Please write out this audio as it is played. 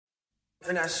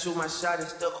And I shoot my shot,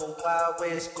 it's stuck a wild way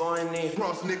it's going in.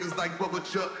 Cross niggas like Bubba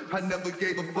Chuck, I never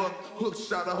gave a fuck. Hook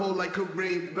shot a hole like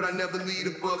Kareem, but I never lead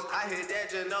a buck. I hit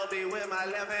that Ginobili with my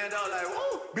left hand, all like,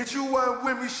 woo! Bitch, you weren't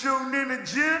with me shooting in the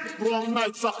gym? Wrong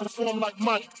nights, I perform like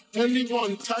Mike.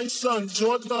 Anyone, Tyson,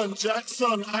 Jordan,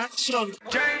 Jackson, action.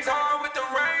 James Harden with the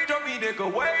range on me,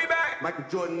 nigga, way back. Michael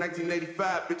Jordan,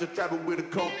 1985, bitch, I traveled with a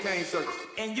cocaine circus.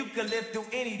 And you could live through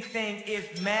anything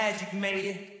if magic made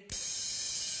it.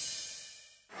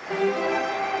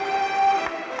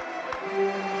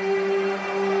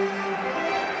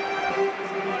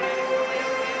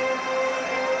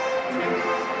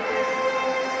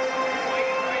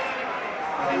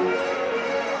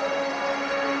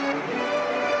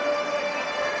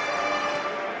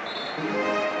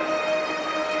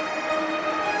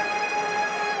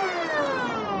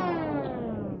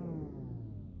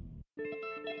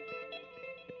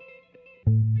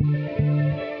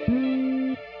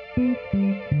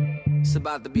 It's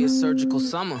about to be a surgical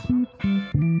summer.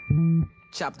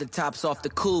 Chop the tops off the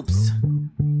coops.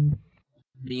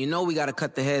 You know we gotta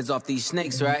cut the heads off these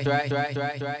snakes, right?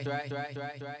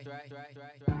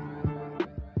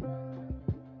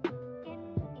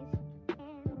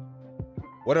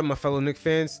 What up, my fellow Knick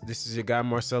fans? This is your guy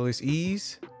Marcellus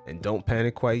Ease, and don't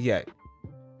panic quite yet.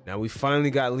 Now, we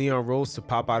finally got Leon Rose to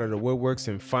pop out of the woodworks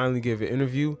and finally give an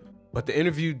interview, but the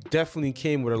interview definitely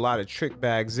came with a lot of trick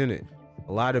bags in it.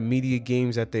 A lot of media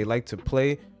games that they like to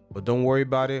play, but don't worry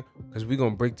about it, because we're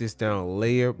going to break this down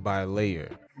layer by layer.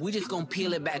 We just gonna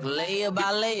peel it back layer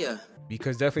by layer.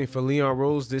 Because definitely for Leon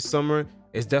Rose this summer,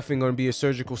 it's definitely going to be a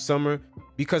surgical summer,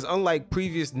 because unlike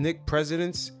previous Knick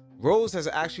presidents, Rose has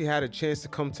actually had a chance to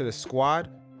come to the squad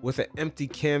with an empty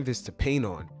canvas to paint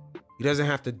on. He doesn't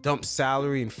have to dump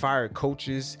salary and fire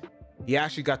coaches. He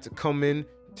actually got to come in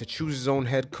to choose his own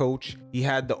head coach. He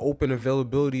had the open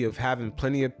availability of having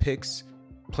plenty of picks,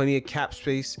 plenty of cap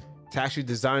space to actually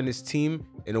design his team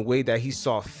in a way that he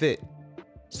saw fit.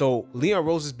 So Leon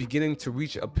Rose is beginning to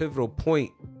reach a pivotal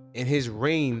point in his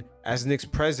reign as Knicks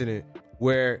president,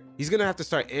 where he's gonna have to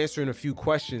start answering a few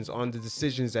questions on the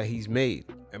decisions that he's made.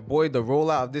 And boy, the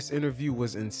rollout of this interview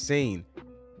was insane,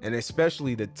 and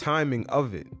especially the timing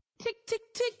of it. Tick, tick,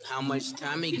 tick. How much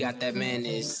time he got, that man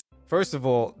is. First of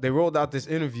all, they rolled out this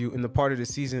interview in the part of the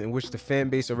season in which the fan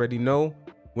base already know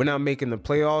we're not making the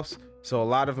playoffs, so a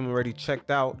lot of them already checked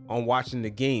out on watching the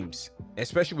games,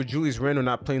 especially with Julius Randle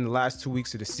not playing the last 2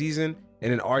 weeks of the season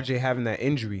and then RJ having that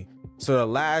injury. So the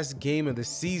last game of the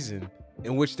season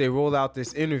in which they rolled out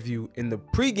this interview in the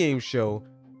pregame show,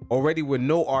 already with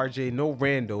no RJ, no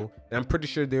Randle, and I'm pretty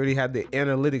sure they already had the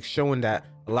analytics showing that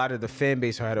a lot of the fan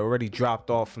base had already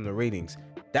dropped off from the ratings.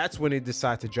 That's when they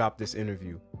decide to drop this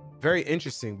interview. Very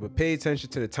interesting, but pay attention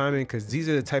to the timing, because these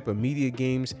are the type of media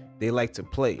games they like to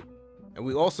play. And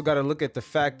we also got to look at the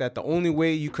fact that the only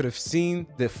way you could have seen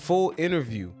the full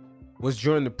interview was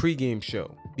during the pregame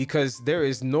show, because there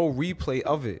is no replay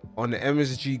of it on the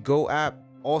MSG Go app.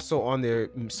 Also on their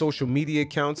social media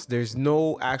accounts, there's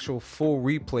no actual full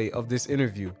replay of this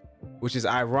interview, which is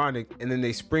ironic. And then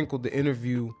they sprinkled the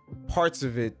interview, parts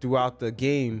of it, throughout the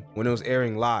game when it was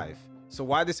airing live. So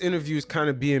why this interview is kind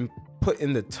of being put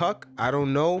in the tuck, I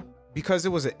don't know, because it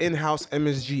was an in-house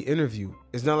MSG interview.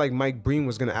 It's not like Mike Breen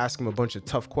was going to ask him a bunch of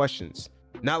tough questions.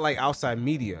 Not like outside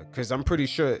media, because I'm pretty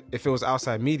sure if it was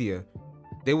outside media,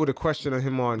 they would have questioned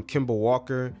him on Kemba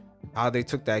Walker, how they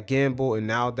took that gamble, and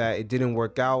now that it didn't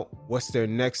work out, what's their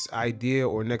next idea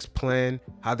or next plan,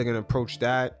 how they're going to approach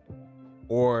that,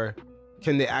 or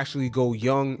can they actually go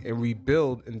young and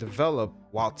rebuild and develop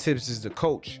while Tibbs is the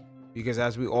coach? Because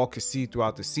as we all could see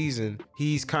throughout the season,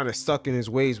 he's kind of stuck in his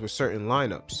ways with certain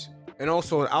lineups. And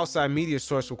also an outside media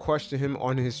source will question him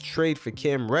on his trade for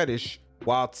Cam Reddish,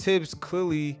 while Tibbs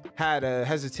clearly had a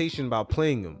hesitation about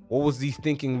playing him. What was the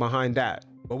thinking behind that?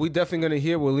 But we definitely gonna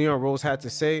hear what Leon Rose had to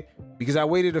say, because I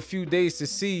waited a few days to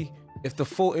see if the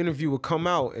full interview would come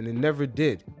out, and it never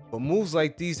did. But moves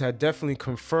like these had definitely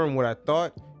confirmed what I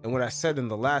thought and what I said in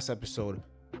the last episode.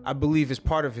 I believe is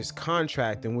part of his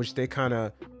contract, in which they kind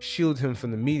of shield him from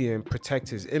the media and protect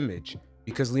his image,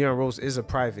 because Leon Rose is a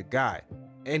private guy,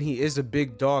 and he is a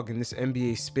big dog in this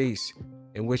NBA space,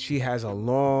 in which he has a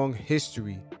long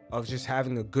history of just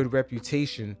having a good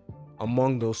reputation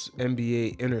among those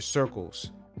NBA inner circles.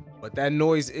 But that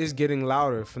noise is getting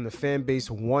louder from the fan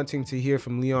base wanting to hear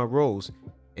from Leon Rose,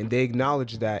 and they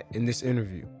acknowledge that in this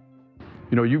interview.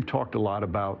 You know, you've talked a lot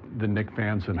about the Knick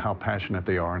fans and how passionate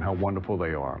they are and how wonderful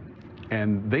they are.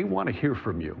 And they want to hear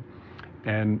from you.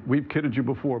 And we've kidded you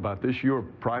before about this. You're a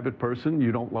private person.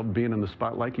 You don't love being in the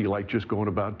spotlight. You like just going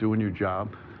about doing your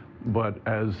job. but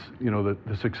as you know,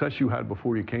 the success you had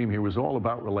before you came here was all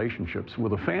about relationships. Well,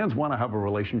 the fans want to have a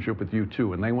relationship with you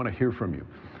too, and they want to hear from you.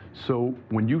 So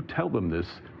when you tell them this,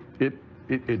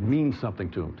 it means something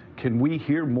to them. Can we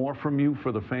hear more from you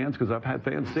for the fans? Because I've had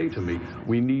fans say to me,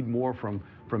 we need more from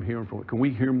hearing from. Can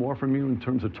we hear more from you in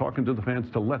terms of talking to the fans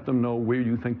to let them know where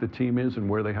you think the team is and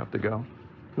where they have to go?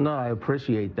 No, I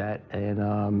appreciate that,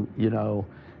 and you know,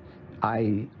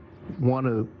 I want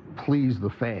to please the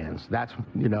fans. That's,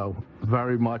 you know,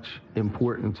 very much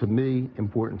important to me,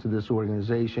 important to this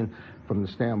organization, from the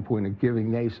standpoint of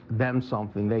giving them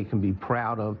something they can be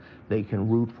proud of, they can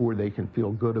root for, they can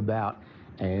feel good about.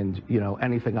 And, you know,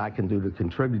 anything I can do to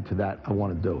contribute to that, I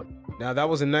want to do it. Now, that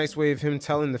was a nice way of him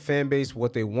telling the fan base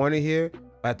what they want to hear,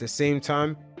 but at the same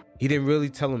time, he didn't really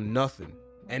tell them nothing.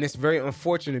 And it's very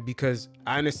unfortunate because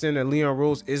I understand that Leon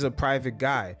Rose is a private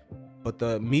guy, but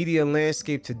the media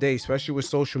landscape today, especially with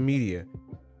social media,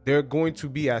 they're going to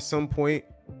be at some point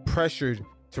pressured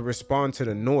to respond to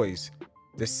the noise.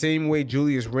 The same way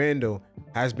Julius Randle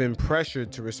has been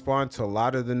pressured to respond to a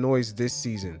lot of the noise this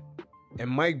season. And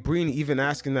Mike Breen even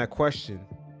asking that question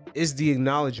is the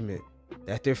acknowledgement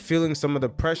that they're feeling some of the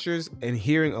pressures and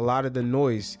hearing a lot of the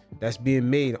noise that's being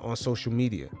made on social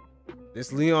media.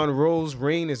 This Leon Rose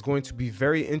reign is going to be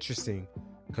very interesting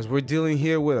because we're dealing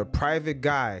here with a private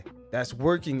guy that's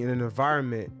working in an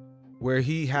environment where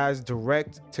he has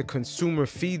direct to consumer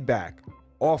feedback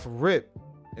off rip,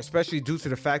 especially due to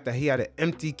the fact that he had an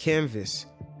empty canvas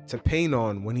to paint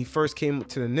on when he first came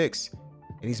to the Knicks,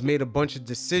 and he's made a bunch of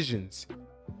decisions,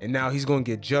 and now he's going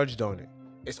to get judged on it.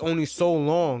 It's only so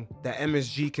long that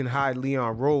MSG can hide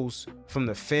Leon Rose from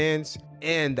the fans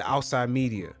and the outside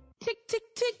media. Tick, tick,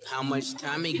 tick. How much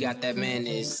time he got, that man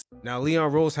is. Now,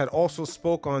 Leon Rose had also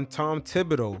spoke on Tom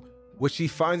Thibodeau, which he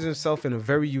finds himself in a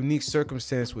very unique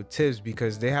circumstance with Tibbs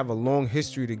because they have a long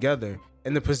history together.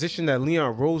 And the position that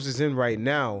Leon Rose is in right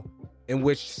now, in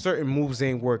which certain moves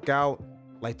ain't work out,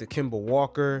 like the Kemba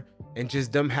Walker, and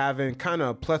just them having kind of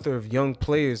a plethora of young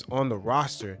players on the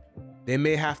roster, they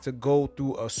may have to go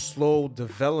through a slow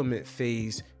development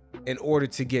phase in order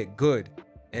to get good.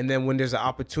 And then when there's an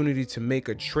opportunity to make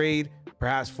a trade,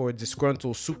 perhaps for a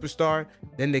disgruntled superstar,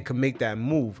 then they can make that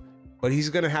move. But he's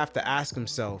going to have to ask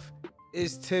himself,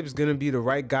 is Tibbs going to be the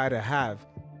right guy to have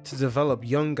to develop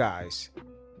young guys,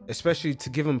 especially to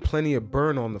give them plenty of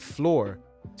burn on the floor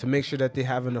to make sure that they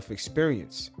have enough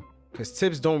experience? Because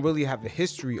Tibbs don't really have a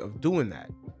history of doing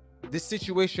that. This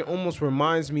situation almost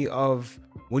reminds me of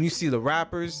when you see the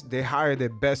rappers, they hire their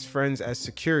best friends as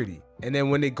security. And then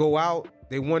when they go out,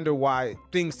 they wonder why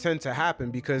things tend to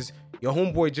happen because your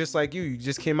homeboy, just like you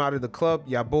just came out of the club,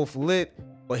 y'all both lit,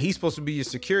 but he's supposed to be your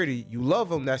security. You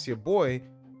love him, that's your boy,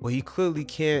 but he clearly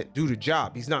can't do the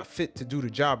job. He's not fit to do the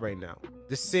job right now.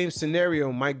 The same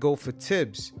scenario might go for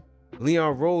Tibbs.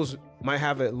 Leon Rose might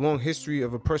have a long history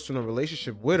of a personal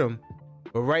relationship with him,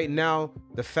 but right now,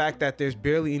 the fact that there's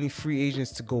barely any free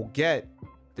agents to go get,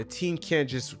 the team can't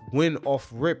just win off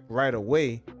rip right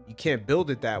away. You can't build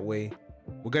it that way.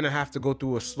 We're gonna have to go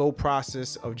through a slow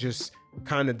process of just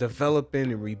kind of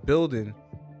developing and rebuilding.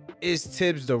 Is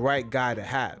Tibbs the right guy to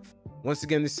have? Once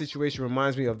again, this situation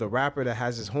reminds me of the rapper that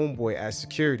has his homeboy as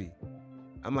security.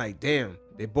 I'm like, damn,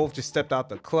 they both just stepped out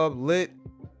the club lit,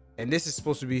 and this is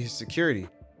supposed to be his security.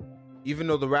 Even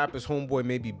though the rapper's homeboy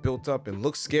may be built up and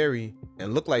look scary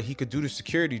and look like he could do the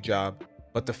security job,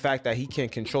 but the fact that he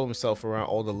can't control himself around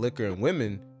all the liquor and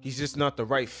women, he's just not the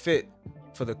right fit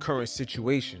for the current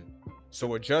situation.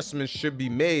 So adjustments should be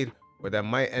made, or that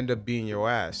might end up being your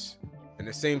ass. And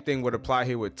the same thing would apply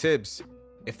here with Tibbs.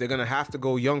 If they're gonna have to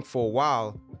go young for a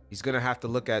while, he's gonna have to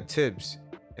look at Tibbs.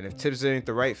 And if Tibbs ain't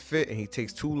the right fit and he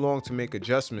takes too long to make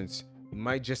adjustments, he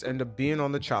might just end up being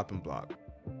on the chopping block.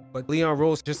 But Leon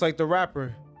Rose, just like the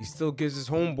rapper, he still gives his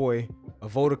homeboy a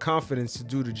vote of confidence to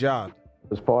do the job.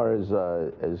 As far as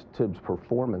Tibbs'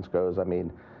 performance goes, I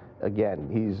mean, again,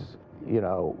 he's, you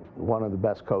know, one of the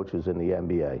best coaches in the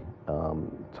NBA.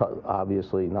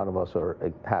 Obviously, none of us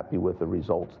are happy with the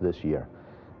results this year.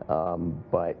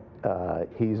 But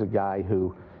he's a guy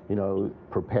who, you know,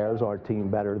 prepares our team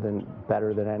better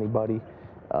than anybody.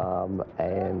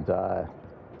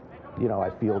 You know, I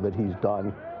feel that he's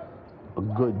done a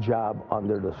good job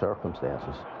under the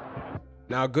circumstances.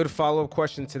 Now, a good follow-up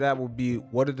question to that would be,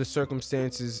 what are the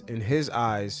circumstances in his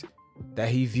eyes that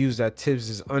he views that Tibbs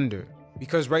is under?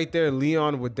 Because right there,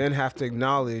 Leon would then have to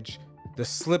acknowledge the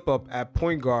slip-up at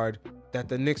point guard that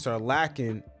the Knicks are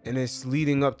lacking, and it's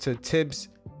leading up to Tibbs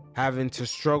having to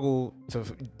struggle to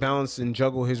balance and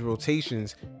juggle his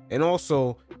rotations. And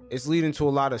also, it's leading to a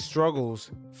lot of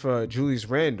struggles for Julius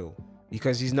Randle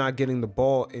because he's not getting the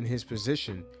ball in his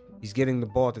position. He's getting the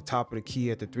ball at the top of the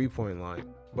key at the three-point line.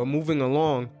 But moving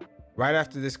along, right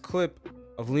after this clip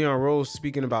of Leon Rose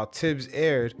speaking about Tibbs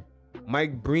aired,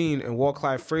 Mike Breen and Walt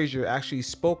Clyde Frazier actually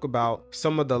spoke about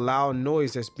some of the loud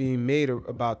noise that's being made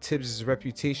about Tibbs'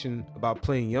 reputation about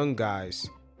playing young guys.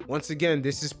 Once again,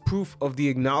 this is proof of the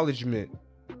acknowledgement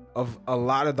of a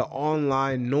lot of the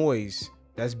online noise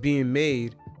that's being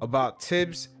made about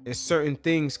Tibbs and certain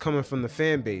things coming from the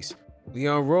fan base.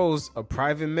 Leon Rose, a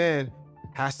private man,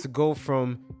 has to go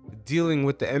from dealing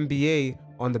with the NBA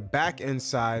on the back end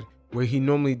side, where he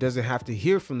normally doesn't have to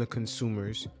hear from the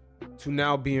consumers, to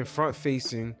now being front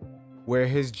facing, where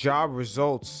his job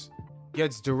results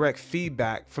gets direct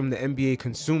feedback from the NBA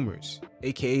consumers,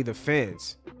 aka the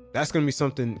fans. That's going to be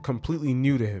something completely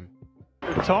new to him.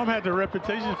 Tom had the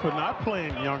reputation for not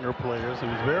playing younger players. He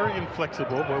was very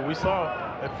inflexible, but we saw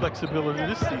that flexibility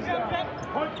this season.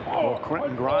 Well,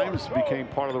 Quentin Grimes became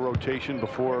part of the rotation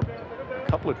before a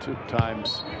couple of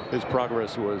times his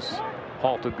progress was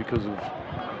halted because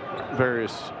of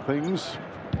various things.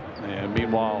 And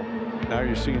meanwhile, now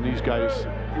you're seeing these guys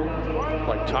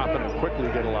like Toppin and Quickly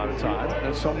get a lot of time,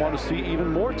 and some want to see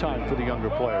even more time for the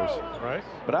younger players. Right.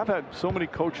 But I've had so many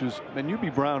coaches, and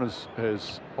Hubie Brown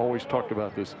has always talked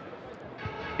about this.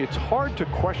 It's hard to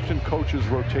question coaches'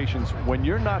 rotations when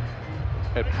you're not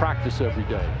at practice every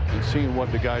day and seeing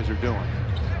what the guys are doing.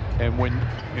 And when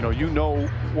you know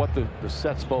what the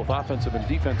sets, both offensive and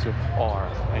defensive, are,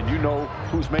 and you know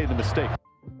who's made the mistake.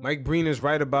 Mike Breen is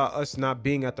right about us not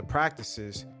being at the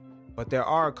practices, but there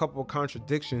are a couple of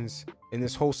contradictions in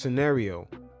this whole scenario,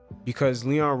 because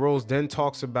Leon Rose then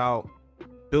talks about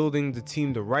building the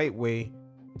team the right way,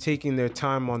 taking their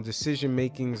time on decision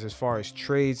makings as far as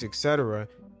trades, etc.,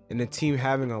 and the team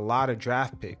having a lot of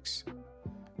draft picks.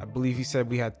 I believe he said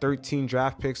we had 13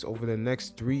 draft picks over the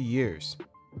next 3 years,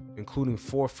 including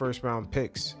 4 first-round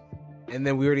picks. And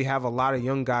then we already have a lot of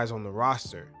young guys on the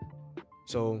roster.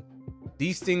 So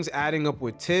these things adding up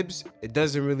with Tibbs, it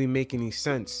doesn't really make any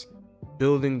sense.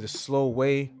 Building the slow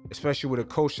way, especially with a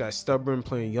coach that's stubborn,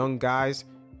 playing young guys,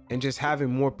 and just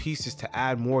having more pieces to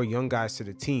add more young guys to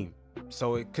the team.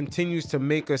 So it continues to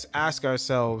make us ask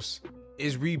ourselves,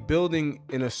 is rebuilding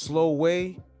in a slow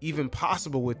way even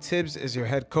possible with Tibbs as your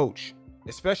head coach?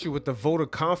 Especially with the vote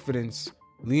of confidence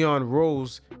Leon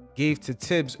Rose gave to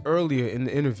Tibbs earlier in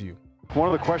the interview. One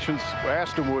of the questions I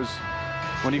asked him was,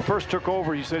 when he first took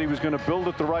over, he said he was going to build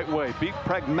it the right way, be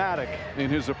pragmatic in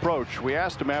his approach. We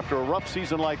asked him, after a rough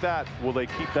season like that, will they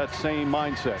keep that same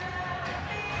mindset?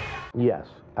 Yes,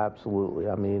 absolutely.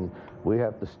 I mean, we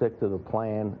have to stick to the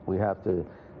plan. We have to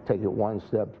take it one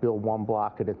step, build one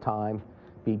block at a time,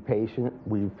 be patient.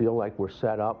 We feel like we're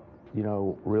set up,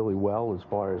 really well, as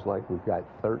far as like we've got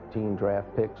 13 draft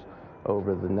picks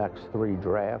over the next 3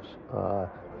 drafts,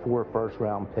 4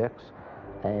 first-round picks.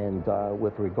 And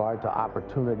with regard to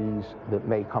opportunities that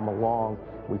may come along,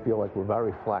 we feel like we're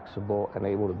very flexible and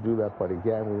able to do that. But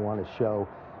again, we want to show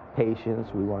patience.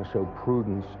 We want to show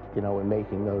prudence, in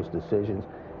making those decisions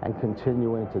and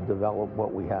continuing to develop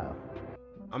what we have.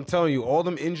 I'm telling you, all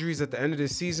them injuries at the end of the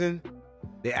season,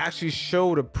 they actually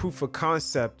showed a proof of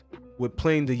concept with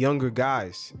playing the younger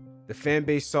guys. The fan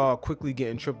base saw Quickly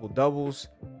getting triple doubles.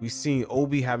 We've seen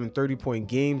Obi having 30-point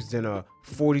games, then a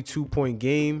 42-point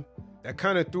game. That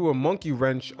kind of threw a monkey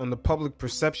wrench on the public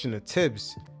perception of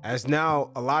Tibbs, as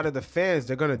now a lot of the fans,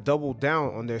 they're going to double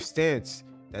down on their stance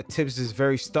that Tibbs is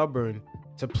very stubborn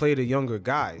to play the younger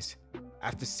guys.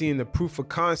 After seeing the proof of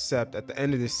concept at the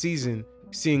end of the season,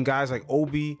 seeing guys like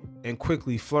Obi and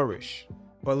Quickly flourish.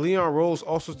 But Leon Rose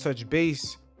also touched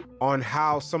base on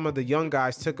how some of the young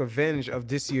guys took advantage of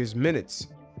this year's minutes,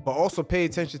 but also pay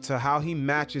attention to how he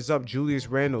matches up Julius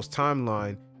Randle's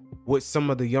timeline with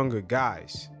some of the younger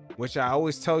guys. Which I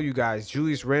always tell you guys,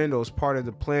 Julius Randle is part of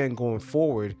the plan going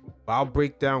forward, but I'll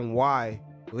break down why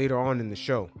later on in the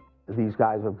show. These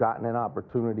guys have gotten an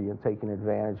opportunity and taken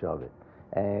advantage of it.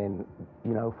 And,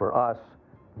 for us,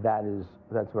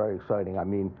 that's very exciting. I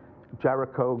mean,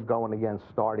 Jericho going against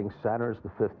starting centers, the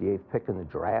 58th pick in the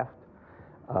draft.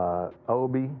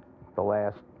 Obi, the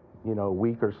last,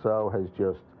 week or so has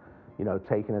just,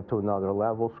 taken it to another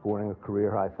level, scoring a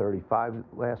career-high 35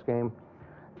 last game.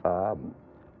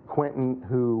 Quentin,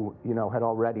 who, had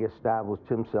already established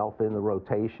himself in the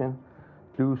rotation.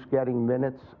 Deuce getting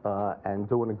minutes and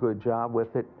doing a good job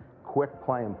with it. Quick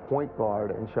playing point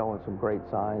guard and showing some great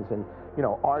signs. And,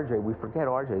 RJ, we forget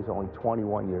RJ is only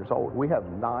 21 years old. We have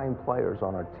 9 players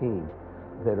on our team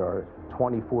that are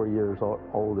 24 years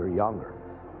old or younger.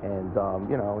 And,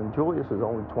 and Julius is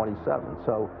only 27.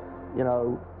 So,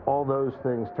 all those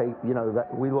things take, that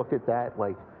we look at that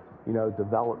like,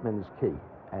 development is key.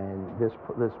 And this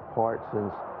part,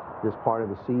 since, this part of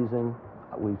the season.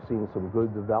 We've seen some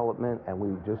good development, and we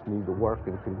just need to work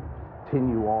and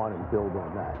continue on and build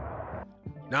on that.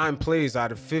 9 players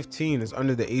out of 15 is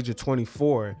under the age of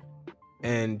 24.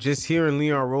 And just hearing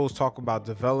Leon Rose talk about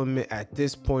development at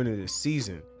this point of the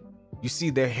season, you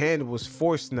see their hand was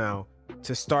forced now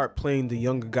to start playing the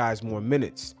younger guys more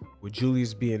minutes. With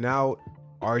Julius being out,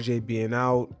 RJ being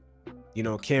out,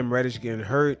 Cam Reddish getting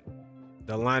hurt,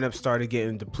 the lineup started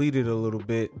getting depleted a little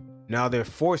bit. Now they're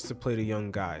forced to play the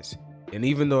young guys. And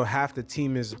even though half the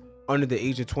team is under the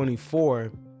age of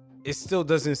 24, it still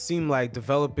doesn't seem like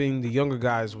developing the younger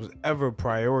guys was ever a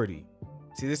priority.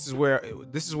 See, this is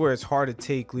where it's hard to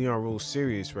take Leon Rose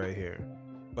serious right here.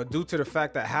 But due to the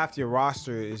fact that half your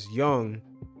roster is young,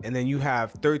 and then you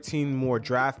have 13 more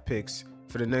draft picks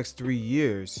for the next 3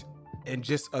 years, and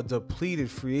just a depleted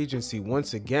free agency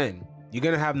once again, you're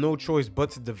going to have no choice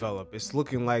but to develop. It's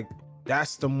looking like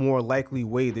that's the more likely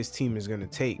way this team is going to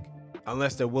take.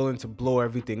 Unless they're willing to blow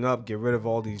everything up, get rid of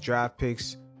all these draft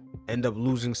picks, end up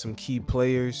losing some key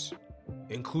players,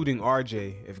 including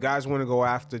RJ. If guys want to go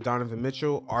after Donovan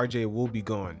Mitchell, RJ will be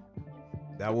gone.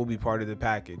 That will be part of the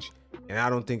package, and I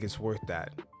don't think it's worth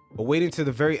that. But waiting to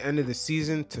the very end of the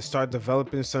season to start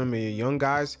developing some of your young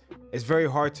guys, it's very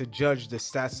hard to judge the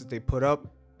stats that they put up,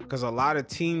 because a lot of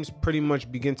teams pretty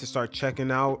much begin to start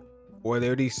checking out, or they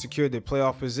already secured their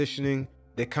playoff positioning.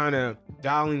 They're kind of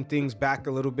dialing things back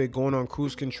a little bit, going on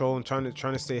cruise control and trying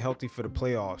to stay healthy for the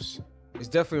playoffs. It's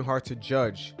definitely hard to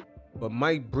judge, but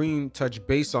Mike Breen touched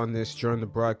base on this during the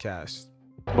broadcast.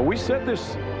 But we said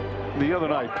this the other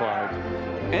night, Clyde.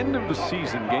 End of the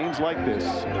season, games like this,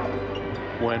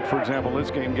 when, for example,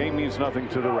 this game means nothing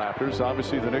to the Raptors.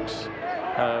 Obviously, the Knicks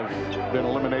have been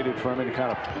eliminated from any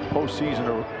kind of postseason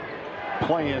or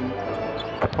play-in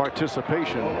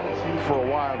participation for a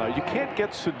while now. You can't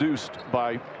get seduced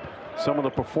by some of the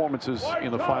performances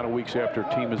in the final weeks after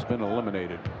a team has been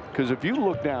eliminated. Because if you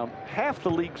look down, half the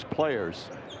league's players,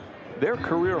 their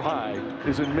career high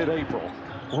is in mid-April.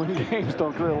 When games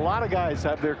don't clear, a lot of guys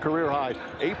have their career high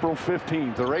April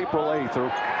 15th or April 8th, or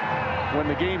when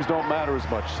the games don't matter as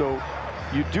much. So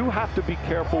you do have to be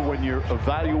careful when you're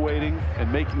evaluating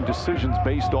and making decisions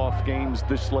based off games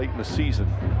this late in the season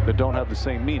that don't have the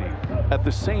same meaning. At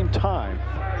the same time,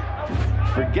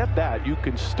 forget that. You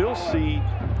can still see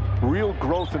real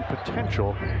growth and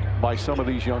potential by some of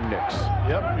these young Knicks.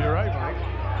 Yep, you're right,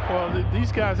 Mike. Well,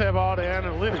 these guys have all the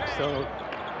analytics, so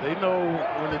they know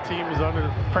when the team is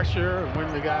under pressure and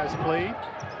when the guys played.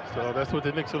 So that's what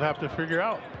the Knicks will have to figure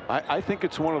out. I think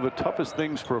it's one of the toughest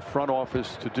things for a front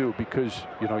office to do, because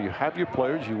you have your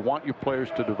players, you want your players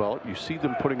to develop, you see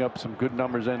them putting up some good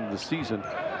numbers end of the season,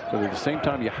 but at the same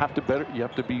time you have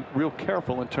to be real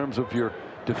careful in terms of your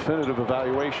definitive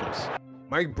evaluations.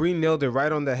 Mike Breen nailed it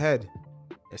right on the head.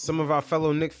 And some of our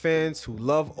fellow Knicks fans who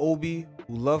love Obi,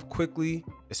 who love Quickly,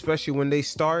 especially when they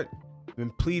start,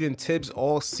 been pleading Tibbs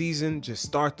all season, just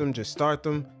start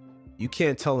them. You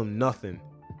can't tell them nothing.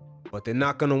 But they're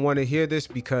not going to want to hear this,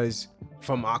 because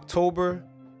from October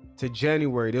to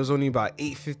January, there was only about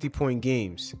 8 50-point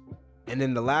games. And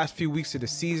in the last few weeks of the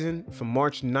season, from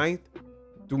March 9th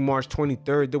through March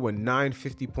 23rd, there were 9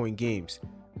 50-point games.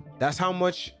 That's how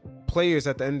much players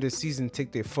at the end of the season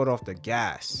take their foot off the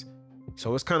gas.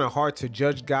 So it's kind of hard to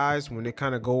judge guys when they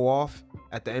kind of go off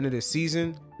at the end of the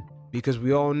season, because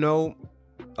we all know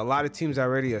a lot of teams are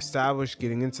already established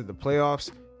getting into the playoffs.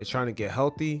 They're trying to get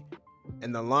healthy.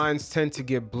 And the lines tend to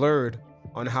get blurred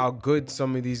on how good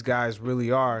some of these guys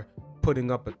really are, putting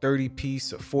up a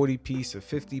 30-piece, a 40-piece, a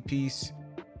 50-piece.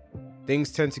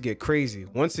 Things tend to get crazy.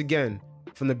 Once again,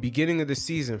 from the beginning of the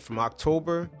season, from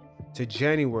October to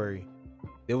January,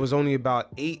 there was only about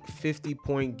 8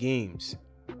 50-point games.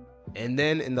 And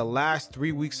then in the last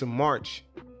 3 weeks of March,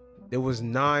 there was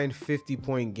 9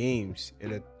 50-point games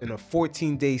in a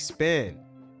 14-day span.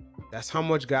 That's how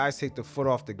much guys take the foot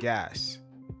off the gas.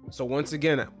 So once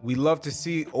again, we love to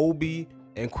see Obi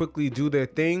and Quickly do their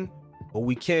thing, but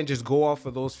we can't just go off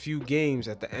of those few games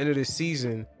at the end of the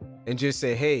season and just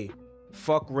say, hey,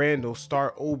 fuck Randall,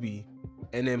 start Obi,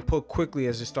 and then put Quickly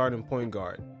as a starting point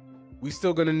guard. We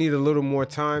still gonna need a little more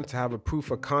time to have a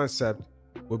proof of concept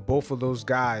with both of those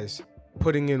guys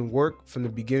putting in work from the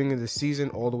beginning of the season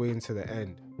all the way into the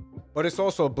end. But it's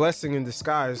also a blessing in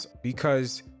disguise,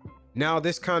 because now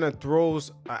this kind of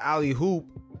throws an alley-oop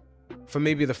for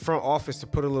maybe the front office to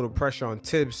put a little pressure on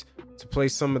Tibbs to play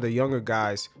some of the younger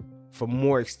guys for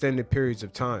more extended periods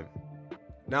of time.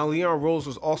 Now, Leon Rose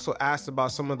was also asked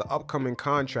about some of the upcoming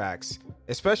contracts,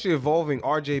 especially involving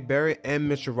RJ Barrett and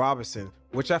Mitchell Robinson,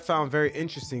 which I found very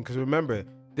interesting, because remember,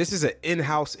 this is an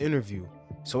in-house interview,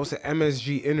 so it's an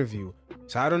MSG interview.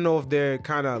 So I don't know if they're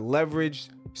kind of leveraged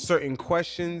certain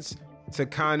questions to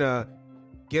kind of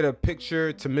get a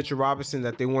picture to Mitchell Robinson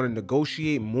that they want to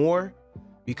negotiate more,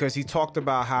 because he talked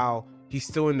about how he's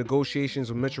still in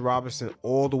negotiations with Mitchell Robinson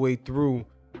all the way through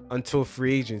until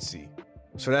free agency.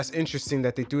 So that's interesting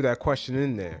that they threw that question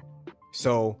in there.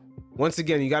 So once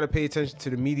again, you got to pay attention to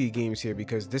the media games here,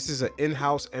 because this is an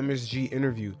in-house MSG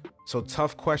interview. So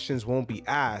tough questions won't be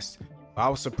asked. I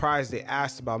was surprised they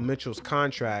asked about Mitchell's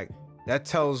contract. That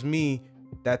tells me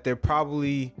that they're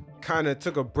probably kind of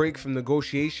took a break from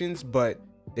negotiations, but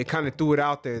they kind of threw it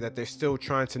out there that they're still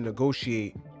trying to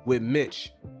negotiate with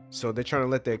Mitch. So they're trying to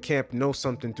let their camp know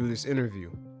something through this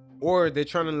interview. Or they're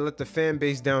trying to let the fan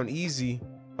base down easy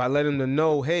by letting them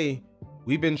know, hey,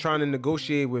 we've been trying to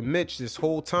negotiate with Mitch this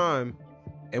whole time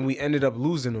and we ended up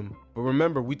losing him. But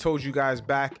remember, we told you guys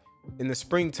back in the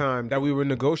springtime that we were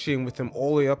negotiating with him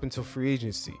all the way up until free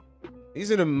agency. These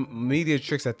are the media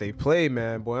tricks that they play,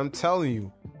 man. Boy, I'm telling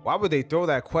you, why would they throw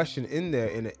that question in there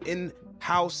in an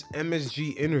in-house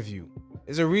MSG interview?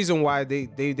 There's a reason why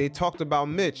they talked about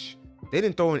Mitch. They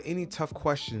didn't throw in any tough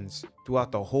questions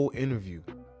throughout the whole interview,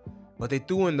 but they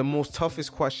threw in the most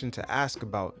toughest question to ask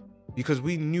about, because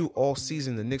we knew all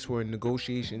season the Knicks were in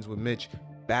negotiations with Mitch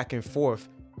back and forth,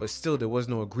 but still there was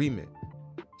no agreement.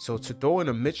 So to throw in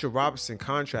a Mitchell Robinson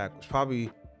contract was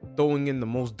probably throwing in the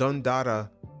most done data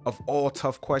of all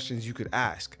tough questions you could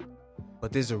ask.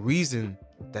 But there's a reason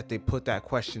that they put that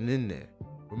question in there.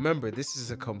 Remember, this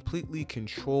is a completely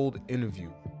controlled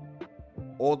interview.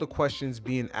 All the questions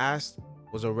being asked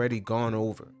was already gone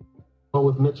over. Well,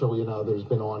 with Mitchell, there's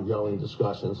been ongoing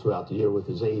discussions throughout the year with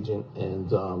his agent, and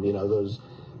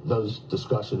those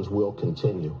discussions will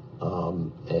continue,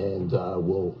 and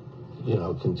will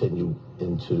continue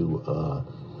into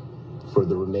for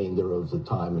the remainder of the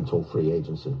time until free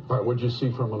agency. All right, what did you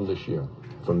see from him this year?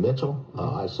 From Mitchell,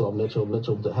 I saw Mitchell.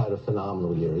 Mitchell had a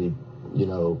phenomenal year. He,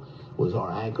 was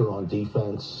our anchor on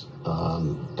defense,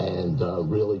 and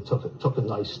really took a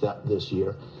nice step this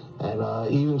year.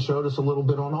 And he even showed us a little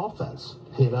bit on offense,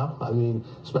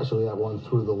 especially that one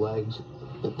through the legs,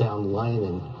 down the lane,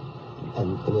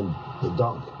 and then the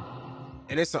dunk.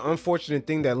 And it's an unfortunate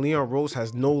thing that Leon Rose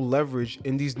has no leverage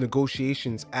in these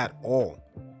negotiations at all.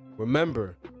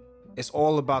 Remember, it's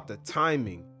all about the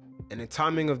timing. And the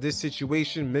timing of this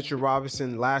situation, Mitchell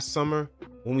Robinson last summer,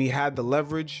 when we had the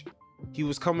leverage, he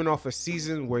was coming off a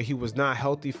season where he was not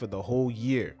healthy for the whole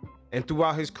year. And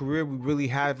throughout his career, we really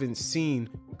haven't seen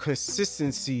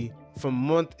consistency from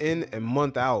month in and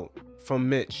month out from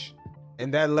Mitch.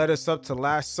 And that led us up to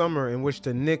last summer, in which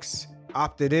the Knicks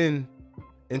opted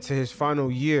into his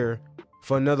final year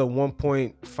for another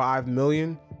 $1.5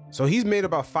 million. So he's made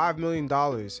about $5 million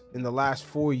in the last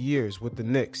 4 years with the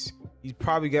Knicks. He's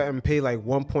probably gotten paid like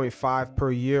 1.5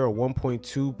 per year or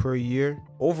 1.2 per year.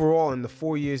 Overall, in the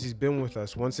 4 years he's been with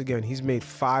us, once again, he's made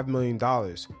 $5 million.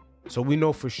 So we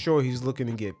know for sure he's looking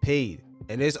to get paid.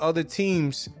 And there's other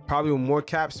teams, probably with more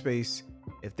cap space.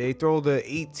 If they throw the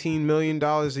 $18 million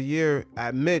a year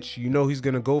at Mitch, you know he's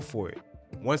going to go for it.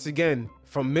 Once again,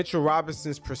 from Mitchell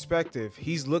Robinson's perspective,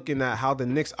 he's looking at how the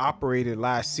Knicks operated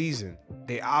last season.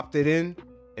 They opted in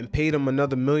and paid him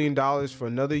another $1 million for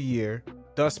another year,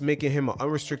 thus making him an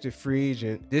unrestricted free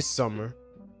agent this summer.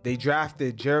 They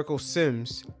drafted Jericho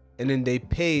Sims, and then they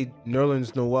paid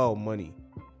Nerlens Noel money.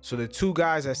 So the two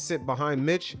guys that sit behind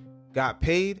Mitch got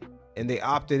paid, and they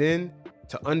opted in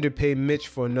to underpay Mitch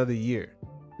for another year.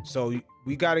 So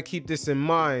we got to keep this in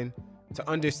mind to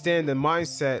understand the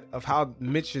mindset of how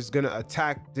Mitch is going to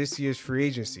attack this year's free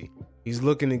agency. He's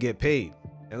looking to get paid.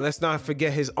 And let's not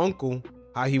forget his uncle,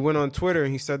 how he went on Twitter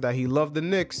and he said that he loved the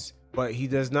Knicks, but he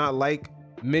does not like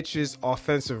Mitch's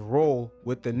offensive role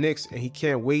with the Knicks, and he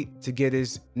can't wait to get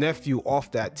his nephew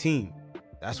off that team.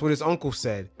 That's what his uncle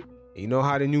said. You know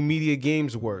how the new media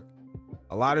games work.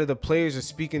 A lot of the players are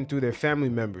speaking through their family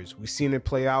members. We've seen it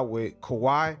play out with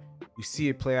Kawhi. We see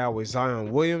it play out with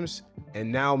Zion Williams,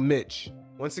 and now Mitch.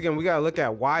 Once again, we got to look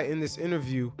at why in this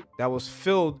interview that was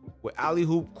filled with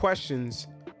alley-hoop questions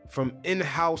from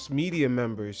in-house media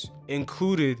members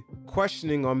included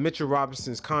questioning on Mitchell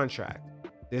Robinson's contract.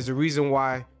 There's a reason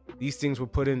why these things were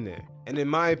put in there. And in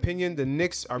my opinion, the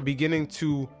Knicks are beginning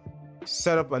to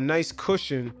set up a nice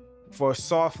cushion for a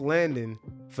soft landing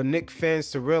for Knicks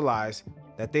fans to realize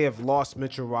that they have lost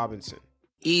Mitchell Robinson.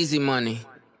 Easy money.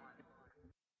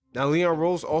 Now, Leon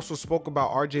Rose also spoke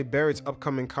about RJ Barrett's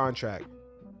upcoming contract.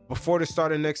 Before the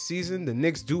start of next season, the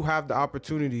Knicks do have the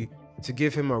opportunity to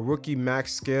give him a rookie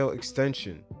max scale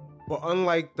extension. But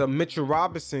unlike the Mitchell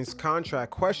Robinson's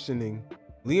contract questioning,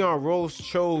 Leon Rose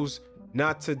chose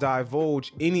not to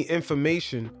divulge any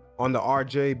information on the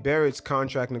RJ Barrett's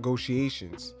contract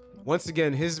negotiations. Once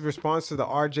again, his response to the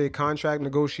RJ contract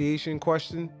negotiation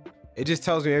question, it just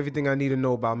tells me everything I need to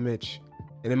know about Mitch.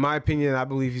 And in my opinion, I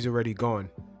believe he's already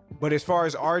gone. But as far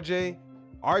as RJ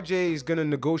is going to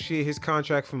negotiate his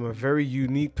contract from a very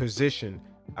unique position.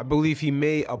 I believe he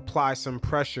may apply some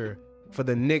pressure for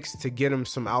the Knicks to get him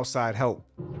some outside help.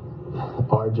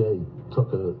 RJ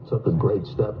took a great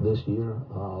step this year,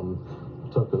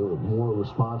 took more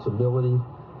responsibility,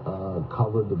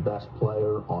 covered the best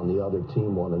player on the other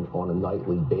team on a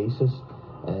nightly basis,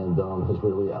 and has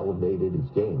really elevated his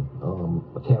game.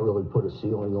 I can't really put a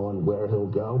ceiling on where he'll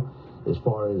go. As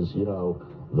far as,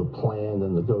 the plan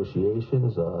and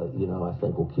negotiations, I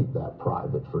think we'll keep that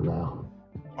private for now.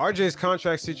 RJ's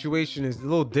contract situation is a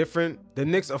little different. The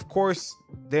Knicks, of course,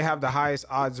 they have the highest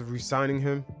odds of re-signing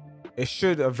him. It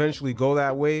should eventually go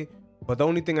that way. But the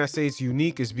only thing I say is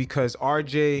unique is because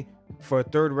RJ, for a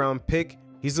third-round pick,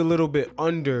 he's a little bit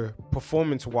under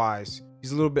performance-wise.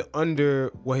 He's a little bit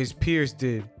under what his peers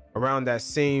did around that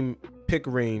same pick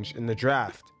range in the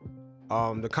draft.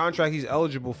 The contract he's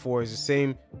eligible for is the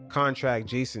same contract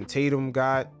Jason Tatum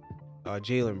got,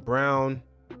 Jaylen Brown,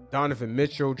 Donovan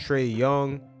Mitchell, Trae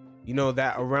Young.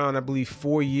 That around, I believe,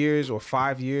 4 years or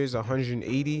 5 years,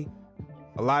 180.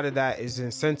 A lot of that is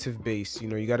incentive based.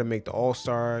 You got to make the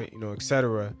All-Star,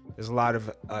 etc. There's a lot of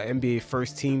NBA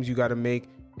first teams you got to make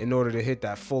in order to hit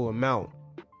that full amount.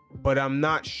 But I'm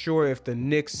not sure if the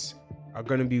Knicks are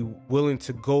going to be willing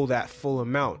to go that full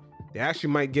amount. They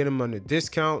actually might get him on a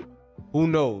discount. Who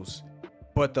knows?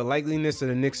 But the likeliness of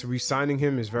the Knicks re-signing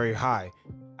him is very high.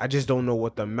 I just don't know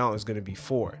what the amount is going to be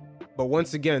for. But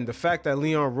once again, the fact that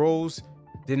Leon Rose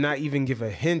did not even give a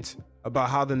hint about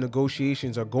how the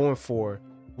negotiations are going for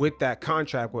with that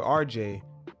contract with RJ,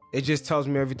 it just tells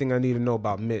me everything I need to know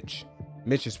about Mitch.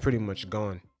 Mitch is pretty much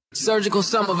gone. Surgical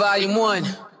Summer Volume 1.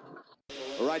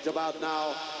 Right about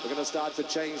now, we're going to start to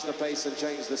change the pace and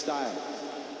change the style.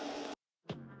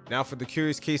 Now for the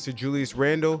curious case of Julius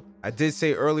Randle, I did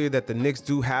say earlier that the Knicks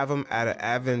do have him at an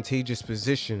advantageous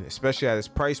position, especially at his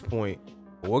price point.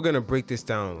 But we're going to break this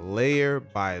down layer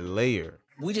by layer.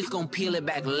 We just going to peel it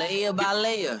back layer by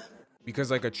layer.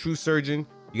 Because like a true surgeon,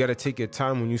 you got to take your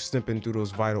time when you snipping through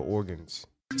those vital organs.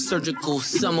 Surgical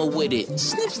Summer with it.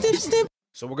 Snip, snip, snip.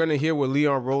 So we're going to hear what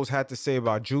Leon Rose had to say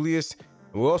about Julius.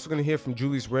 And we're also going to hear from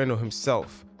Julius Randle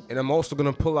himself. And I'm also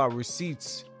going to pull out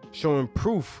receipts showing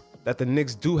proof that the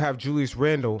Knicks do have Julius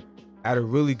Randle at a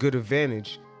really good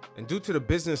advantage. And due to the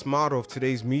business model of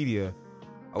today's media,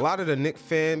 a lot of the Knicks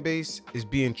fan base is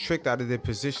being tricked out of their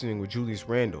positioning with Julius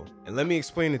Randle. And let me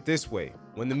explain it this way.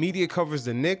 When the media covers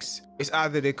the Knicks, it's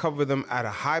either they cover them at a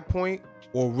high point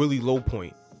or a really low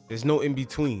point. There's no in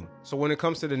between. So when it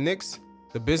comes to the Knicks,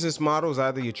 the business model is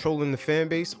either you're trolling the fan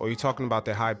base or you're talking about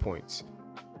their high points.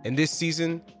 And this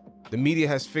season, the media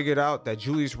has figured out that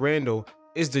Julius Randle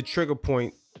is the trigger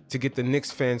point to get the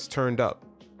Knicks fans turned up.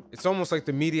 It's almost like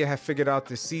the media have figured out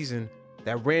this season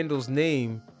that Randle's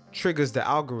name triggers the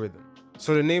algorithm.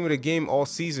 So the name of the game all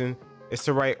season is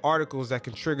to write articles that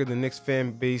can trigger the Knicks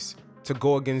fan base to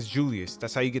go against Julius.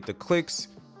 That's how you get the clicks.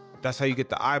 That's how you get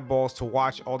the eyeballs to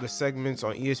watch all the segments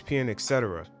on ESPN,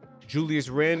 etc. Julius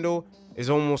Randle is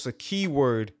almost a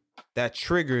keyword that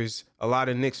triggers a lot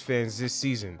of Knicks fans this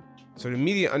season. So the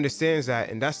media understands that,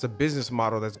 and that's the business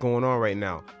model that's going on right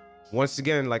now. Once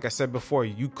again, like I said before,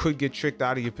 you could get tricked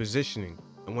out of your positioning.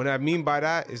 And what I mean by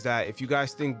that is that if you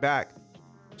guys think back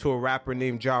to a rapper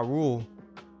named Ja Rule,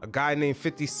 a guy named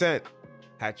 50 Cent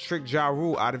had tricked Ja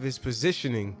Rule out of his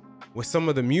positioning with some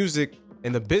of the music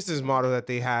and the business model that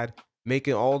they had,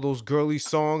 making all those girly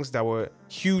songs that were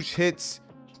huge hits,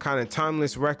 kind of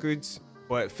timeless records.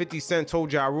 But 50 Cent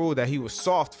told Ja Rule that he was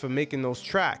soft for making those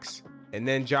tracks. And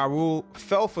then Ja Rule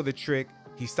fell for the trick.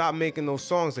 He stopped making those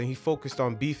songs and he focused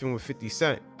on beefing with 50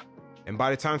 Cent. And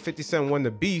by the time 50 Cent won the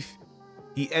beef,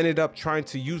 he ended up trying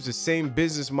to use the same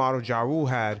business model Ja Rule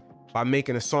had by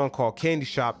making a song called Candy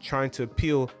Shop, trying to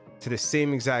appeal to the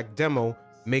same exact demo,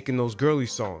 making those girly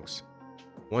songs.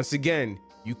 Once again,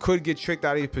 you could get tricked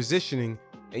out of your positioning,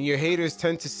 and your haters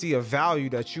tend to see a value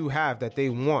that you have that they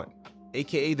want.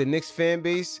 AKA the Knicks fan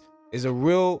base is a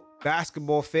real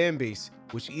basketball fan base,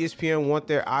 which ESPN want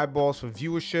their eyeballs for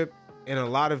viewership, and a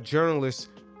lot of journalists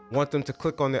want them to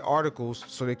click on their articles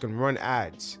so they can run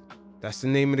ads. That's the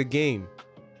name of the game.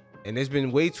 And there's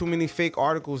been way too many fake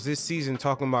articles this season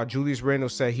talking about Julius Randle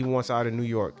said he wants out of New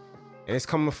York. And it's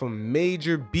coming from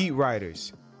major beat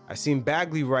writers. I seen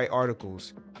Bagley write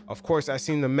articles. Of course, I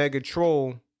seen the mega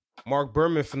troll, Mark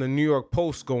Berman from the New York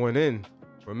Post, going in.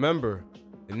 Remember,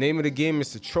 the name of the game is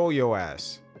to troll your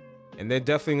ass. And they're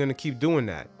definitely going to keep doing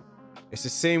that. It's the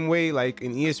same way like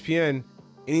in ESPN,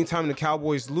 anytime the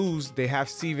Cowboys lose, they have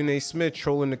Stephen A. Smith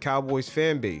trolling the Cowboys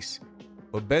fan base.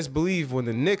 But best believe when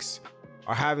the Knicks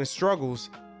are having struggles,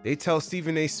 they tell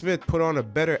Stephen A. Smith put on a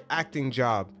better acting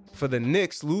job for the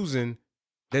Knicks losing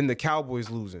than the Cowboys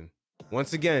losing.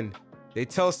 Once again, they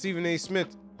tell Stephen A.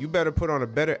 Smith, you better put on a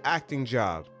better acting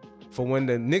job for when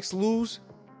the Knicks lose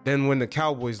than when the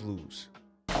Cowboys lose.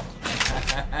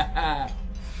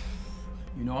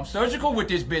 You know I'm surgical with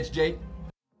this bitch, Jay.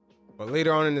 But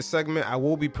later on in the segment, I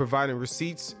will be providing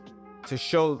receipts to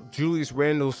show Julius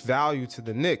Randle's value to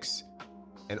the Knicks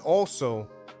and also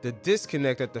the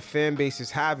disconnect that the fan base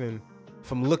is having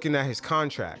from looking at his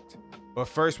contract. But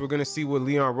first, we're going to see what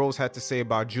Leon Rose had to say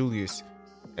about Julius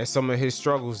and some of his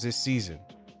struggles this season.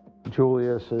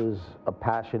 Julius is a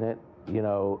passionate,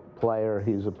 player.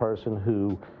 He's a person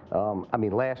who,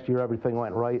 last year everything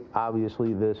went right.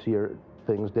 Obviously, this year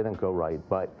things didn't go right.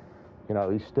 But,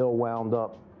 he still wound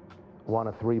up one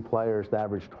of 3 players to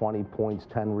average 20 points,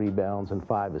 10 rebounds, and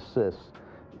 5 assists.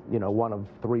 One of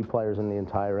 3 players in the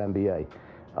entire NBA.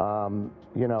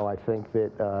 I think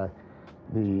that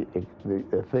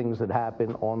the things that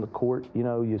happen on the court,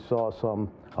 you saw some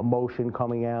emotion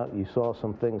coming out, you saw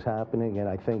some things happening, and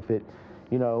I think that,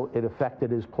 it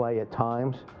affected his play at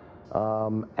times.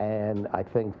 And I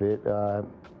think that,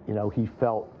 he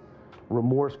felt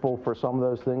remorseful for some of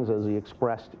those things as he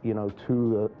expressed,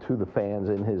 to the fans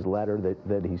in his letter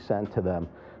that he sent to them.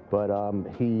 But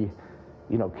he,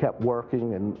 kept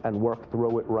working and worked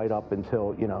through it right up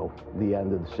until, the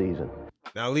end of the season.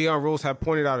 Now, Leon Rose had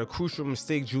pointed out a crucial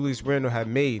mistake Julius Randle had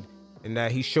made in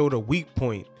that he showed a weak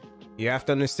point. You have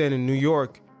to understand in New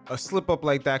York, a slip up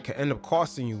like that can end up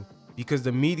costing you because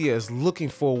the media is looking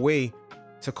for a way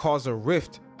to cause a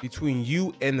rift between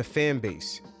you and the fan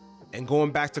base. And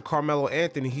going back to Carmelo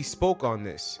Anthony, he spoke on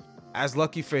this. As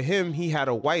lucky for him, he had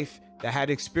a wife that had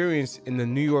experience in the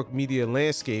New York media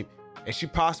landscape, and she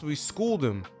possibly schooled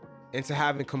him into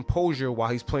having composure while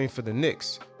he's playing for the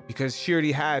Knicks because she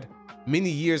already had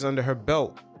many years under her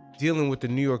belt dealing with the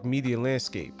New York media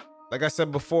landscape. Like I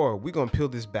said before, we're gonna peel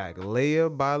this back layer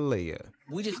by layer.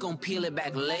 We just gonna peel it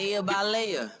back layer by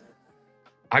layer.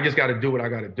 I just got to do what I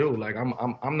got to do. Like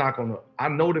I'm not gonna. I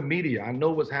know the media. I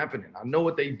know what's happening. I know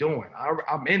what they doing.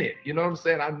 I'm in it. You know what I'm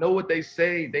saying? I know what they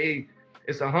say.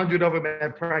 It's 100 of them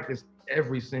at practice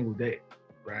every single day,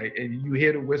 right? And you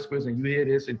hear the whispers and you hear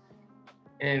this,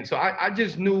 and so I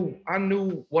just knew. I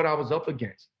knew what I was up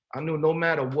against. I knew no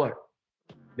matter what,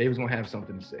 they was gonna have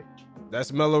something to say.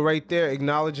 That's Melo right there,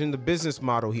 acknowledging the business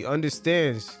model. He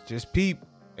understands. Just peep.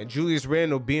 And Julius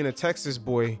Randle, being a Texas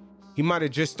boy, he might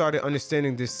have just started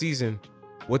understanding this season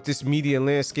what this media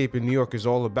landscape in New York is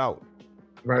all about.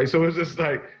 Right. So it's just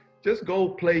like, just go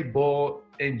play ball,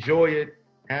 enjoy it,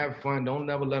 have fun. Don't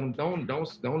never let them.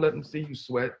 Don't let them see you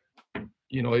sweat.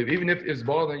 Even if it's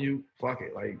bothering you, fuck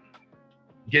it. Like,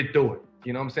 get through it.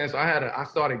 You know what I'm saying? So I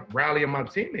started rallying my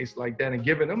teammates like that and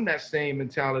giving them that same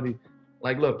mentality.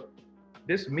 Like, look,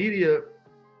 this media,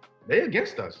 they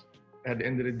against us at the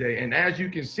end of the day. And as you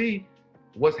can see,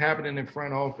 what's happening in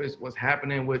front office, what's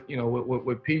happening with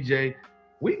PJ,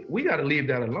 we got to leave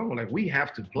that alone. Like, we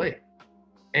have to play.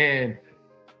 And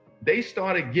they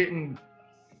started getting,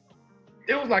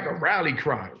 it was like a rally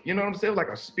cry. You know what I'm saying? It was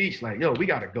like a speech, like, yo, we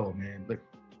got to go, man. Look,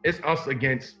 it's us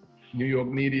against New York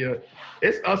media.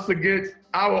 It's us against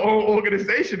our own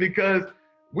organization because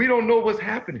we don't know what's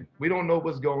happening. We don't know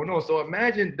what's going on. So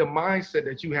imagine the mindset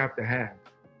that you have to have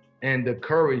and the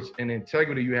courage and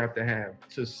integrity you have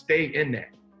to stay in that,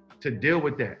 to deal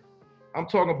with that. I'm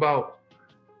talking about,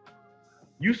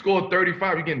 you scored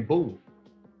 35, you're getting booed.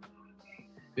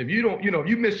 If you don't,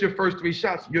 you miss your first 3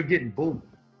 shots, you're getting booed.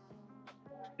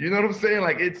 You know what I'm saying?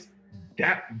 Like, it's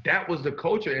that was the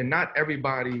culture, and not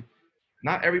everybody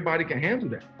can handle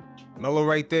that. Melo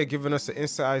right there giving us an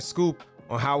inside scoop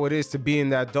on how it is to be in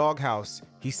that doghouse.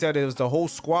 He said it was the whole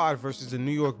squad versus the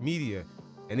New York media,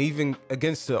 and even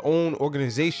against their own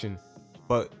organization.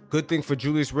 But good thing for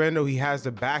Julius Randle, he has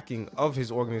the backing of his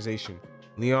organization.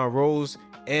 Leon Rose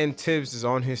and Tibbs is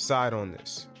on his side on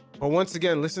this. But once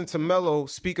again, listen to Melo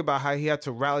speak about how he had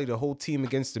to rally the whole team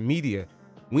against the media.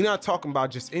 We're not talking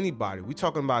about just anybody. We're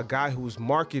talking about a guy who was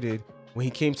marketed when he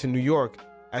came to New York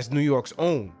as New York's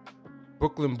own.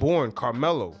 Brooklyn-born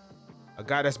Carmelo, a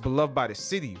guy that's beloved by the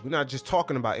city. We're not just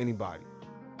talking about anybody.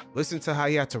 Listen to how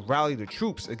he had to rally the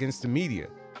troops against the media.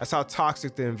 That's how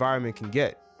toxic the environment can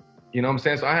get. You know what I'm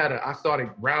saying? So I started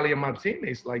rallying my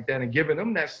teammates like that and giving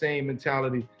them that same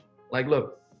mentality. Like,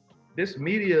 look, this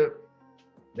media,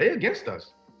 they against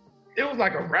us. It was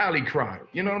like a rally cry.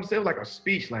 You know what I'm saying? It was like a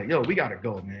speech, like, yo, we got to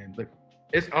go, man. Look,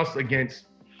 it's us against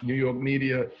New York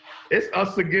media. It's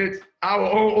us against our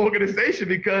own organization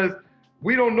because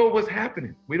we don't know what's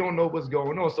happening. We don't know what's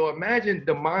going on. So imagine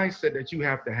the mindset that you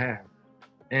have to have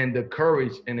and the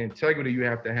courage and integrity you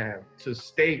have to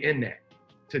stay in that,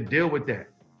 to deal with that.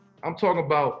 I'm talking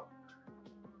about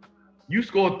you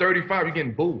scored 35, you're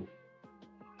getting booed.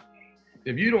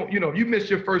 If you don't, if you miss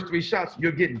your first 3 shots,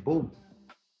 you're getting booed.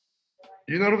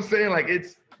 You know what I'm saying? Like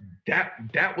it's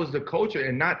that was the culture,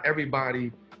 and not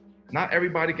everybody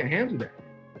can handle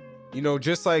that.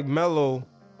 Just like Melo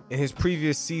in his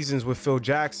previous seasons with Phil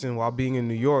Jackson while being in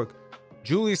New York,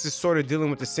 Julius is sort of dealing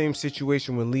with the same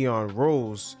situation with Leon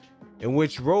Rose, in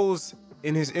which Rose,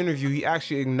 in his interview, he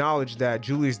actually acknowledged that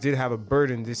Julius did have a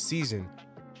burden this season.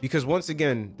 Because once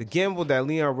again, the gamble that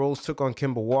Leon Rose took on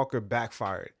Kemba Walker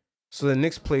backfired. So the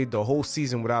Knicks played the whole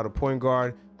season without a point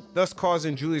guard, thus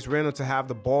causing Julius Randle to have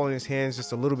the ball in his hands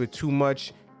just a little bit too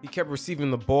much. He kept receiving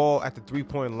the ball at the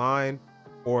 3-point line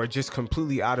or just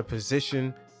completely out of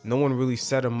position. No one really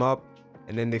set him up,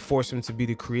 and then they forced him to be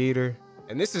the creator.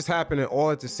 And this is happening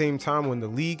all at the same time when the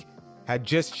league had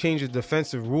just changed the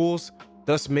defensive rules,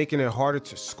 thus making it harder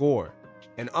to score.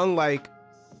 And unlike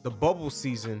the bubble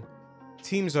season,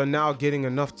 teams are now getting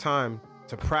enough time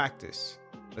to practice.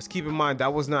 Let's keep in mind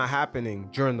that was not happening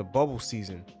during the bubble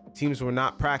season. Teams were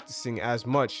not practicing as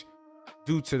much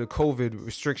due to the COVID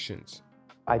restrictions.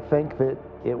 I think that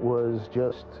it was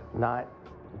just not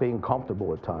being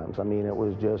comfortable at times. I mean, it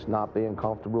was just not being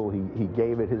comfortable. He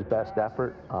gave it his best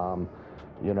effort,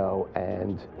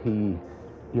 and he,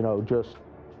 just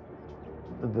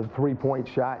the 3-point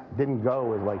shot didn't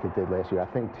go as like it did last year. I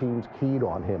think teams keyed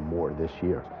on him more this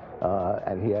year,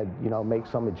 and he had, make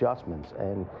some adjustments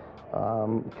and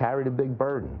carried a big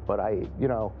burden. But I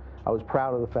was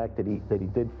proud of the fact that he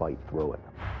did fight through it.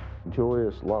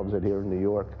 Julius loves it here in New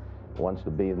York, wants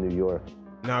to be in New York.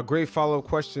 Now, a great follow-up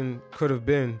question could have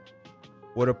been,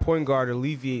 would a point guard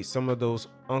alleviate some of those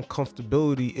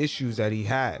uncomfortability issues that he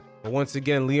had? But once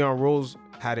again, Leon Rose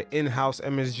had an in-house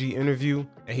MSG interview,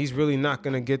 and he's really not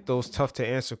going to get those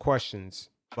tough-to-answer questions.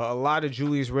 But a lot of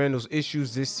Julius Randle's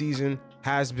issues this season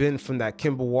has been from that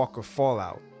Kemba Walker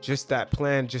fallout. Just that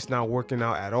plan just not working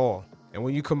out at all. And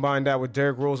when you combine that with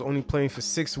Derrick Rose only playing for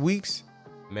 6 weeks,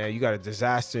 man, you got a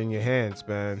disaster in your hands,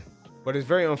 man. But it's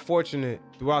very unfortunate,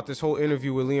 throughout this whole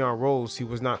interview with Leon Rose, he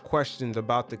was not questioned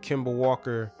about the Kemba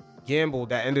Walker gamble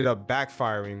that ended up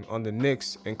backfiring on the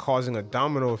Knicks and causing a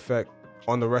domino effect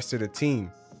on the rest of the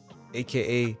team,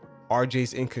 aka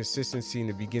RJ's inconsistency in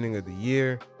the beginning of the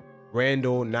year,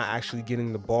 Randle not actually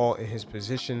getting the ball in his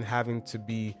position, having to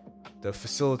be the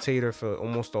facilitator for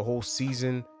almost the whole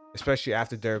season, especially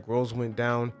after Derrick Rose went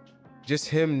down. Just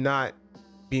him not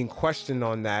being questioned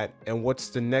on that, and what's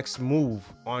the next move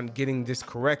on getting this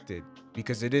corrected,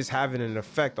 because it is having an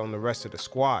effect on the rest of the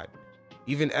squad.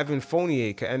 Even Evan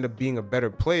Fournier could end up being a better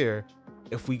player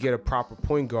if we get a proper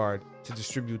point guard to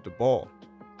distribute the ball.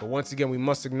 But once again, we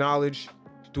must acknowledge,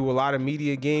 through a lot of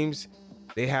media games,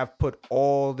 they have put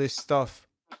all this stuff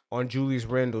on Julius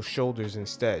Randle's shoulders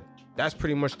instead. That's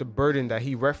pretty much the burden that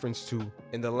he referenced to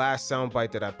in the last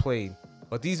soundbite that I played.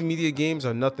 But these media games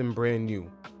are nothing brand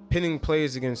new. Pinning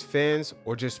players against fans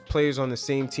or just players on the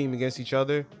same team against each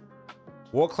other.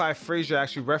 Walt Clyde Frazier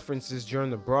actually references during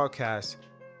the broadcast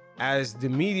as the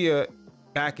media,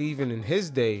 back even in his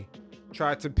day,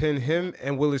 tried to pin him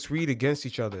and Willis Reed against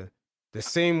each other. The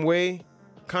same way,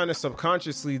 kind of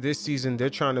subconsciously this season, they're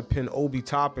trying to pin Obi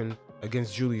Toppin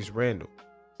against Julius Randle.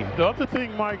 The other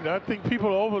thing, Mike, that I think people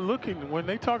are overlooking, when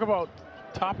they talk about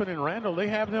Toppin and Randle, they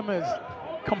have them as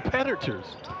competitors.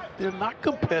 They're not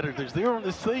competitors. They're on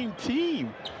the same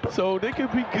team. So they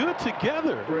could be good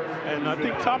together. And I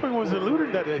think Toppin was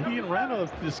alluding that he and Randle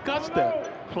have discussed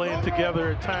that, playing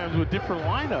together at times with different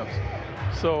lineups.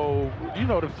 So,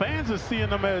 the fans are seeing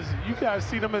them as, you guys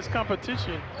see them as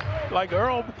competition. Like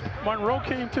Earl Monroe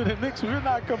came to the Knicks, we're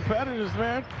not competitors,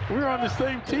 man. We're on the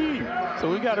same team.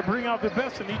 So we got to bring out the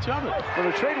best in each other.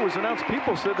 When the trade was announced,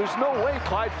 people said there's no way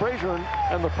Clyde Frazier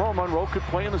and LeBron Monroe could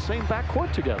play in the same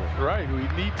backcourt together. Right, we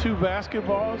need 2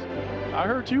 basketballs. I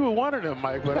heard you were one of them,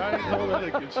 Mike, but I didn't know that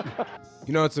against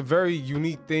you. It's a very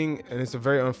unique thing, and it's a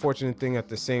very unfortunate thing at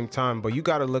the same time, but you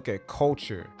got to look at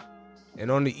culture. And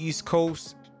on the East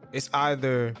Coast, it's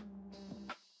either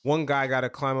one guy got to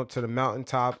climb up to the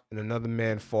mountaintop and another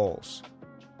man falls.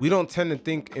 We don't tend to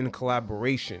think in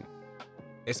collaboration.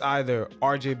 It's either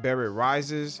RJ Barrett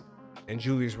rises and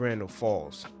Julius Randle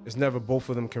falls. It's never both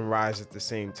of them can rise at the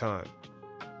same time.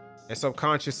 And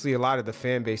subconsciously, a lot of the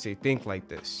fan base, they think like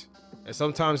this. And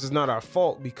sometimes it's not our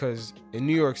fault, because in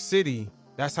New York City,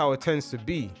 that's how it tends to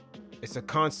be. It's a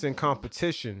constant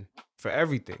competition for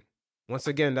everything. Once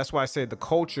again, that's why I said the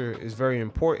culture is very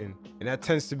important. And that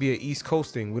tends to be an East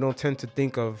Coast thing. We don't tend to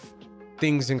think of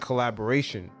things in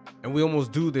collaboration. And we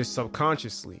almost do this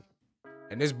subconsciously.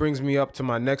 And this brings me up to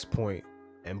my next point.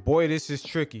 And boy, this is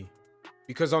tricky.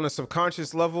 Because on a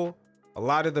subconscious level, a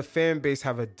lot of the fan base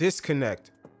have a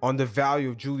disconnect on the value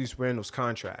of Julius Randle's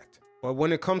contract. But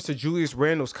when it comes to Julius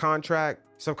Randle's contract,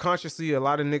 subconsciously, a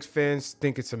lot of Knicks fans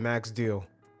think it's a max deal,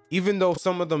 even though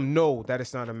some of them know that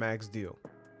it's not a max deal.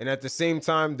 And at the same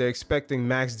time, they're expecting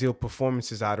max deal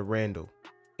performances out of Randle.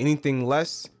 Anything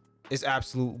less is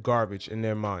absolute garbage in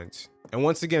their minds. And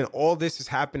once again, all this is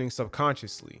happening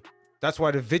subconsciously. That's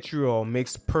why the vitriol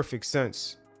makes perfect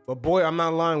sense. But boy, I'm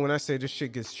not lying when I say this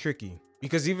shit gets tricky.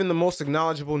 Because even the most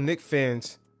acknowledgeable Knicks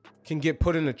fans can get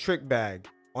put in a trick bag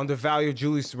on the value of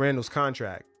Julius Randle's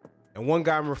contract. And one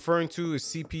guy I'm referring to is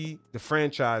CP, the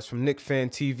franchise from Knicks Fan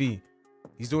TV.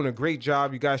 He's doing a great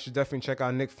job. You guys should definitely check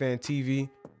out Knicks Fan TV.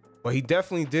 But he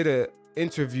definitely did an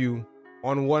interview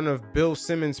on one of Bill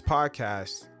Simmons'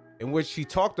 podcasts in which he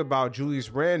talked about Julius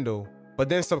Randle, but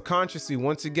then subconsciously,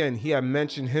 once again, he had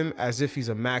mentioned him as if he's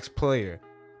a max player.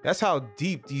 That's how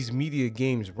deep these media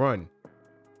games run,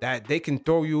 that they can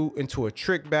throw you into a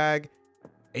trick bag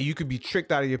and you could be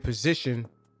tricked out of your position,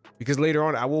 because later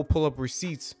on I will pull up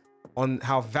receipts on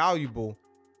how valuable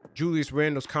Julius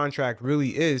Randle's contract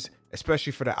really is,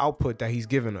 especially for the output that he's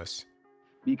given us.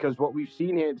 Because what we've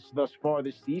seen here thus far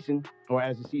this season, or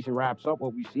as the season wraps up,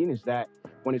 what we've seen is that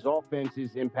when his offense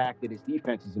is impacted, his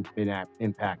defense has been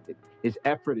impacted, his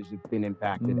effort has been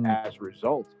impacted as a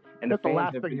result. And that's the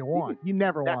last thing you want. You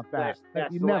never want that.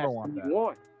 You never want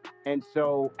that. And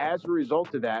so as a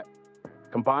result of that,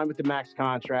 combined with the max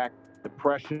contract, the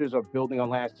pressures of building on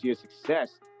last year's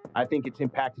success, I think it's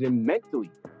impacted him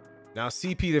mentally. Now,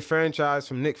 CP, the franchise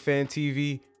from Knicks Fan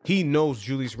TV, he knows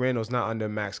Julius Randle's not under a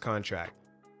max contract.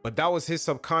 But that was his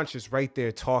subconscious right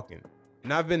there talking.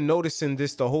 And I've been noticing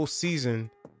this the whole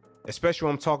season, especially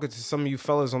when I'm talking to some of you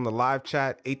fellas on the live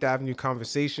chat, 8th Avenue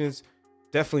Conversations.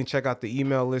 Definitely check out the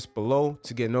email list below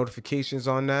to get notifications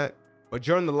on that. But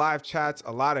during the live chats,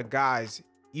 a lot of guys,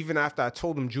 even after I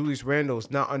told them Julius Randle's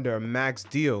not under a max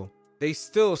deal, they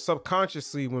still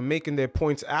subconsciously, when making their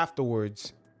points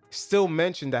afterwards, still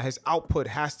mention that his output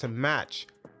has to match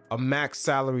a max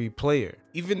salary player.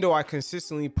 Even though I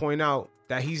consistently point out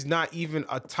that he's not even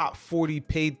a top 40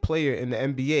 paid player in the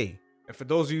NBA. And for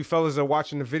those of you fellas that are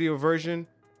watching the video version,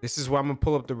 this is where I'm gonna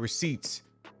pull up the receipts.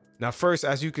 Now first,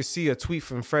 as you can see, a tweet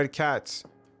from Fred Katz.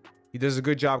 He does a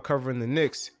good job covering the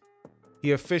Knicks.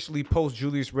 He officially posts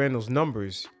Julius Randle's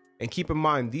numbers. And keep in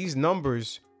mind, these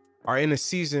numbers are in a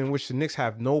season in which the Knicks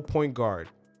have no point guard.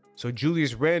 So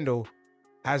Julius Randle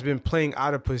has been playing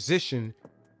out of position,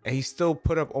 and he still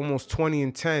put up almost 20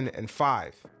 and 10 and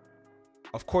 5.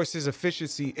 Of course, his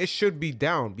efficiency, it should be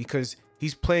down because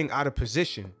he's playing out of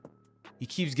position. He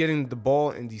keeps getting the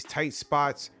ball in these tight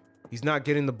spots. He's not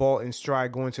getting the ball in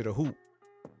stride going to the hoop.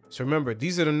 So remember,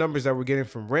 these are the numbers that we're getting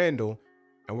from Randle,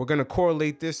 and we're going to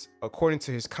correlate this according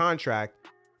to his contract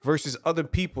versus other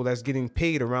people that's getting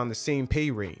paid around the same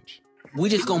pay range. We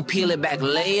just going to peel it back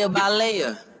layer by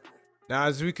layer. Now,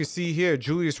 as we can see here,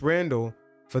 Julius Randle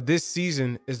for this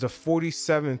season is the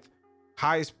 47th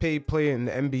highest paid player in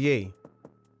the NBA.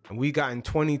 And we gotten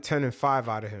 20, 10, and 5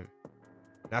 out of him.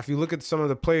 Now, if you look at some of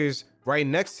the players right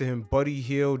next to him, Buddy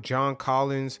Hield, John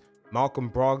Collins, Malcolm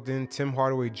Brogdon, Tim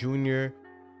Hardaway Jr.,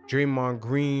 Draymond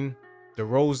Green,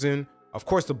 DeRozan. Of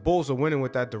course, the Bulls are winning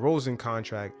with that DeRozan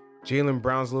contract. Jaylen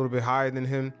Brown's a little bit higher than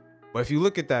him. But if you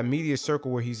look at that media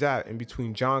circle where he's at, in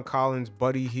between John Collins,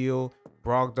 Buddy Hield,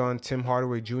 Brogdon, Tim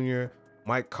Hardaway Jr.,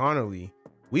 Mike Conley,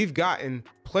 we've gotten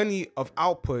plenty of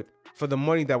output for the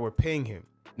money that we're paying him.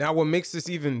 Now, what makes this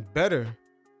even better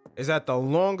is that the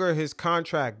longer his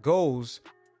contract goes,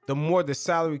 the more the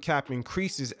salary cap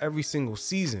increases every single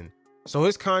season. So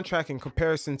his contract, in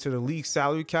comparison to the league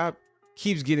salary cap,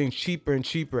 keeps getting cheaper and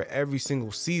cheaper every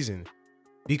single season,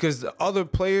 because the other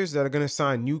players that are going to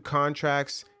sign new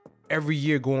contracts every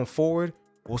year going forward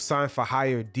will sign for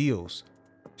higher deals.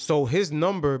 So his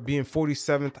number being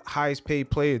 47th highest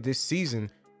paid player this season,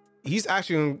 he's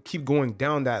actually going to keep going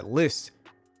down that list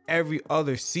every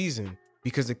other season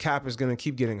because the cap is going to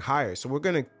keep getting higher. So we're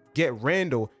going to get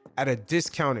Randle at a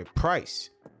discounted price.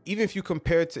 Even if you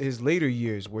compare it to his later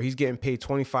years where he's getting paid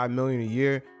 $25 million a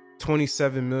year,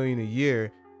 $27 million a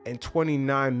year, and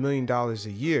 $29 million a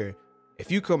year.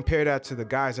 If you compare that to the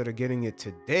guys that are getting it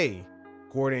today,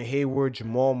 Gordon Hayward,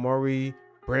 Jamal Murray,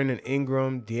 Brandon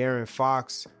Ingram, De'Aaron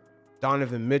Fox,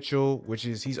 Donovan Mitchell,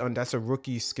 that's a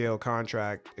rookie scale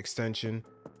contract extension.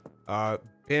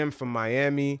 Bam from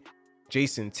Miami,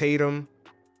 Jason Tatum.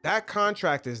 That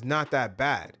contract is not that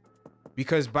bad.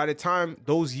 because by the time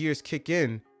those years kick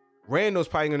in, Randall's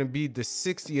probably going to be the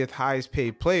 60th highest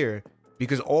paid player,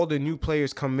 because all the new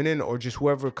players coming in, or just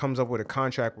whoever comes up with a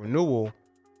contract renewal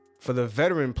for the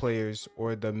veteran players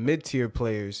or the mid-tier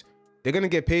players, they're going to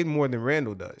get paid more than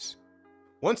Randall does.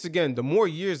 Once again, the more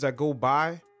years that go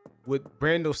by with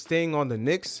Randall staying on the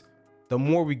Knicks, the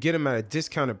more we get him at a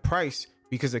discounted price,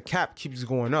 because the cap keeps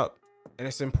going up. And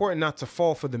it's important not to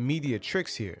fall for the media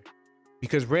tricks here,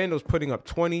 because Randall's putting up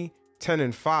 20, 10,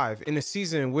 and 5 in a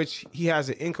season in which he has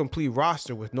an incomplete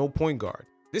roster with no point guard.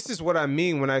 This is what I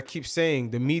mean when I keep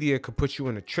saying the media could put you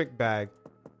in a trick bag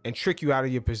and trick you out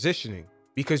of your positioning.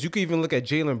 Because you can even look at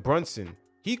Jalen Brunson.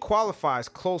 He qualifies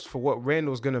close for what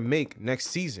Randall's going to make next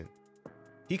season.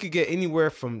 He could get anywhere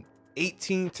from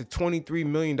 $18 to $23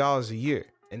 million a year.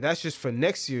 And that's just for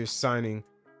next year's signing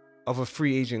of a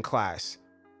free agent class.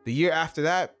 The year after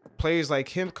that, players like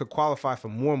him could qualify for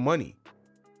more money.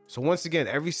 So once again,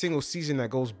 every single season that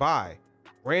goes by,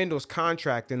 Randall's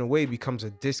contract in a way becomes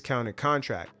a discounted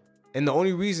contract. And the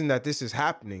only reason that this is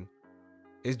happening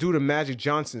is due to Magic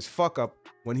Johnson's fuck up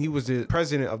when he was the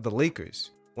president of the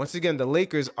Lakers. Once again, the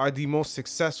Lakers are the most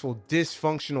successful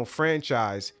dysfunctional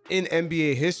franchise in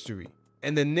NBA history.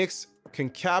 And the Knicks can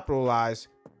capitalize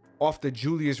off the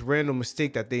Julius Randle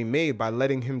mistake that they made by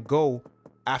letting him go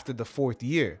after the 4th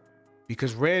year.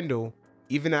 Because Randall,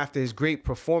 even after his great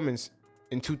performance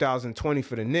in 2020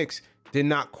 for the Knicks, did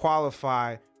not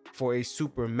qualify for a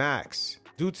super max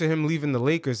due to him leaving the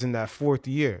Lakers in that 4th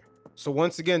year. So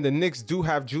once again, the Knicks do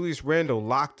have Julius Randle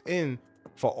locked in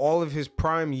for all of his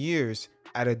prime years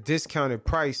at a discounted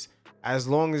price, as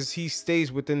long as he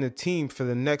stays within the team for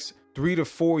the next 3 to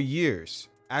 4 years,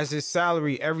 as his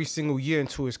salary every single year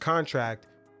into his contract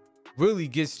really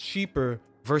gets cheaper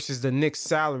versus the Knicks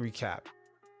salary cap.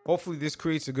 Hopefully this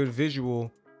creates a good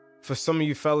visual for some of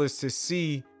you fellas to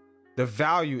see the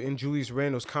value in Julius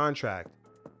Randle's contract,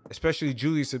 especially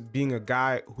Julius being a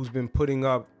guy who's been putting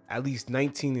up at least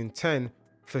 19 and 10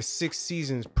 for 6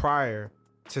 seasons prior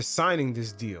to signing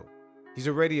this deal. He's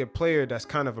already a player that's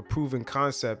kind of a proven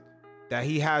concept, that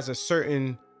he has a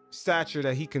certain stature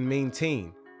that he can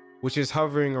maintain, which is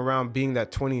hovering around being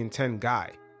that 20 and 10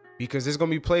 guy. Because there's going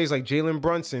to be players like Jalen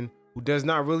Brunson, who does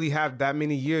not really have that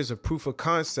many years of proof of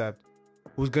concept,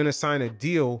 who's going to sign a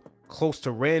deal close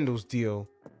to Randall's deal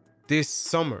this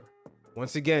summer.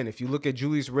 Once again, if you look at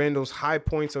Julius Randle's high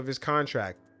points of his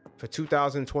contract for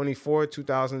 2024,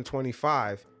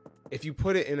 2025, if you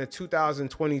put it in a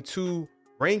 2022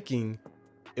 ranking,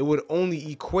 it would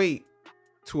only equate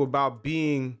to about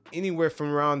being anywhere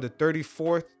from around the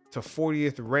 34th to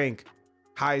 40th rank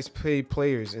highest paid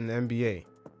players in the NBA.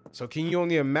 So can you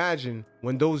only imagine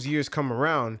when those years come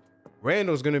around,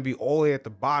 Randall's going to be all the way at the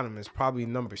bottom. It's probably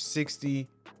number 60,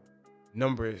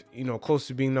 close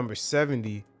to being number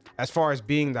 70 as far as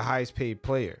being the highest paid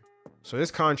player. So this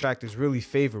contract is really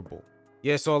favorable.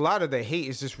 Yeah, so a lot of the hate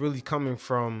is just really coming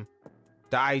from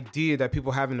the idea that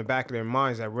people have in the back of their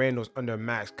minds that Randall's under a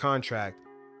max contract.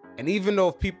 And even though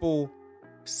if people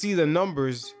see the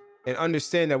numbers and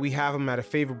understand that we have him at a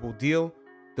favorable deal,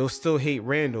 they'll still hate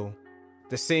Randall.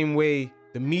 The same way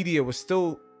the media was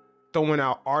still throwing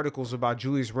out articles about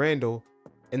Julius Randle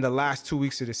in the last 2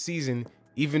 weeks of the season,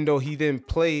 even though he didn't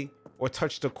play or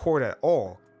touch the court at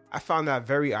all. I found that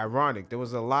very ironic. There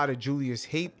was a lot of Julius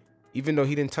hate, even though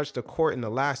he didn't touch the court in the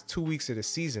last 2 weeks of the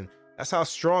season. That's how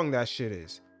strong that shit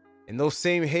is. And those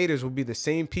same haters will be the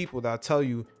same people that'll tell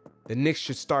you the Knicks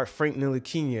should start Frank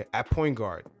Ntilikina at point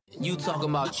guard. You talking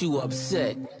about you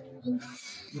upset.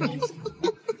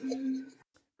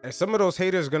 And some of those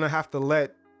haters are going to have to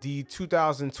let the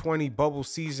 2020 bubble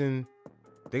season,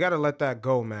 they got to let that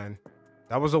go, man.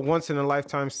 That was a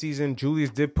once-in-a-lifetime season. Julius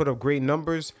did put up great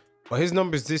numbers, but his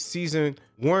numbers this season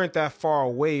weren't that far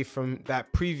away from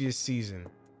that previous season.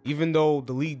 Even though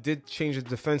the league did change the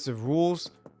defensive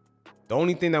rules, the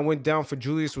only thing that went down for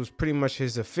Julius was pretty much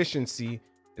his efficiency,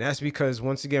 and that's because,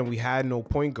 once again, we had no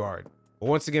point guard. But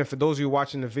once again, for those of you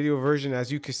watching the video version,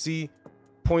 as you can see,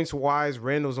 points-wise,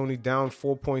 Randall's only down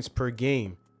 4 points per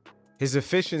game. His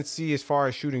efficiency as far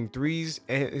as shooting threes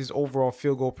and his overall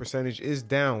field goal percentage is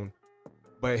down,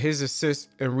 but his assists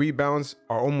and rebounds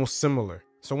are almost similar.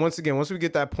 So once again, once we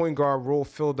get that point guard role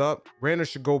filled up, Randall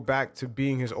should go back to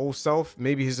being his old self.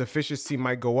 Maybe his efficiency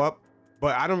might go up,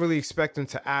 but I don't really expect him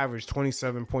to average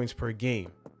 27 points per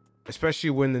game, especially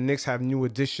when the Knicks have new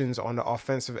additions on the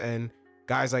offensive end,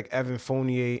 guys like Evan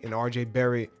Fournier and RJ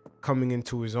Barrett coming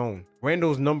into his own.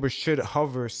 Randall's numbers should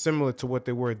hover similar to what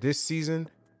they were this season,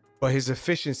 but his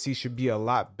efficiency should be a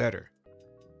lot better.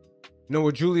 You know,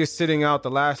 with Julius sitting out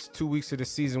the last 2 weeks of the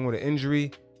season with an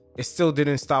injury, it still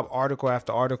didn't stop article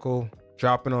after article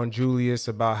dropping on Julius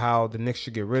about how the Knicks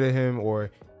should get rid of him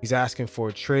or he's asking for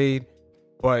a trade.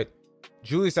 But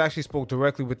Julius actually spoke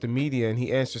directly with the media and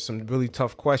he answered some really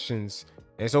tough questions.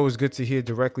 And it's always good to hear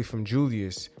directly from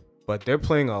Julius. But they're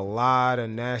playing a lot of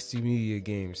nasty media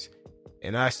games.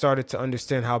 And I started to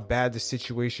understand how bad the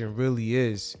situation really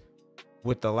is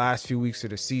with the last few weeks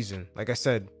of the season. Like I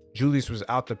said, Julius was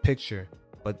out the picture,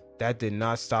 but that did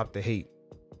not stop the hate.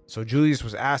 So Julius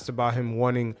was asked about him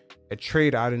wanting a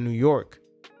trade out of New York.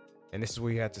 And this is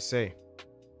what he had to say.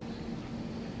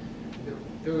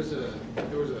 There was a,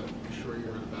 I'm sure you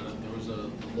heard about it, there was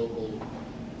a local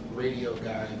radio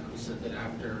guy who said that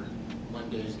after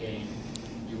Monday's game,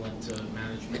 you went to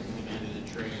management and demanded a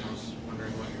trade. I was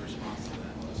wondering what your response to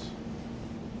that was.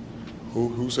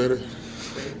 Who said it?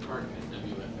 Dave Carton at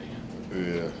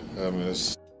WFAN. Yeah, I mean,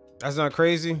 that's not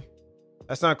crazy.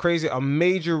 That's not crazy. A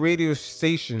major radio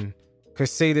station could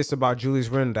say this about Julius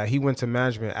Randle, that he went to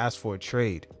management and asked for a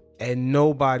trade. And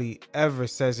nobody ever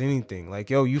says anything. Like,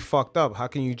 yo, you fucked up. How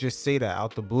can you just say that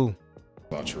out the blue?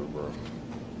 Not true, bro.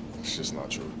 It's just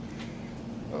not true.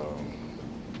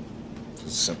 It's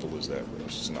as simple as that, bro.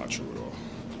 It's just not true at all.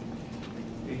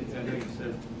 I know you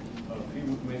said a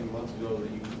few maybe months ago that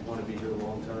you want to be here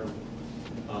long term.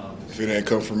 If it ain't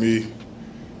come from me,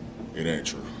 it ain't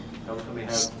true. How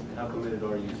committed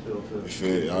are you still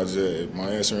to? My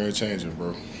answer ain't changing,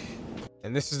 bro.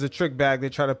 And this is the trick bag they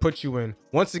try to put you in.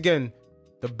 Once again,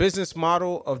 the business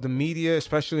model of the media,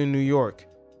 especially in New York,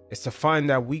 is to find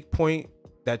that weak point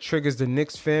that triggers the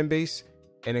Knicks fan base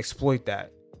and exploit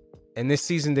that. And this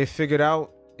season they figured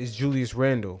out is Julius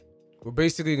Randle. We're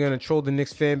basically going to troll the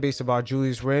Knicks fan base about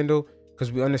Julius Randle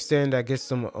because we understand that gets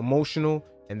them emotional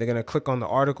and they're going to click on the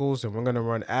articles and we're going to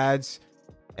run ads.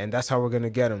 And that's how we're going to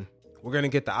get them. We're going to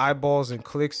get the eyeballs and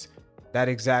clicks that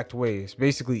exact way. It's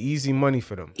basically easy money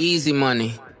for them. Easy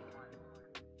money.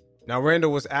 Now,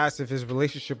 Randle was asked if his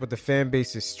relationship with the fan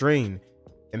base is strained,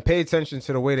 and pay attention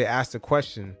to the way they asked the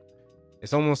question.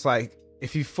 It's almost like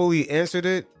if he fully answered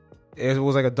it, it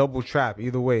was like a double trap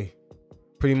either way.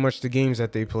 Pretty much the games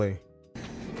that they play.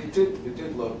 It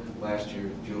did look last year,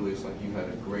 Julius, like you had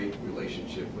a great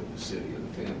relationship with the city and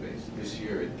the fan base. This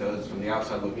year it does, from the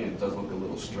outside looking in, it does look a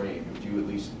little strained. Would you at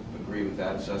least agree with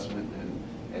that assessment?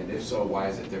 And if so, why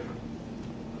is it different?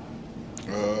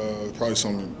 Probably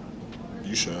something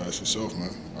you should ask yourself, man.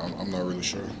 I'm not really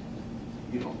sure.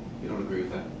 You don't agree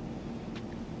with that?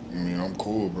 I mean, I'm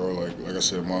cool, bro. Like I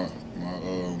said, my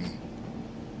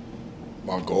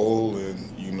goal and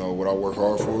what I work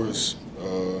hard for is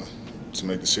to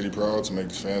make the city proud, to make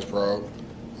the fans proud.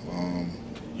 I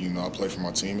play for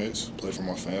my teammates, play for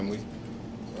my family,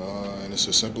 and it's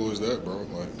as simple as that, bro.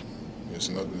 Like. It's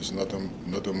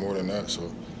nothing more than that. So,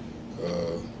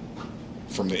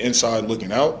 from the inside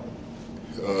looking out,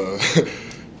 it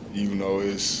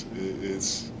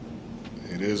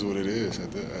is what it is.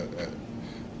 And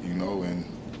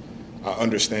I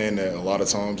understand that a lot of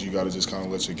times you got to just kind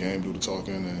of let your game do the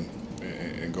talking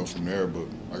and go from there. But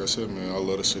like I said, man, I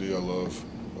love the city. I love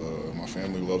my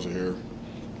family loves it here,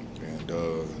 and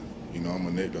I'm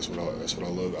a Knick. That's what I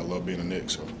love. I love being a Knick.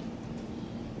 So.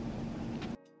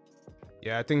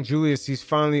 Yeah, I think Julius, he's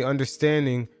finally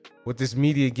understanding what this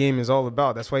media game is all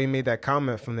about. That's why he made that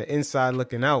comment from the inside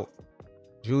looking out.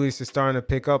 Julius is starting to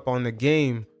pick up on the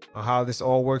game, on how this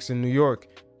all works in New York.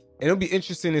 And it'll be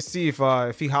interesting to see if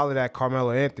he hollered at Carmelo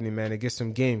Anthony, man, to get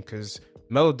some game, because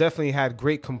Melo definitely had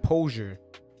great composure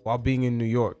while being in New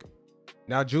York.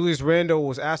 Now, Julius Randle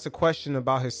was asked a question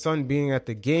about his son being at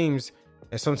the games,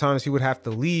 and sometimes he would have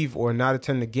to leave or not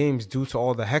attend the games due to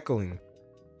all the heckling.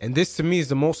 And this to me is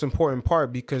the most important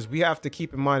part, because we have to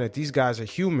keep in mind that these guys are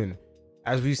human.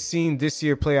 As we've seen this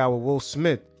year play out with Will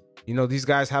Smith, these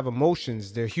guys have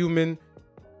emotions. They're human.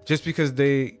 Just because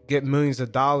they get millions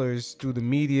of dollars through the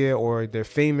media or they're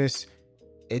famous,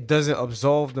 it doesn't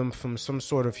absolve them from some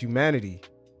sort of humanity.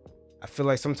 I feel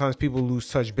like sometimes people lose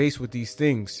touch base with these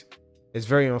things. It's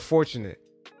very unfortunate.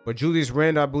 But Julius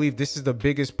Randle, I believe this is the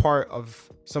biggest part of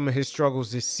some of his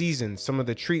struggles this season. Some of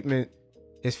the treatment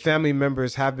his family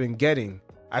members have been getting.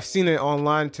 I've seen it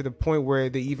online to the point where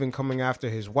they're even coming after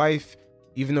his wife,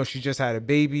 even though she just had a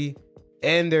baby,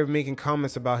 and they're making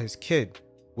comments about his kid,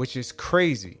 which is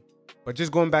crazy. But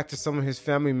just going back to some of his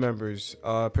family members,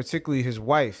 particularly his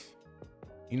wife,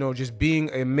 just being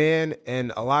a man,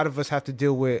 and a lot of us have to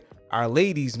deal with our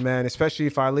ladies, man, especially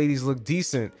if our ladies look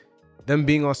decent, them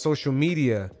being on social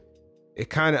media, it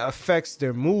kind of affects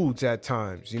their moods at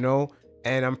times,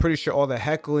 And I'm pretty sure all the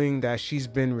heckling that she's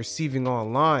been receiving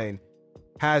online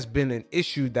has been an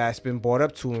issue that's been brought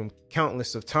up to him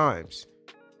countless of times.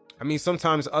 I mean,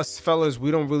 sometimes us fellas, we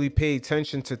don't really pay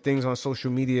attention to things on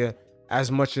social media as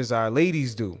much as our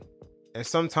ladies do. And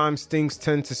sometimes things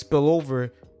tend to spill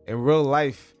over in real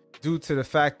life due to the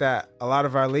fact that a lot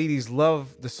of our ladies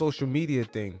love the social media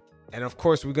thing. And of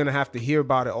course, we're going to have to hear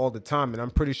about it all the time. And I'm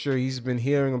pretty sure he's been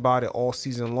hearing about it all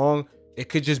season long. It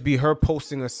could just be her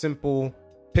posting a simple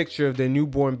picture of their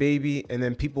newborn baby and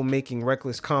then people making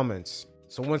reckless comments.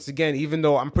 So once again, even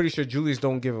though I'm pretty sure Julius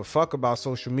don't give a fuck about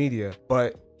social media,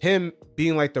 but him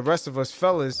being like the rest of us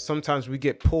fellas, sometimes we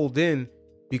get pulled in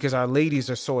because our ladies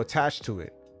are so attached to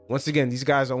it. Once again, these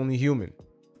guys are only human.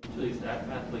 Julius,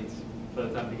 athletes, by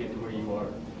the time they get to where you are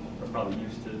probably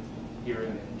used to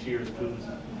hearing cheers, boos.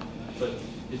 But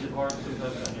is it hard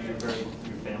sometimes? I know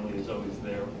your family is always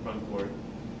there, front court,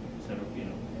 center,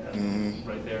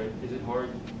 right there. Is it hard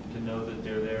to know that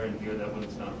they're there and hear that when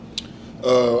it's not?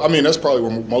 I mean, that's probably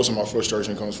where most of my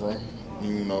frustration comes from.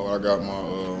 You know, I got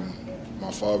my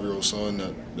 5-year-old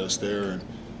son that's there and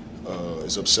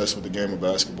is obsessed with the game of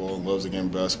basketball, loves the game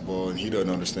of basketball, and he doesn't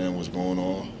understand what's going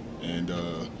on. And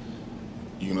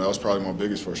you know, that was probably my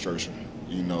biggest frustration.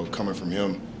 You know, coming from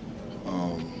him.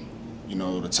 You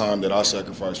know, the time that I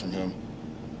sacrificed from him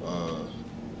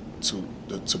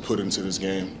to put into this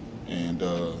game, and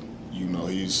you know,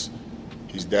 he's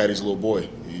daddy's little boy.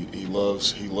 He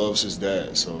loves his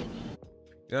dad. So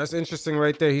yeah, that's interesting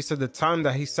right there. He said the time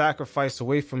that he sacrificed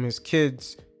away from his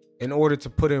kids in order to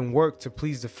put in work to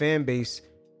please the fan base,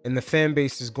 and the fan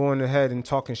base is going ahead and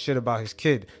talking shit about his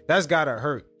kid. That's gotta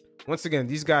hurt. Once again,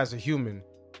 these guys are human,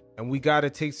 and we gotta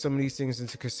take some of these things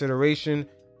into consideration.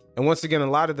 And once again, a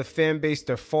lot of the fan base,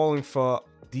 they're falling for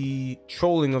the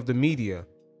trolling of the media.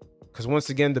 Because once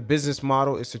again, the business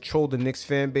model is to troll the Knicks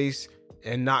fan base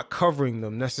and not covering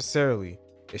them necessarily.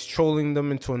 It's trolling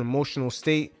them into an emotional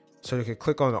state so they could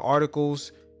click on the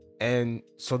articles and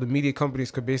so the media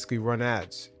companies could basically run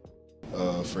ads.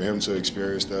 For him to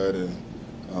experience that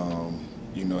and,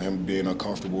 you know, him being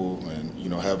uncomfortable and, you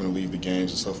know, having to leave the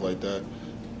games and stuff like that,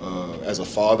 as a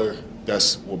father,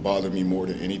 that's what bothered me more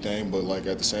than anything. But like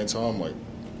at the same time, like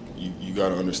you got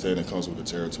to understand it comes with the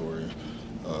territory.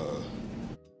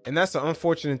 And that's the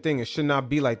unfortunate thing. It should not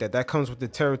be like that. That comes with the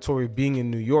territory being in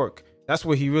New York. That's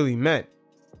what he really meant.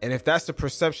 And if that's the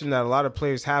perception that a lot of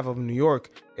players have of New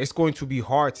York, it's going to be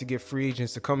hard to get free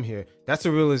agents to come here. That's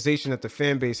a realization that the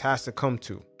fan base has to come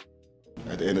to.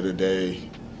 At the end of the day,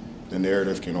 the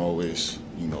narrative can always,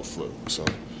 you know, flip. So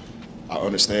I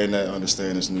understand that. I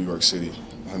understand it's New York City.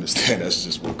 I understand that's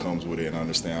just what comes with it, and I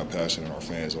understand how passionate our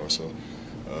fans are. So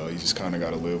you just kind of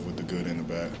got to live with the good and the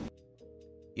bad.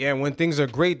 Yeah, when things are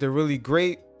great, they're really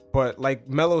great. But like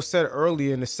Melo said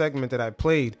earlier in the segment that I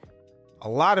played, a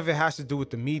lot of it has to do with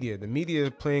the media. The media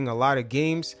is playing a lot of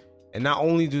games, and not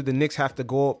only do the Knicks have to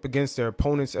go up against their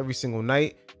opponents every single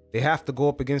night, they have to go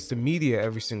up against the media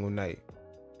every single night.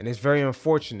 And it's very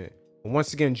unfortunate. But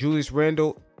once again, Julius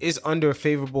Randle is under a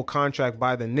favorable contract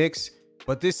by the Knicks,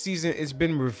 but this season it's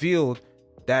been revealed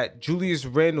that Julius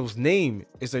Randle's name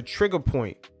is a trigger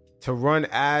point to run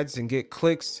ads and get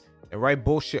clicks and write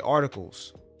bullshit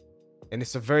articles. And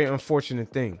it's a very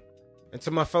unfortunate thing. And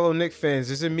to my fellow Knicks fans,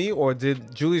 is it me or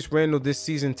did Julius Randle this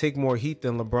season take more heat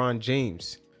than LeBron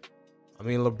James? I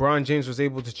mean, LeBron James was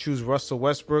able to choose Russell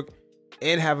Westbrook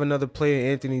and have another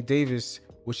player, Anthony Davis,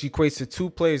 which equates to 2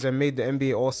 players that made the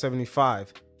NBA All-75,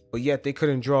 but yet they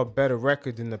couldn't draw a better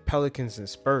record than the Pelicans and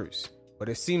Spurs. But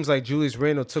it seems like Julius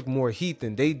Randle took more heat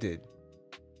than they did.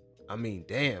 I mean,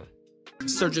 damn.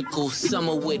 Surgical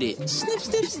summer with it. Snip,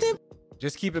 snip, snip.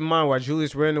 Just keep in mind, while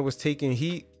Julius Randle was taking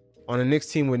heat on a Knicks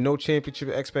team with no championship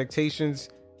expectations,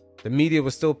 the media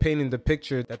was still painting the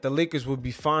picture that the Lakers would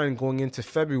be fine going into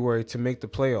February to make the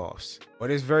playoffs.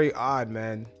 But it's very odd,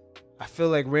 man. I feel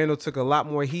like Randle took a lot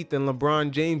more heat than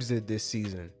LeBron James did this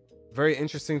season. Very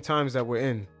interesting times that we're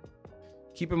in.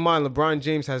 Keep in mind, LeBron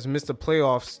James has missed the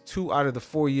playoffs 2 out of the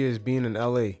 4 years being in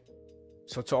LA.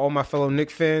 So to all my fellow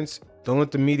Knicks fans, don't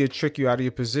let the media trick you out of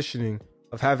your positioning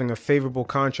of having a favorable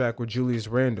contract with Julius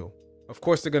Randle. Of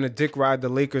course, they're going to dick ride the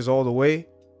Lakers all the way,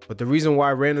 but the reason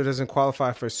why Randle doesn't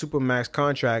qualify for a Supermax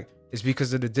contract is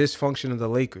because of the dysfunction of the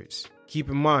Lakers. Keep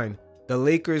in mind, the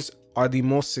Lakers are the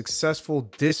most successful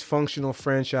dysfunctional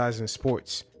franchise in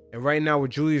sports. And right now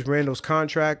with Julius Randle's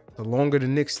contract, the longer the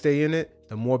Knicks stay in it,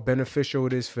 the more beneficial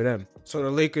it is for them. So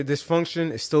the Laker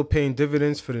dysfunction is still paying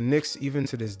dividends for the Knicks even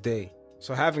to this day.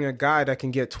 So having a guy that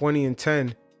can get 20 and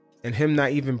 10 and him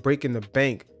not even breaking the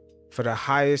bank for the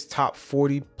highest top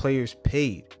 40 players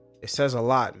paid, it says a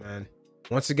lot, man.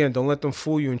 Once again, don't let them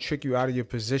fool you and trick you out of your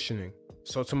positioning.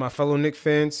 So to my fellow Knicks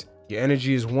fans, your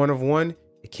energy is one of one.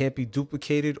 It can't be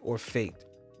duplicated or faked.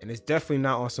 And it's definitely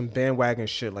not on some bandwagon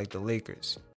shit like the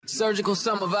Lakers. Surgical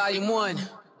Summer Volume 1.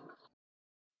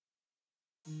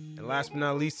 And And last but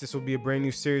not least, this will be a brand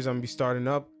new series I'm going to be starting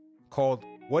up called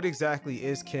What Exactly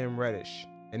is Cam Reddish?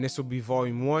 And this will be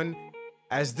volume 1,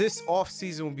 as this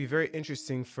offseason will be very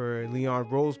interesting for Leon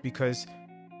Rose, because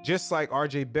just like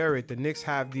RJ Barrett, the Knicks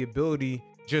have the ability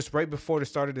just right before the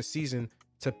start of the season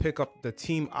to pick up the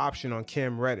team option on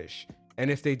Cam Reddish.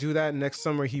 And if they do that next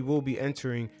summer, he will be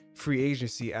entering free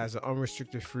agency as an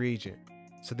unrestricted free agent.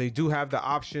 So they do have the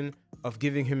option of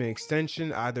giving him an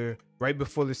extension either right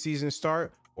before the season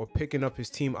start or picking up his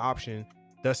team option,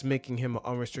 thus making him an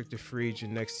unrestricted free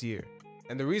agent next year.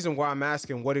 And the reason why I'm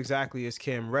asking what exactly is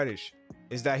Cam Reddish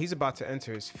is that he's about to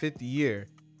enter his 5th year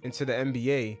into the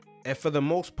NBA. And for the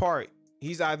most part,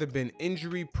 he's either been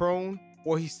injury prone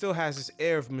or he still has this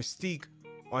air of mystique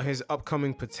on his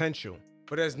upcoming potential.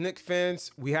 But as Knicks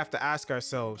fans, we have to ask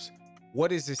ourselves,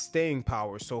 what is his staying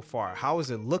power so far? How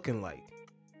is it looking like?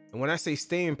 And when I say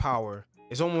staying power,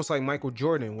 it's almost like Michael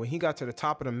Jordan. When he got to the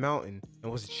top of the mountain and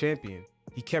was a champion,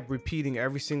 he kept repeating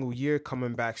every single year,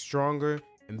 coming back stronger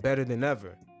and better than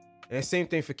ever. And the same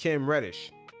thing for Cam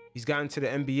Reddish. He's gotten to the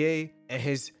NBA and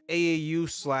his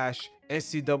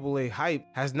AAU/NCAA hype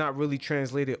has not really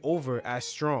translated over as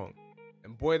strong.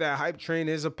 And boy, that hype train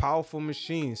is a powerful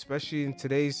machine, especially in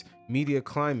today's media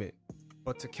climate.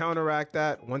 But to counteract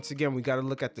that, once again, we got to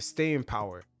look at the staying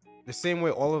power. The same way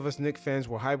all of us Knicks fans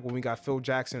were hyped when we got Phil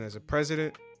Jackson as a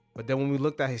president, but then when we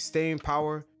looked at his staying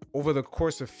power, over the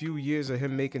course of a few years of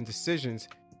him making decisions,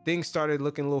 things started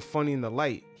looking a little funny in the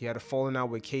light. He had a falling out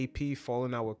with KP,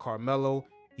 falling out with Carmelo.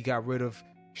 He got rid of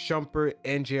Shumpert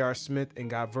and J.R. Smith and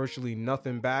got virtually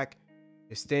nothing back.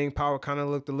 His staying power kind of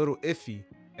looked a little iffy.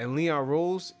 And Leon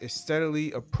Rose is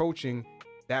steadily approaching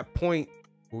that point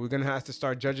where we're going to have to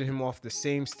start judging him off the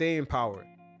same staying power.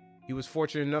 He was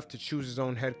fortunate enough to choose his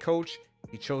own head coach.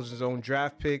 He chose his own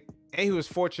draft pick. And he was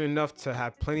fortunate enough to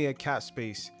have plenty of cap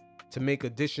space to make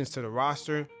additions to the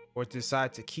roster or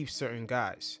decide to keep certain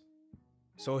guys.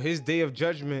 So his day of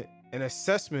judgment and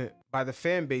assessment by the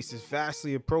fan base is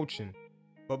vastly approaching.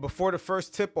 But before the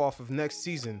first tip-off of next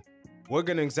season, we're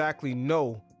going to exactly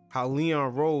know how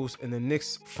Leon Rose and the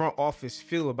Knicks front office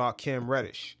feel about Cam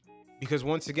Reddish. Because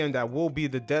once again, that will be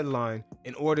the deadline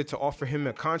in order to offer him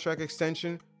a contract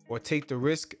extension or take the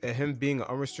risk of him being an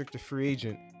unrestricted free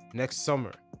agent next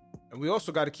summer. And we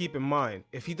also got to keep in mind,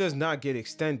 if he does not get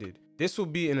extended, this will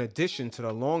be in addition to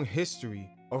the long history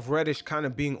of Reddish kind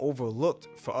of being overlooked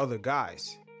for other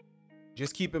guys.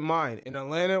 Just keep in mind, in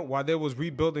Atlanta, while they was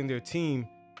rebuilding their team,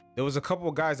 there was a couple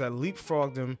of guys that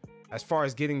leapfrogged them as far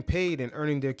as getting paid and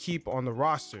earning their keep on the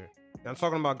roster. Now, I'm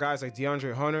talking about guys like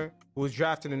DeAndre Hunter, who was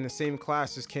drafted in the same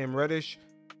class as Cam Reddish,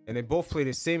 and they both played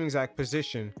the same exact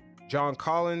position. John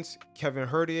Collins, Kevin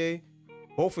Hertier,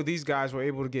 both of these guys were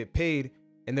able to get paid,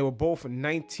 and they were both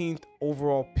 19th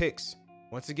overall picks.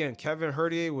 Once again, Kevin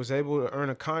Hertier was able to earn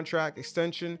a contract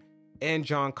extension, and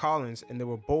John Collins, and they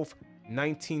were both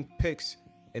 19th picks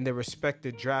in their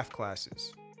respective draft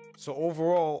classes. So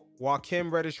overall, while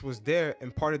Cam Reddish was there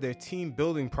and part of their team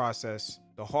building process,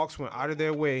 the Hawks went out of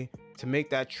their way to make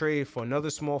that trade for another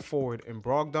small forward in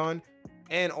Brogdon,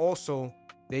 and also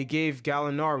they gave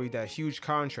Gallinari that huge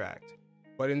contract.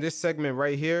 But in this segment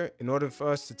right here, in order for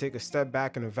us to take a step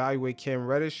back and evaluate Cam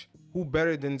Reddish, who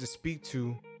better than to speak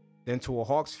to than to a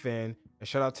Hawks fan? And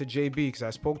shout out to JB because I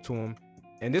spoke to him.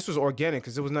 And this was organic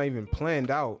because it was not even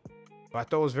planned out. But I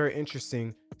thought it was very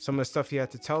interesting, some of the stuff he had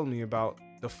to tell me about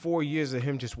the 4 years of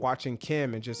him just watching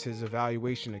Cam and just his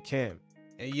evaluation of Cam.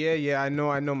 And yeah, I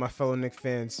know my fellow Knicks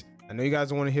fans. I know you guys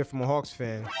don't want to hear from a Hawks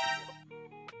fan.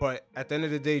 But at the end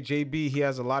of the day, JB, he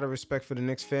has a lot of respect for the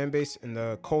Knicks fan base and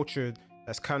the culture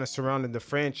that's kind of surrounded the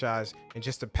franchise and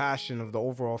just the passion of the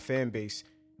overall fan base.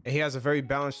 And he has a very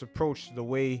balanced approach to the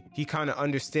way he kind of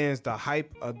understands the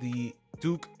hype of the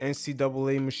Duke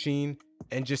NCAA machine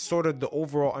and just sort of the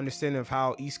overall understanding of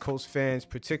how East Coast fans,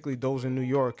 particularly those in New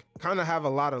York, kind of have a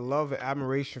lot of love and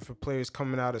admiration for players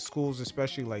coming out of schools,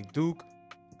 especially like Duke.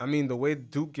 I mean, the way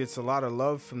Duke gets a lot of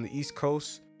love from the East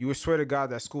Coast, you would swear to God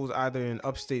that school's either in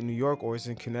upstate New York or it's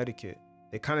in Connecticut.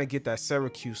 They kind of get that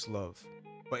Syracuse love.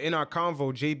 But in our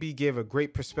convo, JB gave a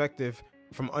great perspective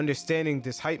from understanding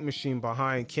this hype machine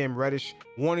behind Cam Reddish,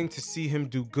 wanting to see him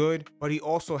do good, but he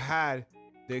also had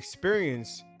the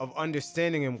experience of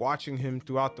understanding and watching him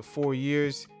throughout the 4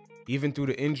 years, even through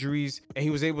the injuries, and he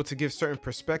was able to give certain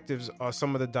perspectives of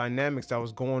some of the dynamics that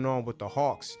was going on with the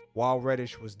Hawks while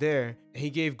Reddish was there. And he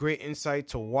gave great insight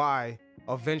to why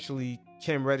eventually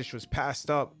Cam Reddish was passed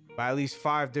up by at least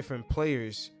 5 different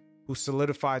players who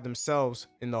solidified themselves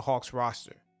in the Hawks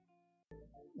roster.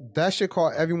 That should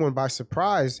caught everyone by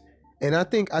surprise, and I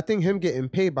think him getting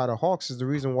paid by the Hawks is the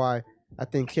reason why I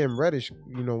think Cam Reddish,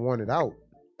 wanted out.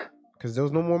 because there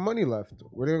was no more money left.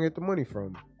 Where they gonna get the money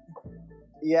from?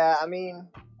 Yeah, I mean,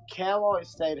 Cam always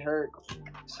stayed hurt,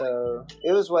 so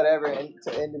it was whatever. And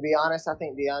to be honest, I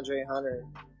think DeAndre Hunter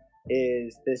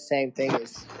is the same thing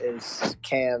as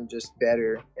Cam, just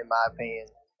better in my opinion.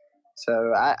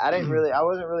 So I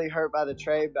wasn't really hurt by the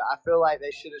trade, but I feel like they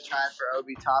should have tried for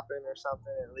Obi Toppin or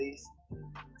something at least.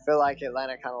 I feel like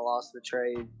Atlanta kind of lost the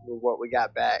trade with what we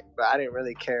got back, but I didn't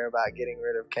really care about getting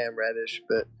rid of Cam Reddish.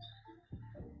 But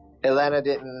Atlanta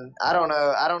didn't. I don't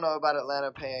know about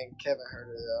Atlanta paying Kevin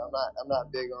Huerter though. I'm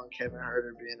not big on Kevin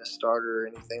Huerter being a starter or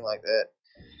anything like that.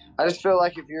 I just feel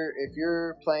like if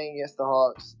you're playing against the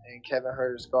Hawks and Kevin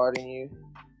Huerter's guarding you,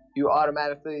 you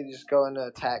automatically just go into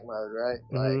attack mode, right?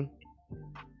 Like.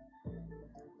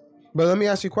 But let me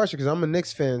ask you a question, because I'm a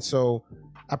Knicks fan, so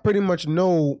I pretty much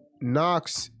know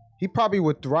Knox. He probably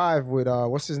would thrive with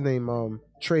what's his name,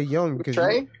 Trae Young, because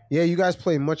you guys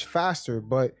play much faster.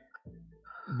 But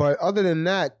other than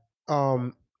that,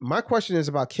 my question is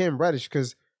about Cam Reddish,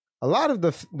 because a lot of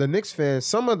the Knicks fans,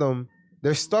 some of them,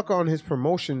 they're stuck on his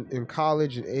promotion in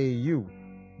college and AAU.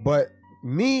 But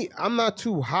me, I'm not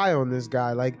too high on this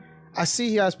guy. Like, I see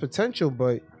he has potential,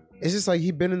 but it's just like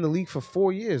he's been in the league for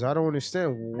 4 years. I don't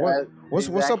understand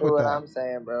what's up with what that. I'm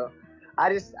saying, bro.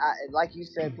 I like you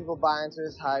said, people buy into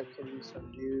his hype because he's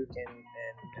from Duke and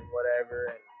whatever.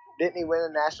 And didn't he win a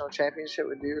national championship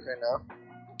with Duke or no?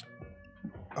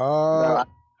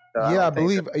 I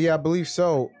believe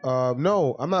so.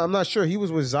 No, I'm not sure. He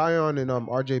was with Zion and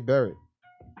RJ Barrett.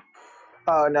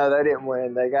 Oh no, they didn't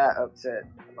win. They got upset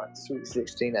in like Sweet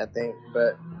 16, I think.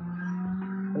 But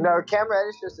no, Cam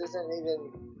Reddish just isn't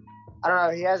even. I don't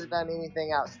know. He hasn't done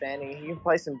anything outstanding. He can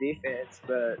play some defense,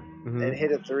 but and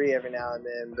hit a three every now and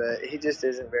then. But he just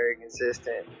isn't very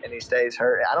consistent, and he stays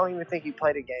hurt. I don't even think he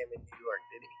played a game in New York,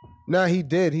 did he? No, he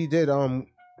did. He did.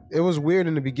 It was weird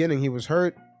in the beginning. He was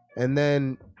hurt, and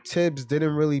then Tibbs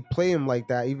didn't really play him like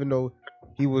that, even though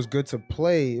he was good to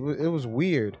play. It was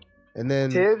weird. And then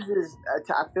Tibbs is.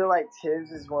 I feel like Tibbs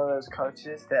is one of those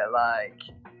coaches that like.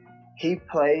 He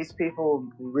plays people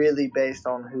really based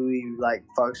on who he like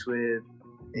fucks with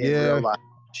in real life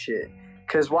shit.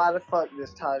 Cause why the fuck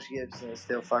does Taj Gibson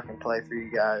still fucking play for you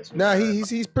guys? Nah,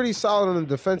 he's pretty solid on the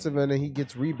defensive end and he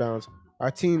gets rebounds. Our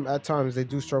team at times they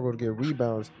do struggle to get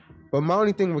rebounds. But my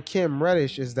only thing with Cam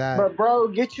Reddish is that. But bro,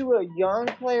 get you a young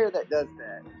player that does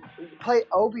that. Play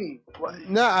Obi.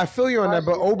 Nah, I feel you on that.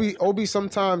 But Obi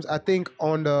sometimes I think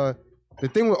on the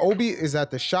thing with Obi is that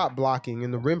the shot blocking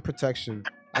and the rim protection.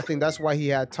 I think that's why he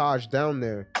had Taj down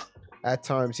there at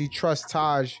times. He trusts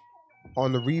Taj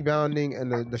on the rebounding and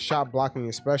the shot blocking,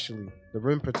 especially the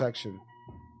rim protection.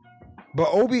 But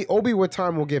Obi with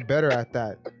time will get better at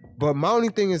that. But my only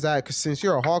thing is that, because since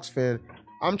you're a Hawks fan,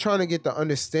 I'm trying to get the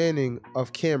understanding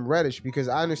of Cam Reddish, because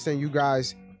I understand you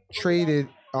guys traded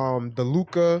the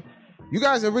Luka. You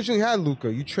guys originally had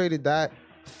Luka. You traded that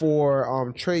for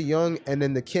Trae Young and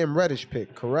then the Cam Reddish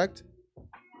pick, correct?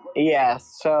 Yeah,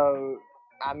 so...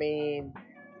 I mean,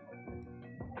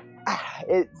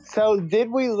 so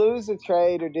did we lose a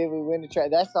trade or did we win the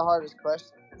trade? That's the hardest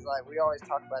question. Because, like, we always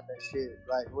talk about that shit.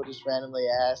 Like, we'll just randomly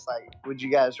ask, like, would you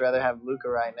guys rather have Luka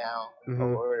right now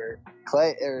or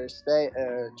Clay or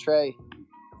Trae?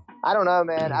 I don't know,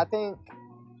 man. I think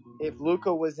if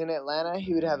Luka was in Atlanta,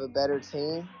 he would have a better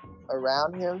team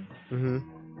around him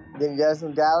than he does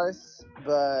in Dallas.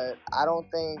 But I don't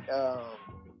think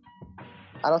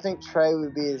Trae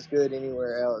would be as good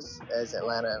anywhere else as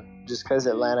Atlanta, just because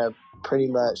Atlanta pretty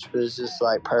much was just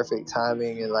like perfect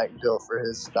timing and like built for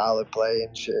his style of play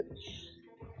and shit.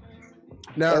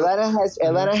 Now Atlanta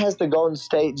has the Golden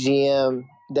State GM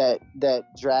that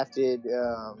drafted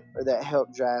or that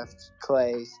helped draft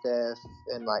Clay, Steph,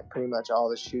 and like pretty much all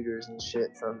the shooters and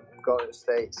shit from Golden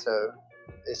State. So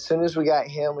as soon as we got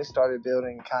him, we started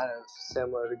building kind of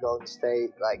similar to Golden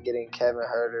State, like getting Kevin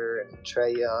Huerter and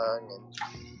Trae Young, and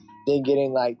then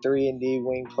getting like 3-and-D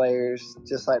wing players,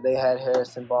 just like they had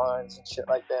Harrison Barnes and shit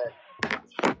like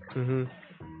that.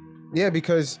 Yeah,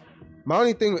 because my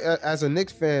only thing as a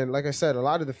Knicks fan, like I said, a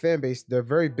lot of the fan base, they're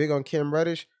very big on Cam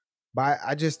Reddish, but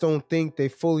I just don't think they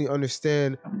fully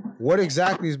understand what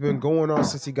exactly has been going on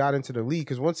since he got into the league.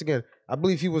 Because once again, I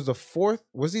believe he was the fourth.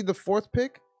 Was he the fourth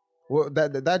pick? Well,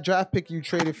 that draft pick you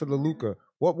traded for the Luka,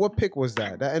 what pick was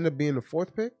that? That ended up being the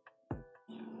fourth pick?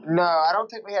 No, I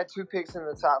don't think we had two picks in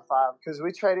the top five because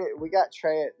we got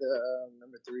Trae at the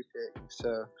number 3 pick.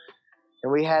 So,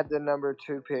 and we had the number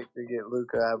 2 pick to get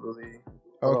Luka, I believe.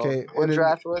 Okay. What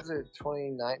draft was it?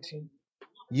 2019?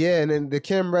 Yeah, and then the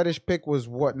Cam Reddish pick was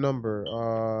what number?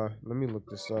 Let me look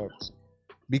this up.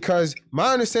 Because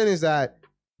my understanding is that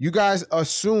you guys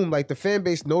assume, like, the fan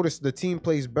base noticed the team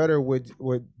plays better with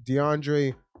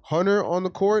DeAndre Hunter on the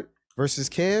court versus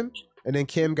Cam, and then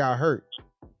Cam got hurt.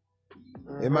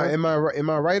 Am I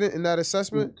right in that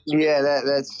assessment? Yeah,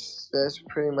 that's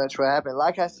pretty much what happened.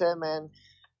 Like I said, man,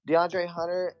 DeAndre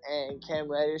Hunter and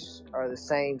Cam Reddish are the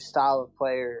same style of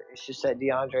player. It's just that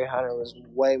DeAndre Hunter was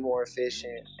way more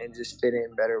efficient and just fit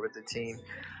in better with the team.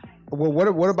 Well,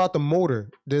 what about the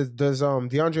motor? Does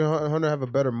DeAndre Hunter have a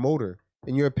better motor,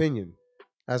 in your opinion,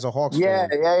 as a Hawks fan?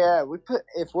 Yeah.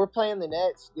 If we're playing the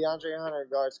Nets, DeAndre Hunter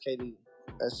guards KD.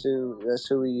 That's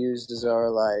who we used as our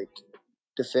like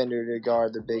defender to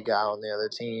guard the big guy on the other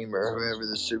team, or whoever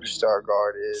the superstar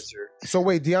guard is. Or so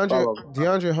wait,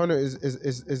 DeAndre Hunter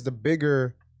is the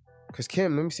bigger, because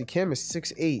Cam. Let me see. Cam is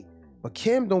 6'8", but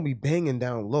Cam don't be banging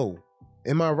down low.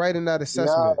 Am I right in that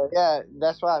assessment? No, yeah,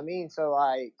 that's what I mean. So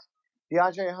like,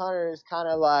 DeAndre Hunter is kind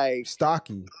of like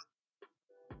stocky.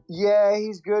 Yeah,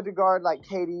 he's good to guard like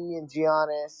KD and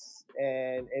Giannis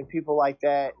and people like